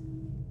Bryce.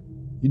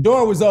 Your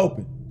door was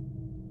open.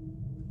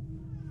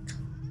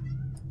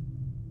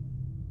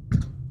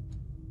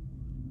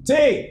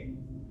 T.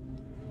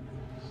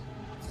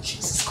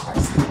 Jesus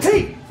Christ.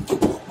 T.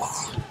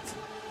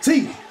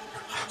 T.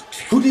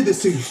 Who did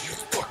this to you?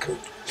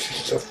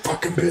 She's a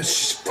fucking bitch.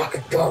 She's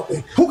fucking got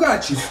me. Who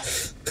got you?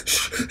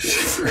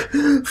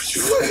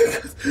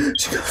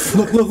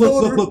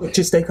 Look.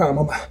 Just stay calm.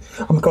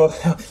 I'm gonna call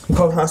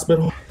the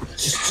hospital.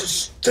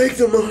 Just take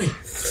the money.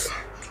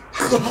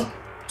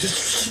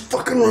 Just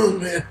fucking run,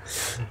 man.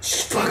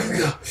 Just fucking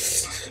go.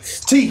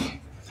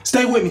 T,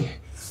 stay with me.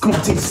 Come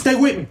on, T, stay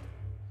with me.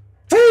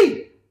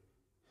 T!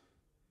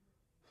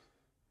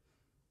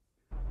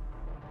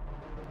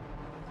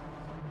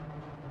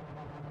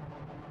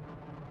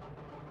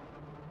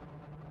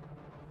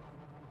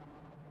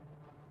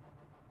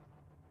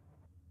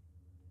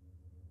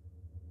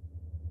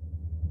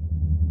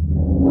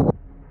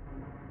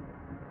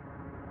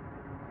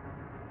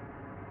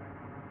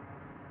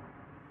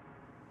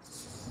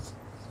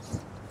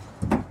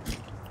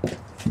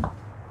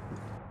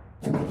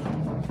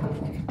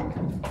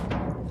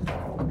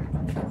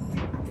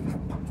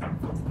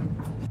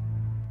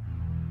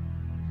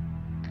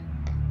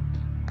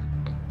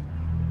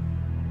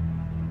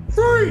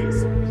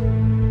 Freeze!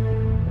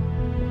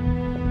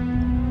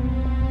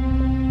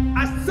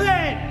 I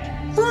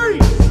said freeze!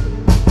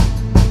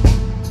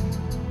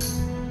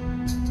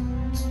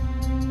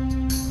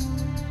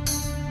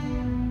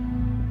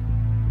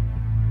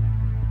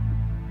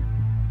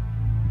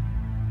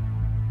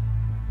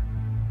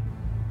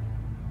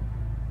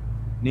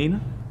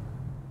 Nina?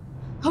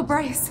 Oh,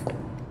 Bryce.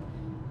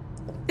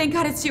 Thank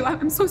God it's you.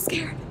 I'm so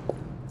scared.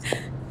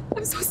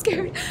 I'm so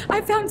scared.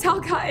 I found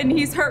Talcott and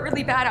he's hurt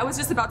really bad. I was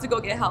just about to go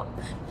get help.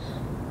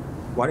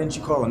 Why didn't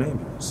you call an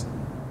ambulance?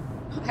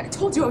 I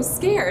told you I was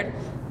scared.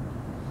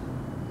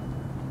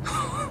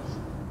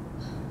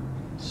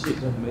 Shit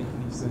doesn't make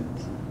any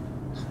sense.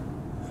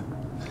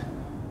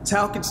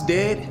 Talcott's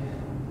dead.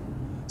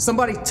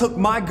 Somebody took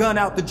my gun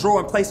out the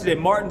drawer and placed it in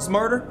Martin's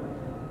murder.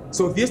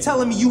 So if you're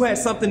telling me you had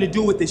something to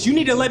do with this, you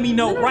need to let me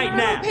know right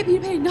now. No,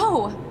 baby,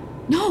 no.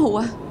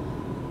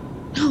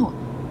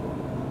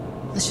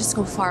 Let's just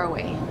go far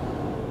away.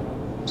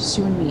 Just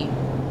you and me.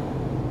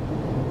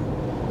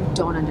 You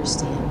don't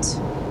understand.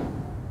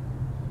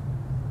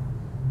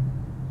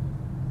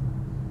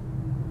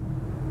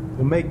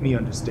 Well, make me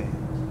understand.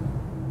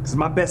 Because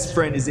my best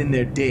friend is in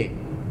there dead.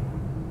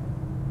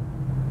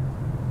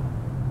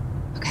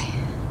 Okay.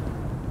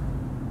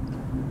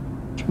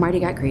 Marty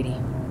got greedy.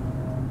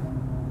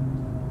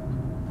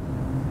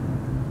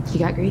 He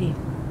got greedy.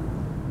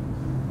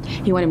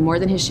 He wanted more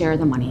than his share of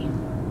the money.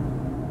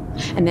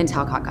 And then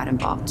Talcott got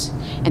involved.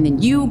 And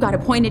then you got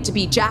appointed to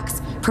be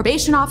Jack's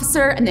probation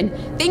officer, and then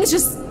things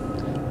just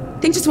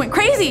went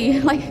crazy.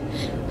 Like,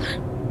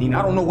 Nina,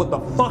 I don't know what the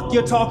fuck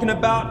you're talking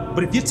about,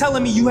 but if you're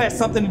telling me you had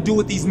something to do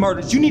with these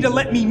murders, you need to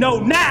let me know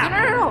now!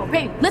 No,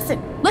 babe, listen.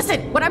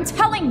 What I'm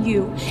telling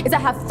you is I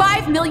have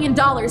 $5 million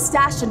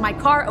stashed in my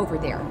car over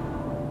there.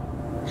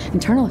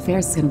 Internal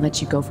Affairs is gonna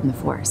let you go from the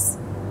force.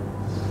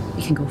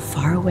 We can go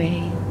far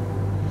away,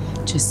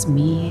 just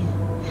me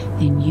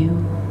and you.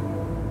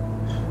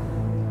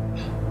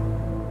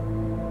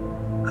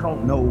 I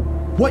don't know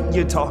what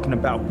you're talking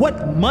about.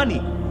 What money?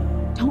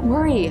 Don't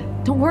worry.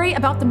 Don't worry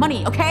about the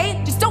money,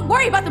 okay? Just don't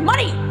worry about the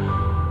money!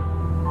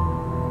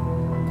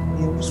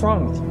 Yeah, what's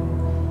wrong with you?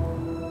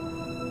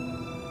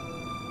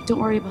 Don't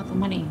worry about the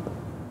money.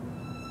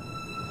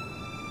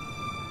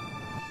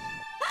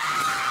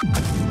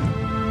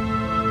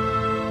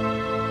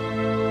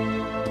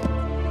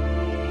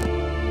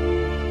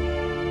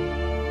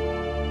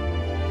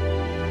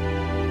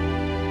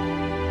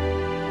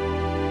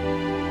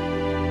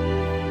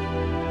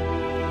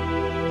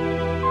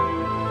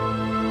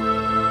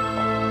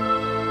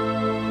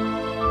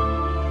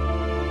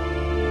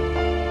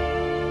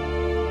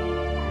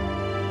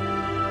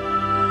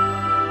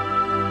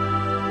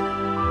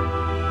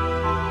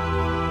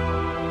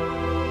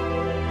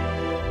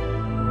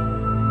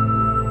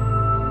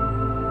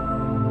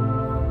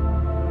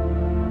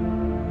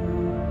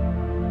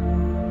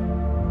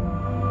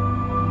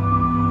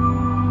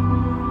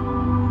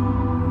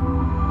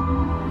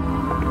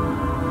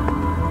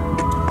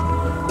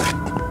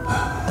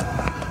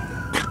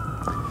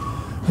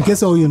 I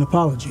guess I owe you an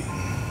apology.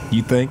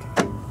 You think?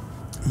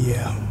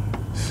 Yeah.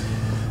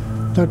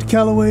 Dr.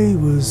 Calloway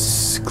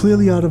was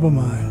clearly out of her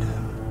mind.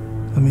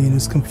 I mean,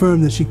 it's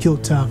confirmed that she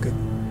killed Talcott.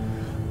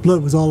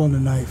 Blood was all on the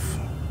knife.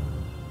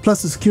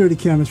 Plus, the security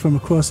cameras from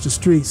across the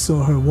street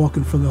saw her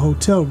walking from the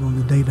hotel room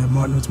the day that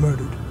Martin was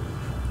murdered.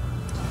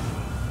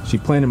 She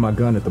planted my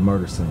gun at the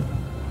murder scene.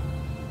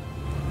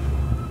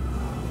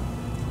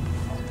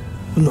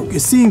 Look,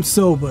 it seems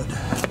so, but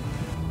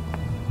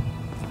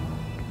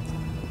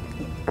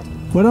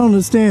what I don't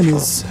understand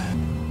is,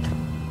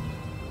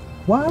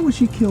 why would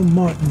she kill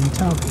Martin and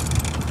Talcott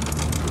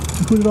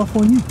and put it off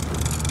on you?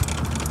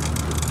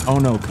 Oh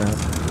no, Cap.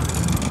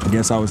 I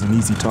guess I was an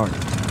easy target.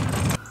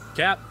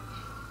 Cap,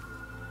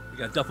 we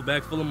got a duffel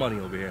bag full of money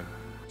over here.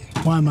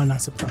 Why am I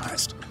not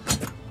surprised?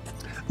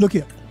 Look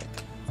here.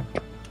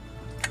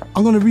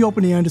 I'm going to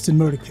reopen the Anderson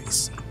murder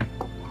case.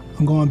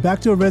 I'm going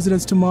back to a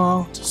residence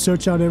tomorrow to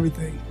search out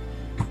everything.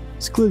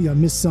 It's clearly I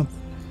missed something.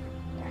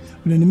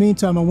 But in the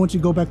meantime, I want you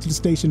to go back to the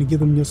station and give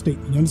them your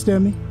statement. You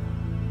understand me?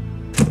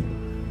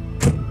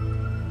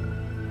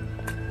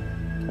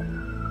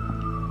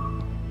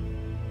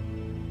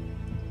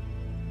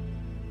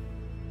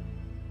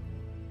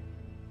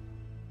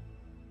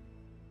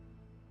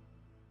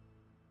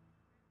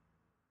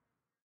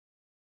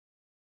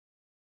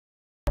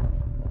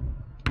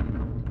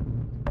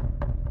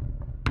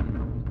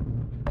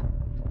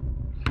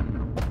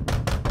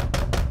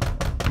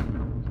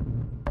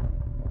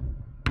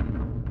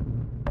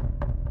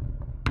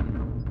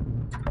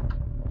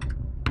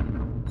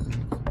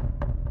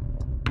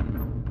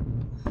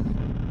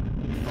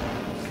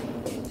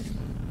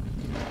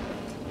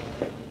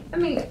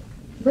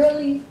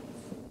 Really?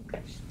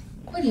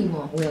 What do you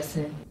want,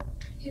 Wilson?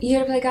 You here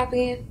to play cop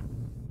again?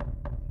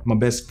 My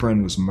best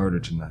friend was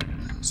murdered tonight,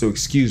 so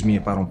excuse me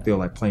if I don't feel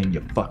like playing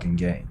your fucking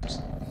games.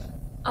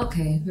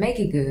 Okay, make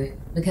it good,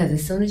 because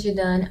as soon as you're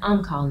done,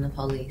 I'm calling the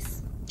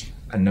police.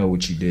 I know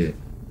what you did.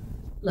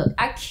 Look,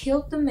 I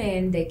killed the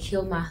man that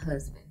killed my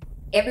husband.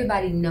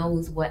 Everybody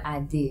knows what I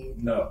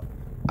did. No.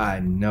 I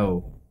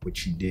know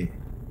what you did.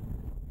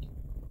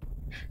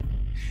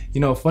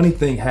 You know, a funny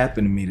thing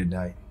happened to me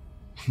tonight.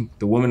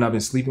 The woman I've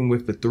been sleeping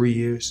with for 3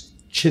 years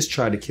just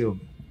tried to kill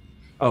me.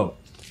 Oh,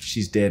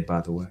 she's dead, by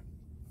the way.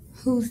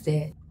 Who's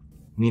dead?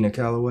 Nina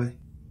Calloway.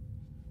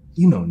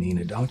 You know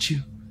Nina, don't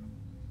you?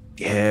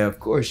 Yeah, of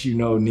course you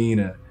know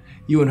Nina.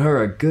 You and her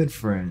are good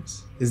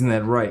friends. Isn't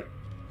that right,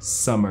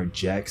 Summer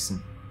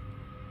Jackson?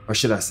 Or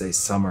should I say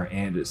Summer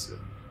Anderson?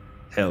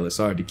 Hell, it's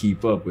hard to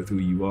keep up with who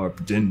you are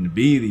pretending to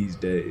be these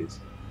days.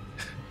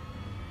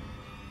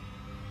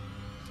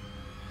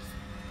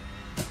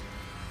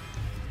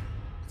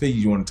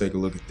 Figured you want to take a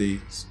look at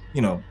these,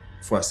 you know,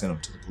 before I send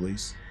them to the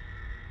police.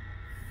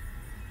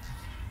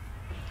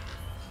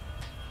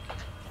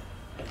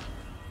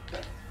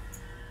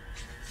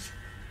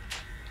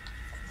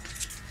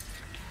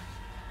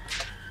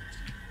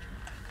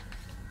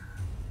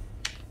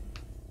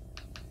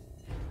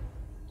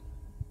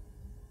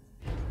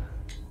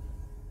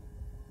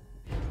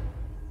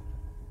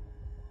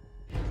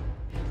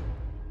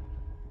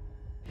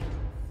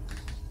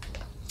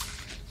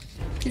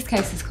 This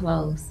case is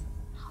closed.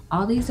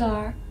 All these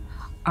are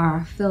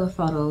filler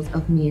photos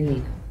of me and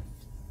Nina.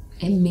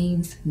 It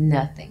means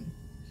nothing.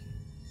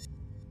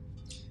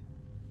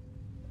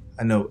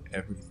 I know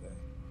everything.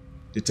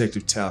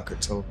 Detective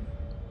Talcott told me.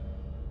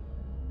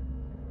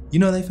 You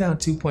know they found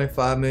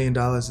 $2.5 million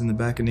in the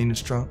back of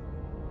Nina's trunk?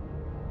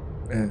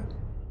 Man.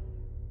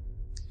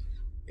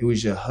 It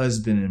was your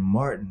husband and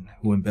Martin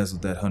who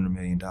embezzled that $100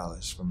 million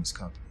from his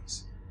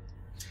companies.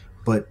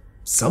 But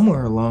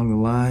somewhere along the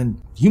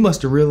line, you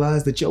must have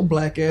realized that your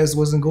black ass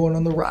wasn't going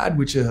on the ride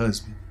with your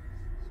husband.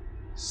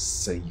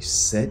 So you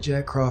set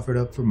Jack Crawford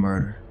up for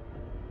murder.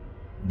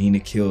 Nina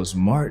kills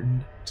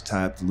Martin to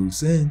tie up the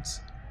loose ends.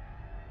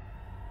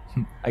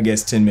 I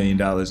guess $10 million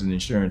in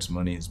insurance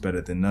money is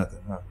better than nothing,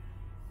 huh?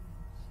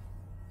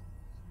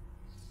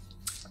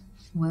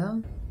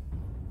 Well,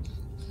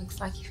 looks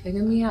like you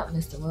figured me out,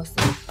 Mr.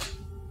 Wilson.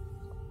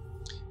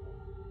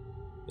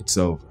 It's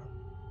over.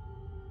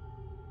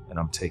 And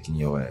I'm taking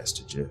your ass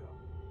to jail.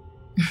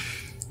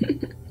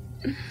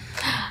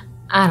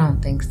 I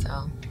don't think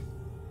so.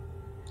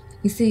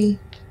 You see,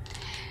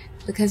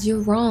 because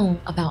you're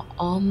wrong about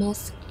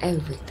almost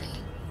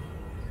everything.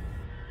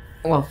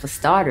 Well, for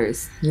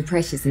starters, your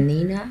precious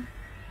Nina,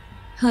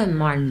 her and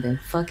Martin been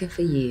fucking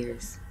for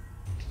years.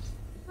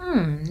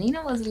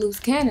 Nina was a loose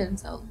cannon,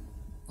 so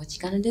what you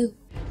gonna do?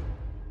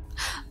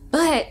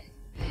 But,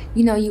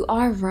 you know, you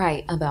are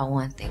right about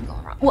one thing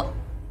going wrong. Well,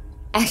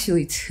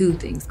 actually, two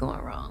things going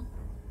wrong.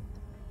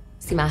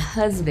 See, my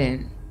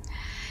husband,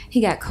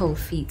 he got cold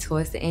feet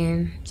towards the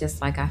end,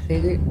 just like I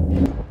figured.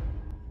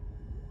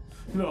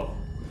 No,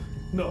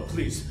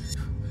 please.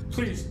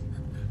 Please,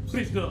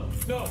 no,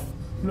 please.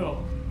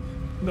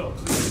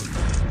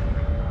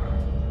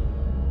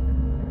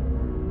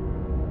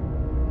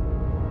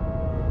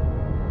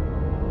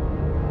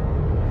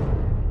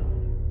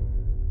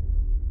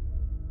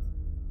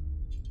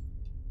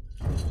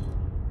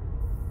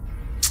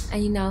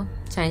 And you know,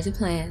 change of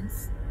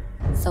plans.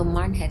 So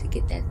Martin had to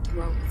get that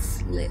throat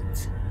slit.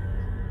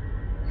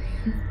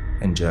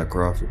 And Jack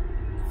Crawford?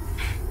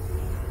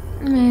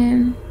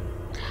 Man,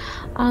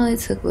 all it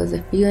took was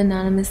a few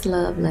anonymous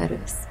love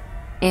letters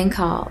and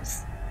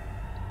calls.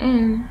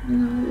 And, you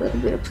know, a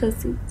little bit of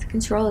pussy to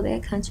control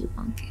that country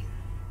funky.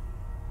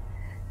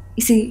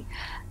 You see,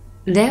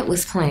 that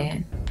was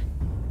planned.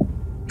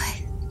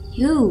 But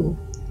you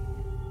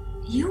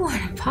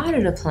weren't a part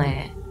of the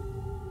plan.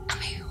 I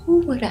mean, who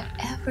would have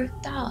ever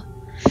thought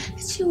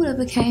that you would have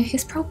became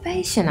his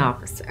probation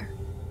officer?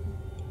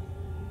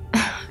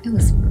 It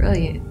was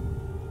brilliant.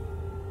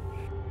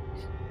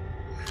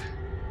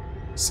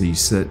 So you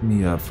set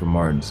me up for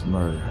Martin's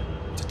murder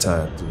to tie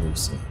up the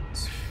loose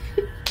ends.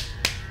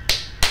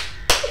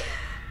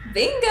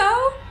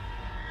 Bingo!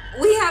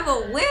 We have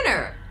a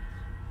winner!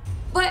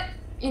 But,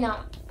 you know,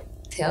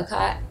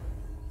 Tailcott,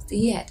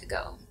 he had to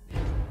go.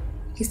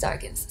 He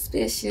started getting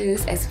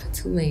suspicious, asking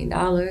for $2 million.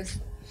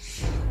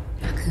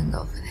 I couldn't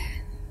go for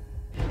that.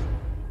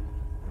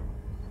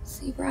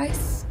 See,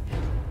 Bryce?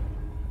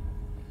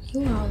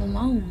 You were all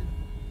alone.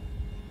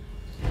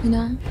 You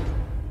know?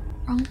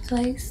 Wrong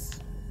place,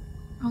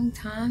 wrong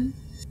time.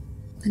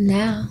 But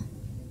now,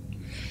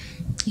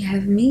 you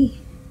have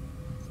me.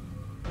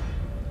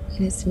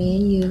 And it's me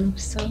and you,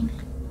 so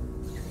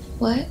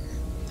what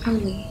are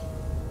we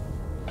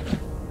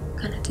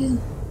gonna do?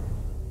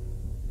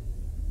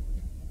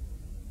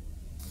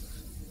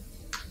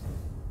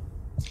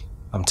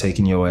 I'm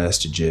taking your ass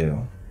to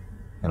jail,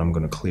 and I'm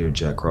gonna clear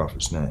Jack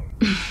Crawford's name.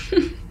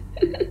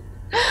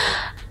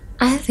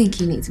 I think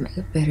you need to make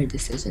a better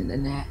decision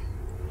than that.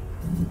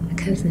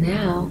 Because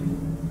now,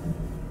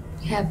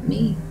 you have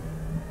me.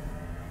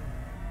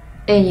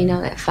 And you know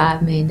that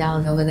 $5 million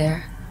over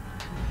there?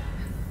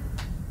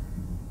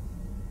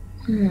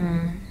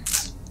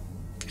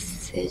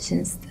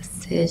 Decisions.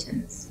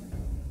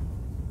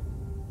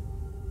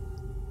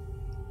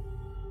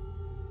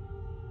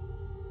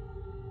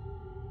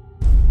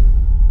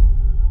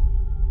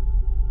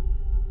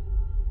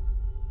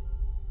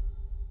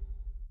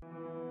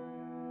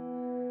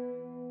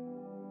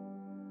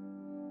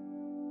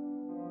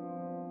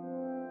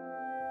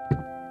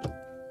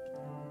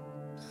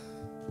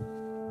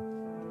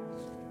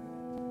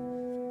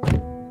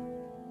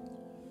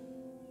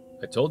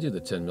 I told you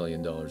the $10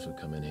 million would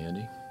come in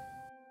handy.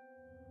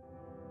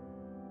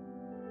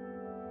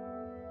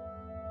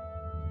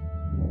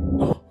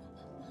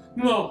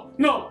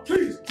 No,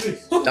 please.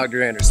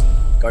 Dr. Anderson,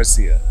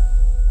 Garcia.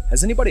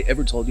 Has anybody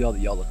ever told y'all that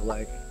y'all look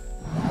alike?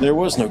 There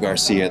was no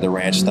Garcia at the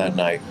ranch that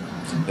night.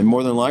 And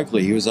more than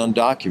likely, he was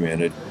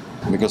undocumented.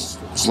 Because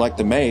it's like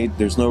the maid,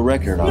 there's no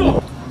record on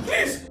him.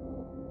 Please!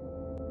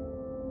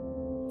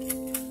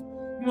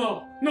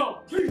 No,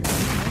 please!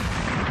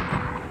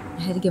 I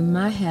had to give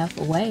my half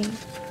away.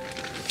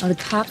 Oh, the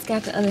cops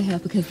got the other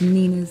half because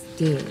Nina's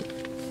dead.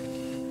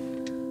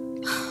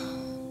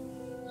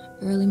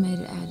 I barely made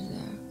it out of there.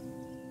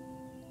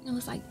 It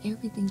was like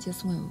everything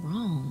just went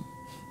wrong.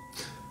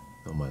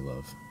 Oh, my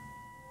love.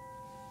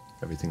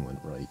 Everything went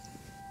right.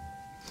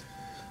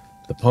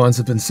 The pawns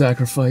have been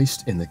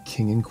sacrificed, and the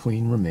king and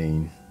queen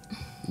remain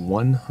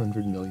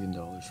 $100 million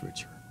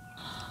richer.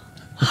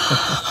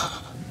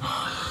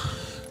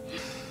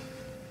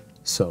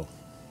 So,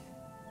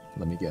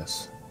 let me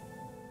guess.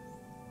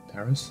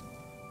 Paris?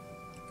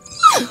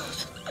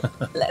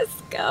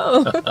 Let's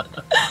go.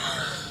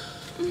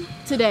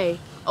 Today,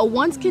 a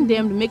once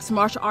condemned mixed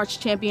martial arts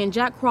champion,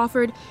 Jack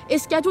Crawford,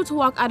 is scheduled to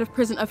walk out of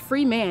prison a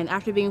free man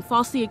after being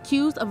falsely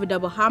accused of a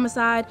double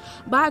homicide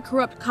by a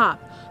corrupt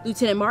cop,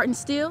 Lieutenant Martin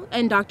Steele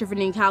and Dr.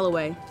 Vanine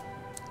Calloway.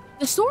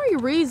 The story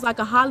reads like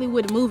a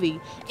Hollywood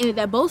movie in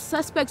that both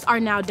suspects are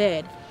now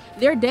dead.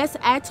 Their deaths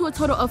add to a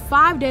total of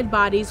 5 dead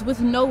bodies with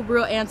no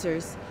real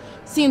answers.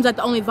 Seems like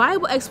the only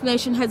viable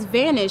explanation has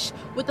vanished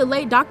with the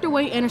late Dr.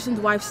 Wayne Anderson's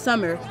wife,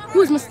 Summer, who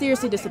has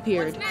mysteriously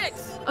disappeared.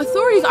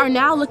 Authorities are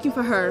now looking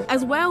for her,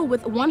 as well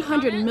with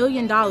 $100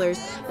 million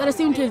that has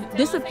seemed to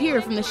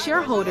disappear from the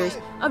shareholders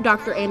of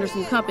Dr.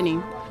 Anderson's company.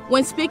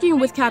 When speaking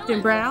with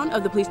Captain Brown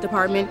of the police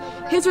department,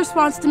 his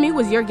response to me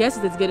was, "Your guess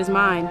is as good as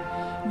mine."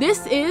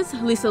 This is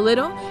Lisa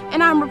Little,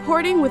 and I'm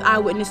reporting with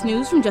Eyewitness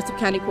News from Jessup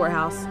County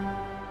Courthouse.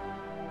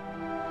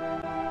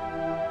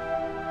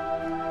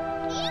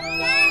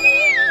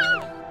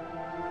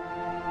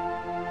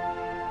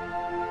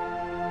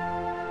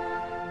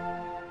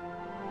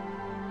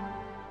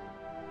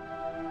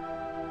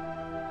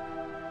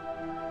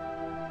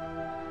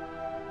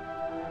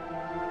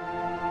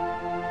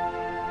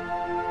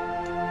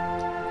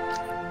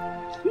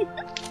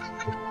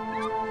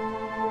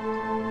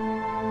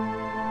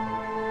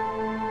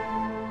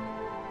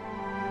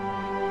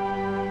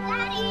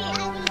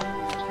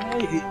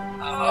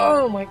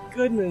 Oh my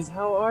goodness,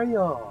 how are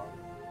y'all?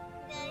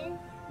 Good.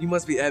 You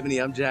must be Ebony,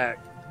 I'm Jack.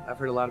 I've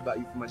heard a lot about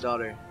you from my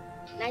daughter.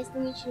 Nice to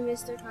meet you,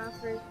 Mr.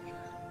 Crawford.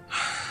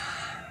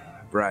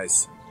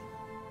 Bryce.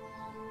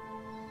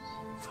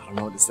 I don't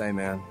know what to say,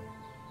 man.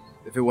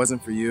 If it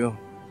wasn't for you,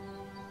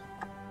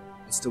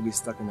 I'd still be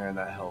stuck in there in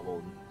that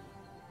hellhole.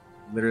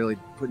 Literally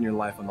putting your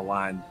life on the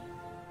line.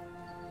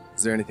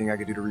 Is there anything I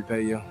could do to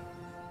repay you?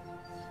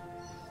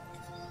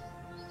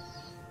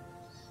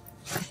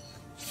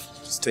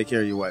 Just take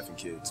care of your wife and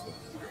kids.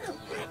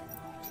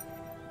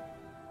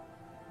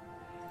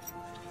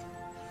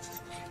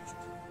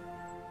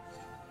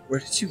 Where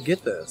did you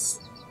get this?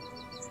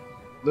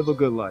 Live a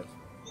good life,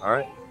 all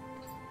right?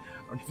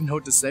 I don't even know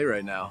what to say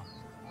right now.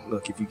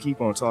 Look, if you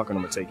keep on talking,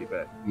 I'm gonna take it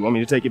back. You want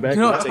me to take it back?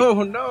 No,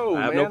 no,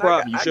 I have no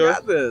problem. You sure? I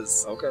got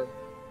this. Okay.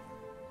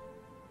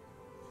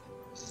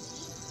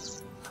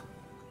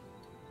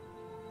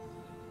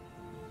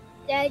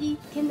 Daddy,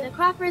 can the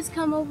Crawfords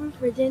come over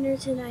for dinner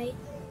tonight?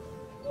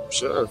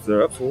 Sure, if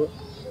they're up for it.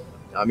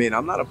 I mean,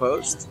 I'm not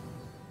opposed.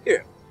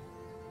 Here,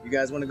 you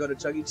guys want to go to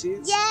Chuck E.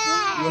 Cheese?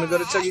 Yeah. You want to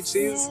go to Chuck E.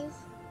 Cheese? Yes.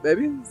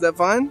 Baby, is that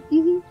fine?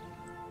 Mm-hmm.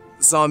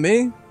 It's on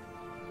me.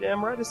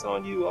 Damn right it's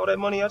on you. All that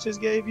money I just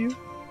gave you.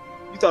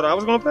 You thought I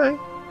was gonna pay?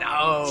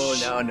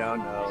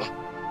 No.